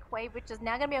Sonic Wave, which is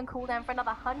now going to be on cooldown for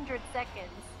another 100 seconds.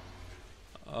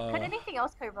 Could anything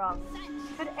else go wrong?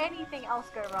 Could anything else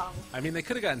go wrong? I mean, they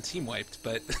could have gotten team wiped,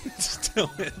 but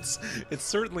still, it's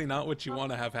certainly not what you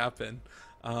want to have happen.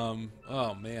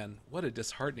 Oh man, what a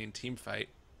disheartening team fight.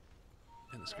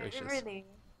 Goodness gracious. Really,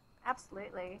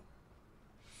 absolutely.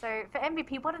 So for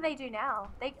MVP, what do they do now?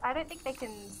 I don't think they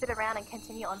can sit around and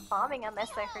continue on farming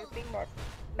unless they're hoping that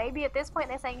maybe at this point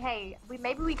they're saying, hey,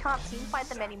 maybe we can't team fight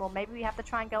them anymore. Maybe we have to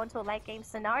try and go into a late game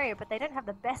scenario, but they don't have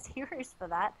the best heroes for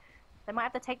that. They might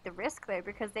have to take the risk though,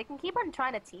 because they can keep on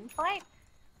trying to team fight,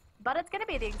 But it's going to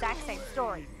be the exact same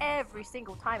story every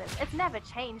single time. It's never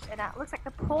changed, and it looks like the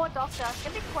poor doctor is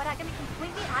going to be caught out, going to be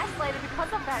completely isolated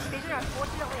because of that vision.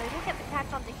 Unfortunately, they will get the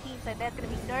catch onto Heat, so there's going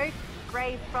to be no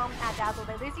grave from our Dazzle.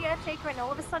 They lose the Earthshaker, and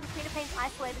all of a sudden, Queen of Pain's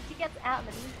isolated. She gets out in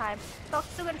the meantime. Doc's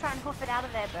still going to try and hoof it out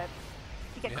of there, but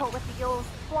you get caught with the Gills,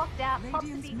 blocked out, pops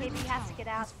the BKB, has to get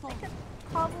out.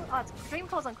 It's Dream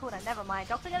Core's on cooldown, never mind.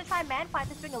 Doctor gonna try and man fight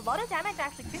this, doing a lot of damage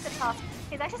actually to the Tusk.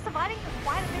 He's actually surviving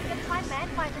quite a bit, gonna try and man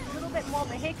fight this a little bit more,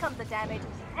 but here comes the damage.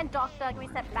 And Doctor gonna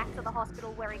be sent back to the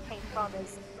hospital where he came from.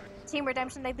 As Team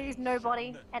Redemption, they lose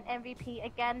nobody, and MVP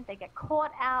again, they get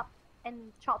caught out and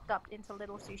chopped up into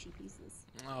little sushi pieces.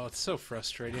 Oh, it's so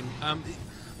frustrating.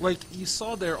 Like, you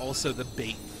saw there also the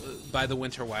bait by the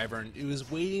Winter Wyvern. It was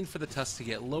waiting for the Tusk to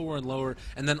get lower and lower,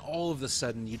 and then all of a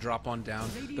sudden you drop on down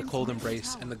the Cold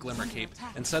Embrace and the Glimmer Cape,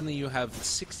 and suddenly you have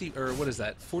 60, or what is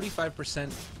that,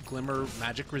 45% Glimmer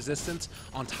magic resistance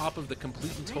on top of the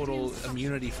complete and total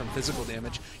immunity from physical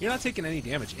damage. You're not taking any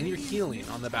damage, and you're healing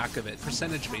on the back of it,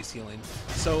 percentage-based healing.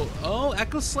 So, oh,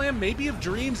 Echo Slam, maybe of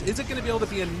Dreams. Is it going to be able to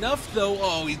be enough, though?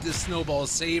 Oh, the Snowball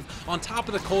is saved on top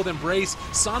of the Cold Embrace.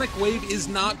 Sonic Wave is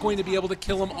not going to be able to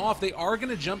kill him off. They are going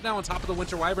to jump now on top of the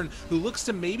Winter Wyvern, who looks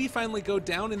to maybe finally go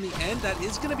down in the end. That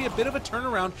is going to be a bit of a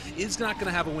turnaround. Is not going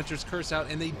to have a Winter's Curse out,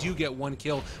 and they do get one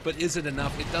kill, but is it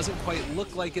enough? It doesn't quite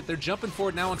look like it. They're jumping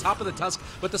forward now on top of the Tusk,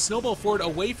 but the Snowball forward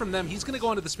away from them. He's going to go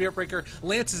onto the Spirit Breaker.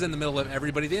 Lance is in the middle of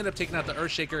everybody. They end up taking out the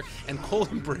Earthshaker, and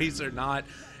Cold Embrace are not.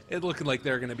 It looking like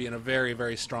they're going to be in a very,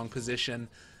 very strong position.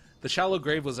 The Shallow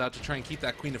Grave was out to try and keep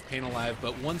that Queen of Pain alive,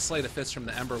 but one Sleight of Fist from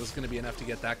the Ember was going to be enough to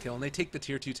get that kill, and they take the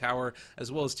Tier 2 tower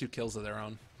as well as 2 kills of their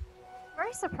own.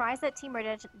 Very surprised that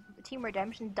Team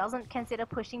Redemption doesn't consider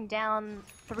pushing down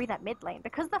through that mid lane,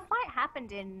 because the fight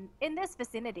happened in this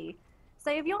vicinity. So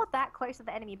if you're that close to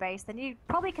the enemy base, then you'd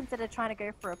probably consider trying to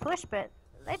go for a push, but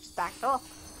they just backed off.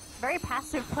 Very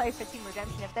passive play for Team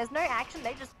Redemption. If there's no action,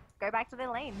 they just go back to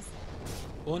their lanes.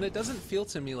 Well, and it doesn't feel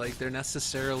to me like they're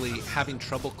necessarily having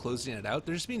trouble closing it out.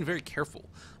 They're just being very careful.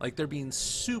 Like, they're being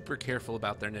super careful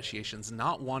about their initiations,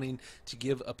 not wanting to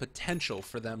give a potential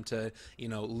for them to, you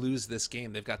know, lose this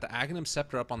game. They've got the Aghanim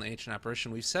Scepter up on the Ancient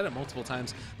Apparition. We've said it multiple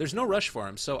times. There's no rush for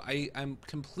him. So I'm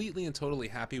completely and totally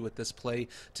happy with this play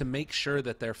to make sure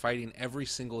that they're fighting every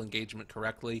single engagement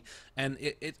correctly. And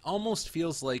it almost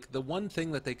feels like the one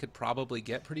thing that they could probably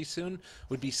get pretty soon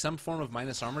would be some form of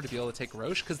minus armor to be able to take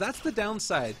Roche, because that's the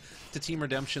downside to Team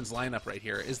Redemption's lineup right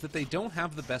here, is that they don't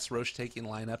have the best Roche taking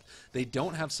lineup. They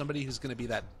don't have somebody who's going to be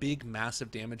that big,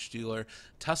 massive damage dealer.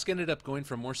 Tusk ended up going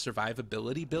for a more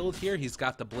survivability build here. He's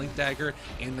got the Blink Dagger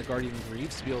and the Guardian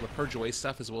Greaves to be able to purge away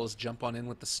stuff, as well as jump on in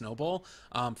with the Snowball.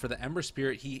 For the Ember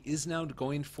Spirit, he is now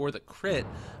going for the crit,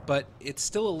 but it's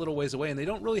still a little ways away, and they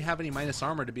don't really have any minus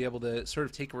armor to be able to sort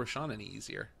of take Roshan any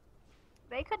easier.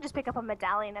 They could just pick up a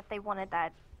medallion if they wanted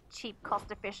that cheap,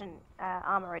 cost-efficient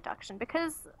armor reduction,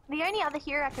 because the only other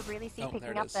hero I could really see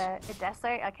picking up the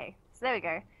Deso. Okay, so there we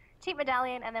go. Cheap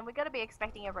medallion, and then we're going to be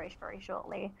expecting a Roche very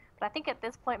shortly. But I think at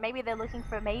this point, maybe they're looking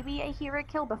for maybe a hero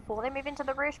kill before they move into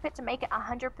the Roche pit to make it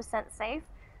 100% safe.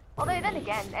 Although then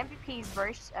again, MVP's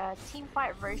Roche, team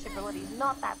fight Roche ability is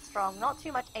not that strong. Not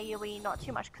too much AoE, not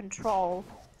too much control.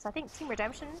 So I think Team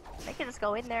Redemption, they can just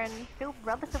go in there and feel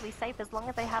relatively safe as long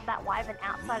as they have that Wyvern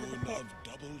outside of the pit.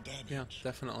 Yeah,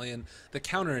 definitely. And the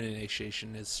counter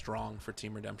initiation is strong for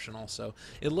Team Redemption also.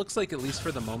 It looks like, at least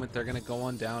for the moment, they're going to go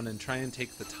on down and try and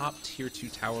take the top Tier 2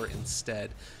 tower instead.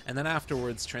 And then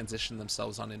afterwards transition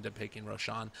themselves on into taking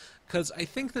Roshan. Because I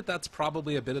think that that's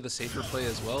probably a bit of the safer play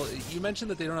as well. You mentioned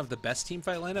that they don't have the best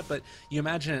teamfight lineup, but you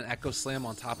imagine an Echo Slam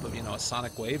on top of, you know, a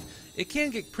Sonic Wave. It can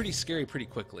get pretty scary pretty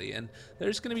quickly, and they're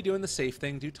just going to be doing the safe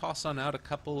thing. Do toss on out a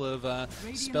couple of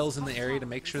spells in the area to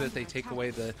make sure that they take away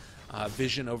the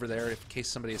vision over there in case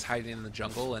somebody is hiding in the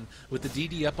jungle. And with the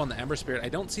DD up on the Ember Spirit, I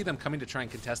don't see them coming to try and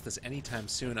contest this anytime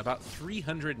soon. About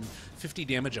 350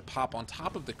 damage a pop on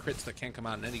top of the crits that can come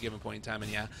out at any given point in time.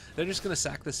 And yeah, they're just going to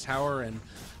sack this tower, and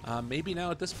maybe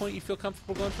now at this point you feel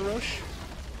comfortable going for Roche?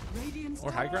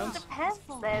 Or high grounds? Depends.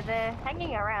 They're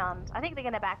hanging around. I think they're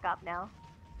going to back up now.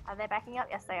 Are they backing up?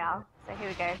 Yes, they are. So here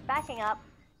we go. Backing up.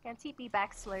 Going to TP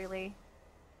back slowly.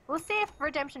 We'll see if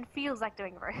Redemption feels like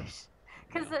doing Roche.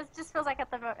 Because it just feels like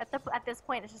at this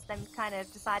point it's just them kind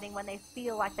of deciding when they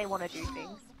feel like they want to do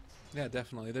things. Yeah,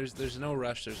 definitely. There's no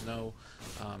rush. There's no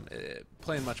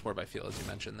playing much more by feel, as you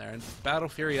mentioned there. And Battle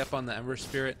Fury up on the Ember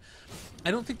Spirit.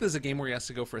 I don't think there's a game where he has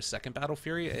to go for a second Battle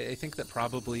Fury. I think that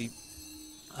probably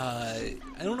I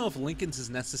don't know if Lincoln's is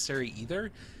necessary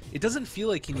either. It doesn't feel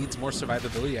like he needs more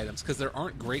survivability items because there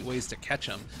aren't great ways to catch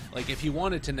him. Like, if he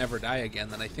wanted to never die again,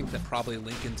 then I think that probably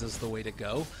Lincoln's is the way to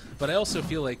go. But I also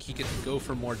feel like he could go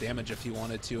for more damage if he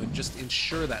wanted to and just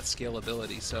ensure that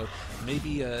scalability. So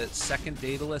maybe a second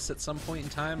Daedalus at some point in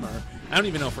time, or I don't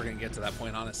even know if we're going to get to that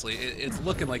point, honestly. It's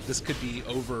looking like this could be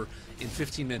over in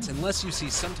 15 minutes unless you see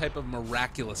some type of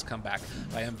miraculous comeback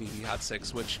by MVP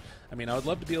HOT6, which, I mean, I would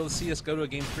love to be able to see us go to a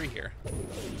Game 3 here.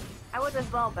 I would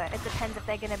as well, but it depends if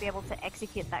they're going to be able to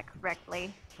execute that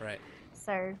correctly. Right.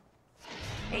 So,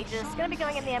 Aegis going to be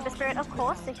going in the Ember Spirit, of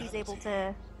course, so he's able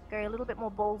to go a little bit more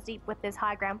balls deep with this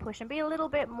high ground push and be a little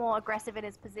bit more aggressive in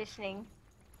his positioning.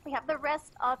 We have the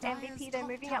rest of MVP, though,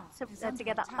 moving up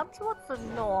together up towards the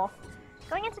north.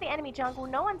 Going into the enemy jungle,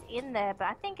 no one's in there, but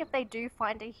I think if they do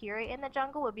find a hero in the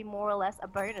jungle, it would be more or less a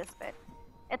bonus, but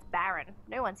it's barren.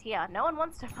 No one's here. No one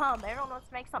wants to farm. Everyone wants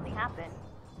to make something happen.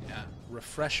 Yeah,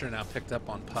 Refresher now picked up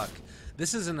on Puck.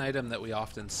 This is an item that we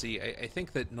often see. I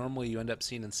think that normally you end up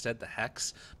seeing instead the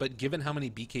Hex, but given how many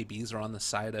BKBs are on the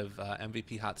side of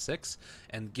MVP HOT6,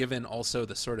 and given also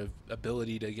the sort of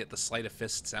ability to get the Sleight of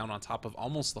Fists down on top of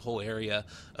almost the whole area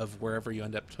of wherever you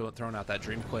end up throwing out that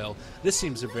Dream Coil, this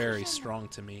seems very strong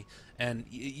to me. And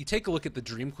you take a look at the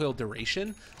Dream Coil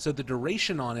duration. So the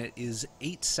duration on it is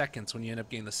 8 seconds when you end up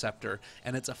getting the Scepter,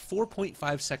 and it's a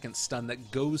 4.5 second stun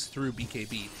that goes through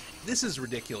BKB. This is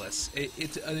ridiculous.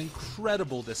 It's an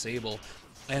incredible disable.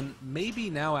 And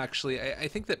maybe now, actually, I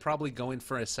think that probably going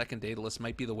for a second Daedalus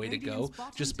might be the way to go,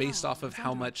 just based off of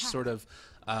how much sort of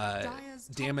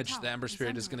damage the Ember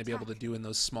Spirit is going to be able to do in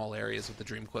those small areas with the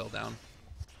Dream Coil down.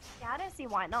 Yeah, I don't see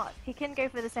why not. He can go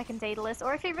for the second Daedalus,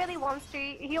 or if he really wants to,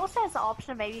 he also has the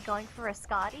option of maybe going for a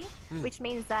Skadi, which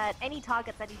means that any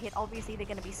targets that he hit, obviously they're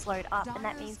going to be slowed up, and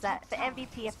that means that the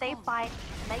MVP, if they fight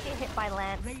and they get hit by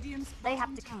Lance, they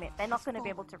have to commit. They're not going to be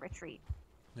able to retreat.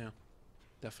 Yeah,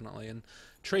 definitely. And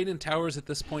trade in towers at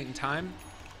this point in time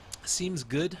seems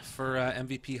good for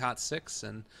MVP HOT6,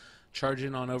 and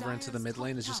charging on over into the mid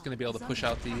lane is just going to be able to push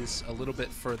out these a little bit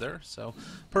further, so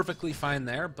perfectly fine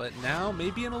there. But now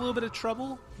maybe in a little bit of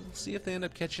trouble. We'll see if they end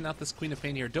up catching out this Queen of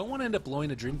Pain here. Don't want to end up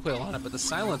blowing a Dream Coil on it, but the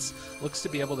silence looks to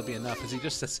be able to be enough as he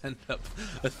just has end up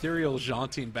ethereal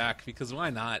jaunting back, because why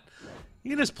not?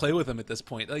 You can just play with him at this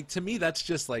point. Like, to me, that's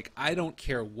just like, I don't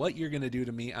care what you're going to do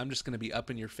to me, I'm just going to be up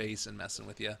in your face and messing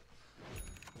with you.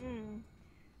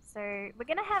 So we're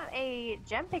going to have a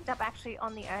gem picked up actually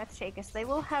on the Earthshaker, so they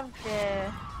will have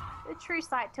the true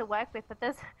sight to work with, but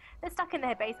they're stuck in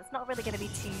their base. It's not really going to be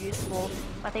too useful,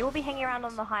 but they will be hanging around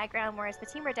on the high ground, whereas for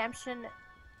Team Redemption,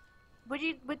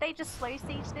 would they just slow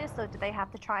siege this, or do they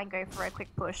have to try and go for a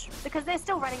quick push? Because they're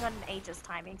still running on an Aegis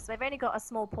timing, so they've only got a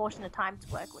small portion of time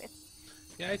to work with.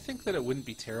 Yeah, I think that it wouldn't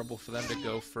be terrible for them to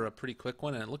go for a pretty quick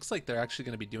one, and it looks like they're actually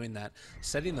going to be doing that.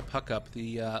 Setting the Puck up,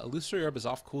 the Illusory Orb is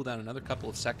off cooldown another couple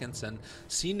of seconds, and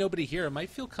seeing nobody here, it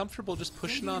might feel comfortable just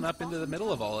pushing on up into the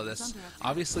middle of all of this.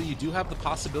 Obviously, you do have the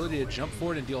possibility to jump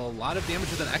forward and deal a lot of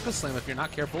damage with an Echo Slam if you're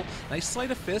not careful. Nice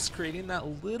Sleight of Fist, creating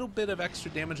that little bit of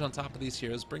extra damage on top of these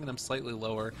heroes, bringing them slightly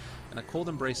lower, and a Cold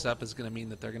Embrace up is going to mean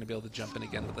that they're going to be able to jump in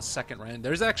again with a second round.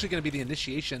 There's actually going to be the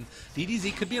initiation.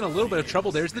 DDZ could be in a little bit of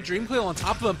trouble. There's the Dream Coil on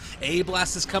top of him.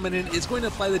 Blast is coming in, is going to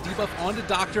apply the debuff onto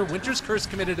Doctor. Winter's Curse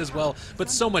committed as well, but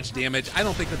so much damage. I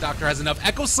don't think the Doctor has enough.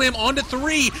 Echo Slam onto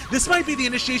 3. This might be the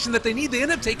initiation that they need. They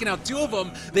end up taking out 2 of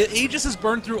them. The Aegis has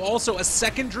burned through also a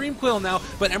second Dream Coil now,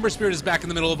 but Ember Spirit is back in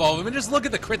the middle of all of them. And just look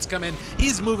at the crits come in.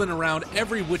 He's moving around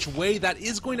every which way. That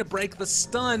is going to break the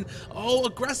stun. Oh,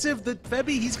 aggressive. The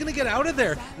Febby, he's going to get out of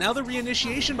there. Now the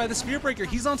reinitiation by the Spirit Breaker.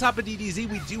 He's on top of DDZ.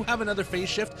 We do have another phase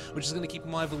shift, which is going to keep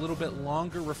him alive a little bit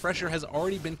longer. Refresher has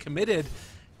already been committed.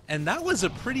 And that was a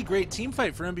pretty great team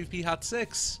fight for MVP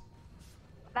HOT6.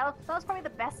 That was probably the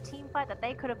best team fight that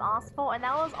they could have asked for, and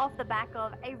that was off the back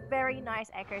of a very nice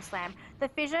Echo Slam. The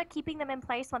Fissure keeping them in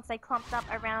place once they clumped up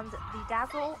around the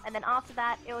Dazzle, and then after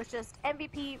that, it was just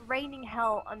MVP raining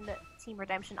hell on the Team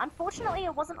Redemption. Unfortunately,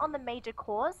 it wasn't on the major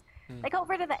cores. They got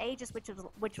rid of the Aegis,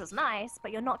 which was nice,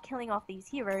 but you're not killing off these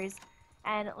heroes.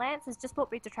 And Lance has just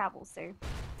bought Boot to Travel, so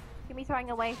he'll be throwing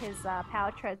away his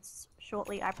power treads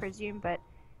shortly, I presume, but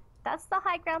that's the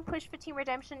high ground push for Team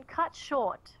Redemption cut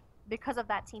short because of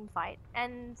that team fight.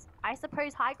 And I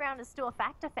suppose high ground is still a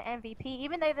factor for MVP,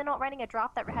 even though they're not running a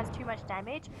draft that has too much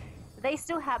damage. They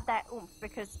still have that oomph,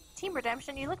 because Team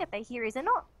Redemption, you look at their heroes, they're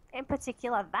not in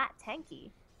particular that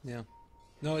tanky. Yeah.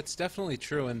 No, it's definitely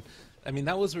true, and I mean,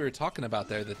 that was what we were talking about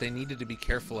there, that they needed to be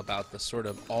careful about the sort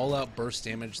of all-out burst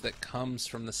damage that comes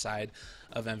from the side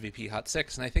of MVP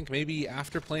HOT6, and I think maybe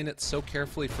after playing it so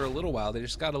carefully for a little while, they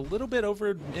just got a little bit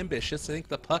over ambitious. I think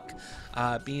the puck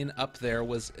being up there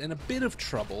was in a bit of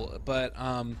trouble, but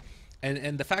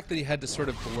and the fact that he had to sort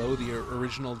of blow the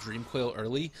original Dream Coil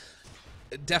early,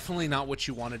 definitely not what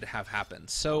you wanted to have happen.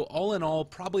 So all in all,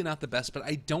 probably not the best, but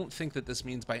I don't think that this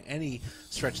means by any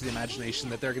stretch of the imagination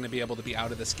that they're going to be able to be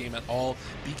out of this game at all.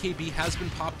 BKB has been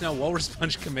popped now, Walrus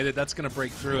Punch committed, that's going to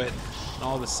break through it, and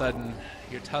all of a sudden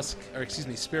your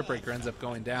Spirit Breaker ends up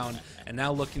going down, and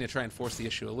now looking to try and force the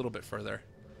issue a little bit further.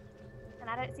 And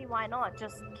I don't see why not.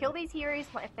 Just kill these heroes.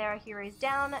 If there are heroes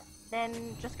down, then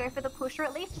just go for the push, or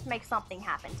at least just make something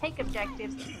happen. Take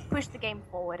objectives, push the game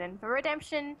forward, and for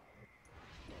Redemption,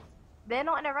 they're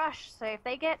not in a rush, so if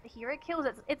they get hero kills,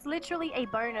 it's literally a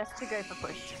bonus to go for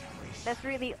push. That's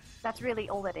really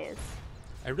all it is.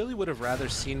 I really would have rather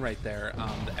seen right there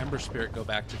the Ember Spirit go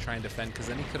back to try and defend, because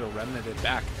then he could have remnanted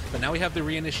back. But now we have the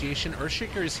reinitiation.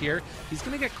 Earthshaker is here. He's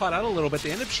going to get caught out a little bit. They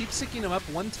end up sheep-sicking him up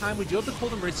one time. We do have the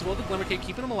Cold Embrace as well, the Glimmer Cape,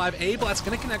 keeping him alive. A-Blast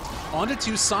going to connect onto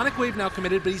 2. Sonic Wave now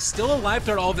committed, but he's still alive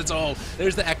throughout all of it. Oh,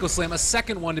 there's the Echo Slam, a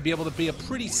second one to be able to be a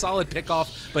pretty solid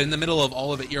pickoff, but in the middle of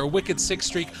all of it, you're a wicked 6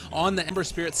 streak on the Ember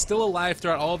Spirit, still alive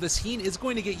throughout all of this. Heen is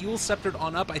going to get Yule Sceptered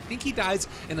on up. I think he dies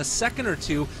in a second or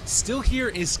two. Still here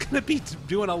is going to be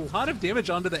doing a lot of damage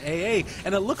onto the AA,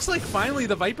 and it looks like finally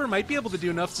the Viper might be able to do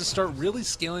enough to start really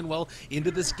scaling well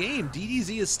into this game.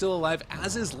 DDZ is still alive,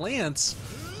 as is Lance,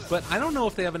 but I don't know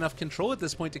if they have enough control at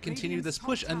this point to continue this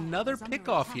push. Another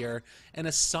pickoff here, and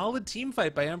a solid team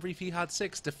fight by MVP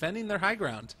HOT6 defending their high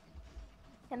ground.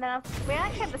 And then we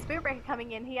actually have the Spirit Breaker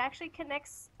coming in. He actually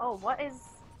connects. Oh, what is?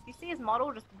 You see his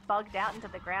model just bugged out into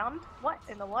the ground? What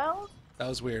in the world? That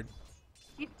was weird.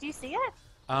 Do you see it?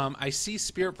 I see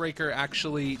Spirit Breaker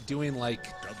actually doing, like,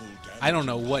 I don't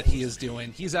know what he is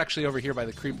doing. He's actually over here by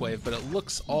the creep wave, but it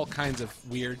looks all kinds of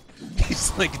weird.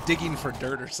 He's like digging for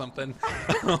dirt or something.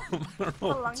 I don't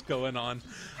know what's going on.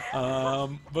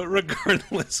 But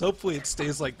regardless, hopefully it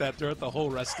stays like that throughout the whole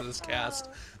rest of this cast.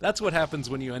 That's what happens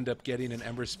when you end up getting an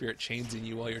Ember Spirit chainsing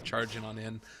you while you're charging on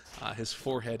in. His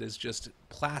forehead is just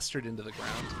plastered into the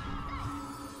ground.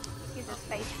 He's just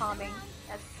face palming.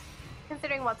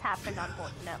 Considering what's happened,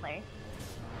 unfortunately.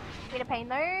 Peter Payne,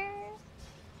 though,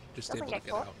 just able to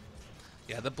get out.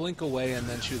 Yeah, the blink away, and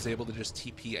then she was able to just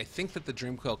TP. I think that the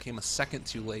Dream Coil came a second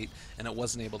too late, and it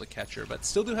wasn't able to catch her, but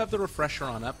still do have the refresher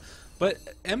on up. But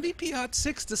MVP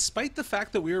HOT6, despite the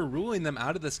fact that we were ruling them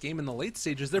out of this game in the late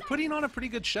stages, they're putting on a pretty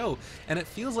good show, and it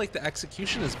feels like the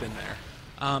execution has been there.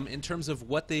 In terms of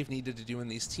what they've needed to do in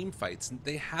these team fights.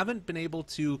 They haven't been able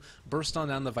to burst on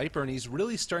down the Viper, and he's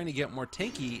really starting to get more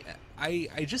tanky.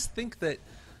 I just think that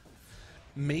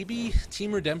maybe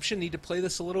Team Redemption need to play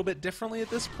this a little bit differently at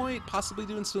this point, possibly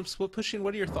doing some split pushing.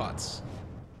 What are your thoughts?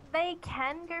 They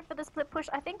can go for the split push.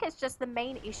 I think it's just the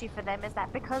main issue for them is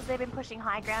that because they've been pushing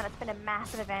high ground, it's been a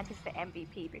massive advantage for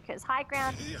MVP, because high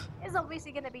ground is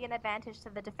obviously going to be an advantage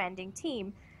to the defending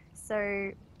team.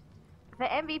 So for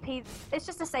MVP, it's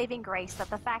just a saving grace that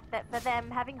the fact that for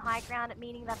them having high ground,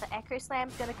 meaning that the Echo Slam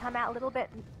is going to come out a little bit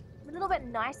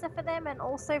nicer for them, and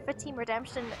also for Team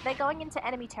Redemption, they're going into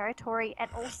enemy territory,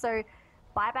 and also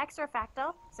buybacks are a factor.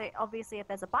 So obviously if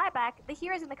there's a buyback, the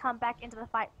hero's going to come back into the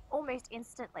fight almost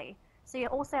instantly. So you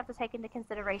also have to take into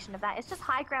consideration of that. It's just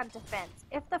high ground defense.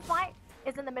 If the fight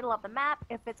is in the middle of the map,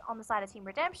 if it's on the side of Team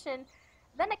Redemption,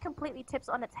 then it completely tips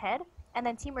on its head, and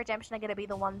then Team Redemption are going to be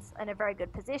the ones in a very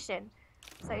good position.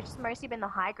 So it's just mostly been the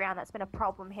high ground that's been a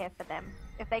problem here for them.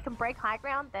 If they can break high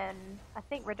ground, then I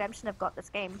think Redemption have got this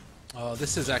game. Oh,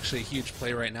 this is actually a huge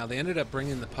play right now. They ended up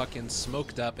bringing the puck in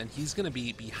smoked up, and he's going to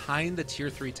be behind the Tier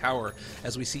 3 tower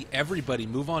as we see everybody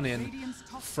move on in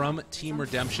from Team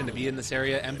Redemption to be in this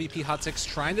area. MVP HOT6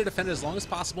 trying to defend it as long as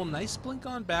possible. Nice blink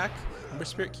on back. Ember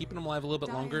Spirit keeping them alive a little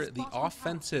bit longer. The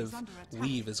offensive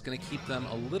weave is going to keep them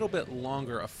a little bit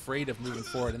longer afraid of moving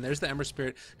forward. And there's the Ember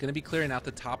Spirit going to be clearing out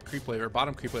the top creep wave, or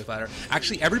bottom creep wave ladder.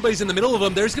 Actually, everybody's in the middle of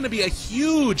them. There's going to be a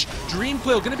huge Dream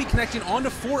Coil going to be connecting onto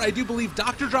 4, I do believe.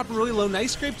 Doctor dropping really low.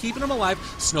 Nice scrape, keeping him alive.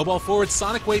 Snowball forward.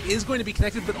 Sonic Wave is going to be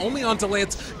connected, but only onto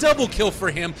Lance. Double kill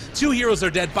for him. 2 heroes are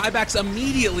dead. Buybacks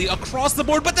immediately across the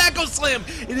board, but that goes slam.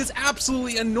 It is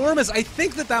absolutely enormous. I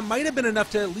think that might have been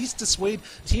enough to at least dissuade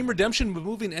Team Redemption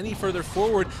moving any further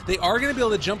forward. They are going to be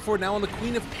able to jump forward now on the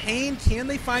Queen of Pain. Can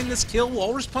they find this kill?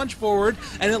 Walrus Punch forward,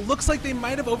 and it looks like they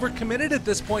might have overcommitted at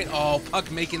this point. Oh, Puck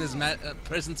making his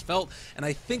presence felt, and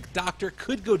I think Doctor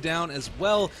could go down as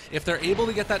well. If they're able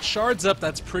to get that shards up,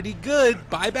 that's pretty be good.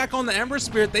 Buyback on the Ember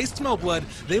Spirit. They smell blood.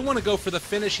 They want to go for the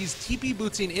finish. He's TP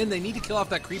booting in. They need to kill off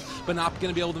that creep, but not going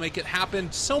to be able to make it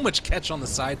happen. So much catch on the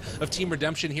side of Team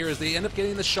Redemption here as they end up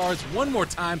getting the shards one more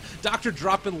time. Doctor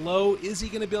dropping low. Is he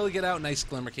going to be able to get out? Nice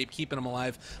Glimmer Cape keeping him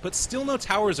alive, but still no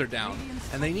towers are down,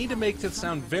 and they need to make this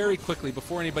sound very quickly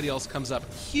before anybody else comes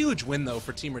up. Huge win, though,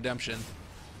 for Team Redemption.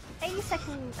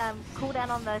 80-second cooldown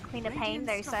on the Queen of Pain,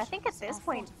 though, so I think at this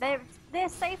point they're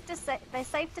safe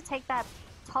to take that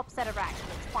top set of racks.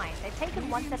 It's fine. They've taken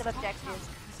one set of objectives.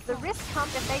 The risk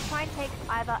comes if they try and take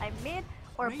either a mid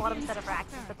or a bottom set of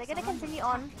Raxes, but they're going to continue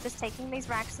on just taking these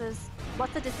Raxes.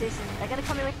 What's the decision? They're going to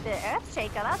come in with the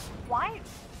Earthshaker. That's quite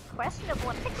questionable.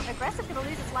 I think Aggressive's going to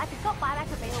lose his life. He's got buyback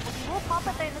available. He will pop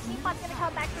it though, and the team fight's going to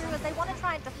come back through as they want to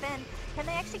try and defend. Can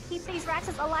they actually keep these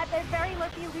Raxes alive? They're very low.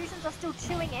 The illusions are still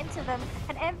chewing into them.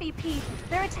 And MVP,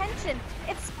 their attention,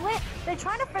 it's split. They're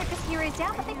trying to focus heroes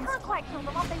down, but they can't quite kill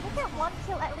them off. They will get one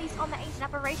kill at least on the Ancient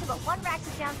Apparition, but one Rax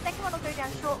is down. Second one will go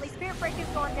down shortly. Spirit Breaker's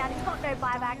gone down. He's got no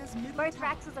buyback. Both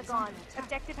Raxes are gone.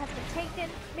 Objective has been taken.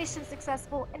 Mission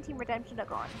successful, and Team Redemption are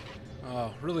gone.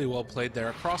 Oh, really well played there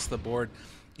across the board.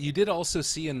 You did also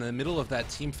see in the middle of that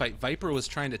team fight, Viper was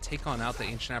trying to take on out the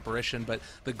Ancient Apparition, but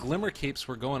the Glimmer Capes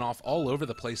were going off all over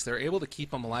the place. They're able to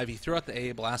keep him alive. He threw out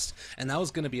the AA Blast, and that was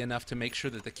going to be enough to make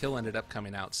sure that the kill ended up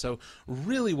coming out. So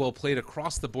really well played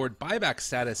across the board. Buyback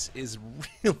status is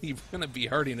really going to be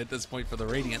hurting at this point for the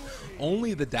Radiant.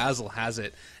 Only the Dazzle has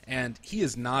it, and he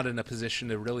is not in a position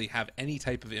to really have any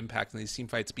type of impact in these team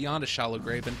fights beyond a shallow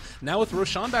grave. And now with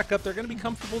Roshan back up, they're going to be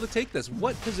comfortable to take this.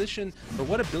 What position or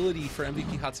what ability for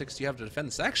MVP HOT6 do you have to defend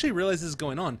this? I actually realize this is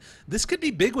going on. This could be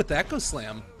big with the Echo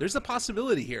Slam. There's a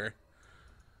possibility here.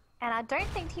 And I don't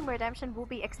think Team Redemption will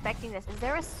be expecting this. Is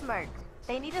there a smoke?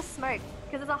 They need a smoke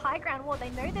because there's a high ground wall.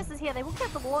 They know this is here. They will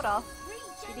get the water.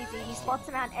 GDZ, he spots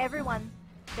around everyone.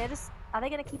 They're just... Are they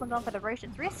going to keep on going for the Roche?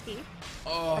 It's risky,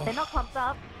 but they're not clumped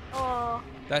up. Oh.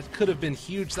 That could have been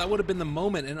huge. That would have been the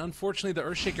moment, and unfortunately the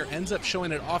Earthshaker ends up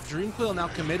showing it off. Dreamcoil now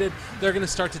committed. They're going to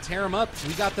start to tear him up.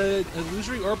 We got the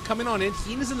Illusory Orb coming on in.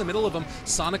 Heen is in the middle of them.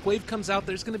 Sonic Wave comes out.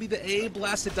 There's going to be the AA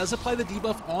Blast. It does apply the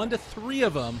debuff onto 3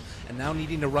 of them, and now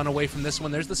needing to run away from this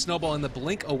one. There's the Snowball in the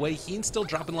blink away. Heen's still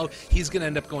dropping low. He's going to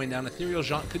end up going down. Ethereal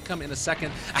Jaunt could come in a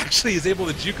second. Actually is able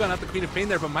to juke on out the Queen of Pain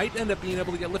there, but might end up being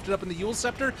able to get lifted up in the Yule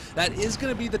Scepter. That is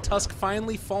going to be the Tusk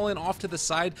finally falling off to the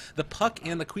side. The Puck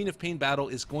and the Queen of Pain battle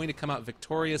is going to come out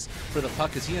victorious for the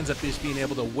Puck as he ends up just being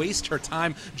able to waste her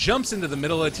time, jumps into the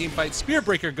middle of the team fight. Spirit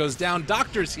Breaker goes down.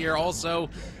 Doctor's here also,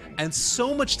 and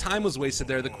so much time was wasted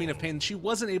there. The Queen of Pain, she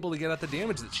wasn't able to get out the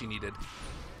damage that she needed.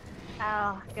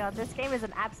 Oh god, this game is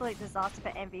an absolute disaster for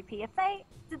MVP.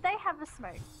 Did they have a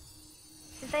smoke?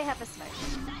 Did they have a smoke?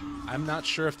 I'm not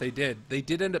sure if they did. They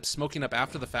did end up smoking up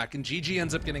after the fact, and GG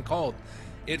ends up getting called.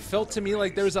 It felt to me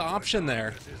like there was an option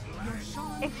there.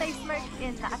 If they smoked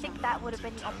in, I think that would have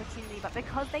been the opportunity, but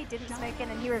because they didn't smoke in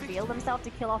and he revealed himself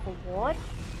to kill off a ward,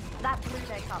 that blew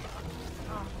their cover.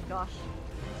 Oh my gosh.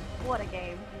 What a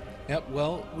game. Yep,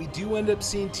 well, we do end up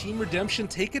seeing Team Redemption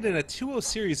take it in a 2-0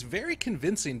 series. Very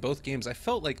convincing, both games. I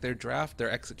felt like their draft,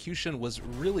 their execution was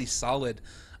really solid.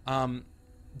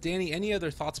 Danny, any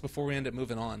other thoughts before we end up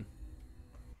moving on?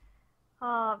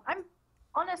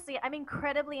 I'm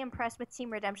incredibly impressed with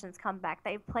Team Redemption's comeback.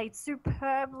 They've played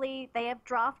superbly. They have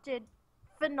drafted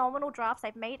phenomenal drafts.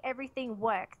 They've made everything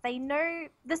work. They know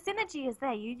the synergy is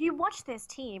there. You watch this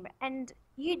team, and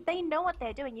they know what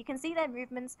they're doing. You can see their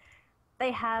movements.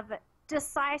 They have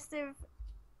decisive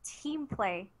team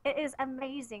play. It is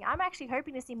amazing. I'm actually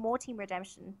hoping to see more Team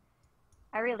Redemption.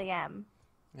 I really am.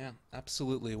 Yeah,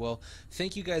 absolutely. Well,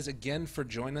 thank you guys again for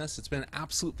joining us. It's been an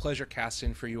absolute pleasure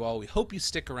casting for you all. We hope you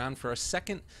stick around for our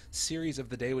second series of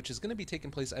the day, which is going to be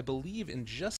taking place, I believe, in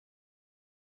just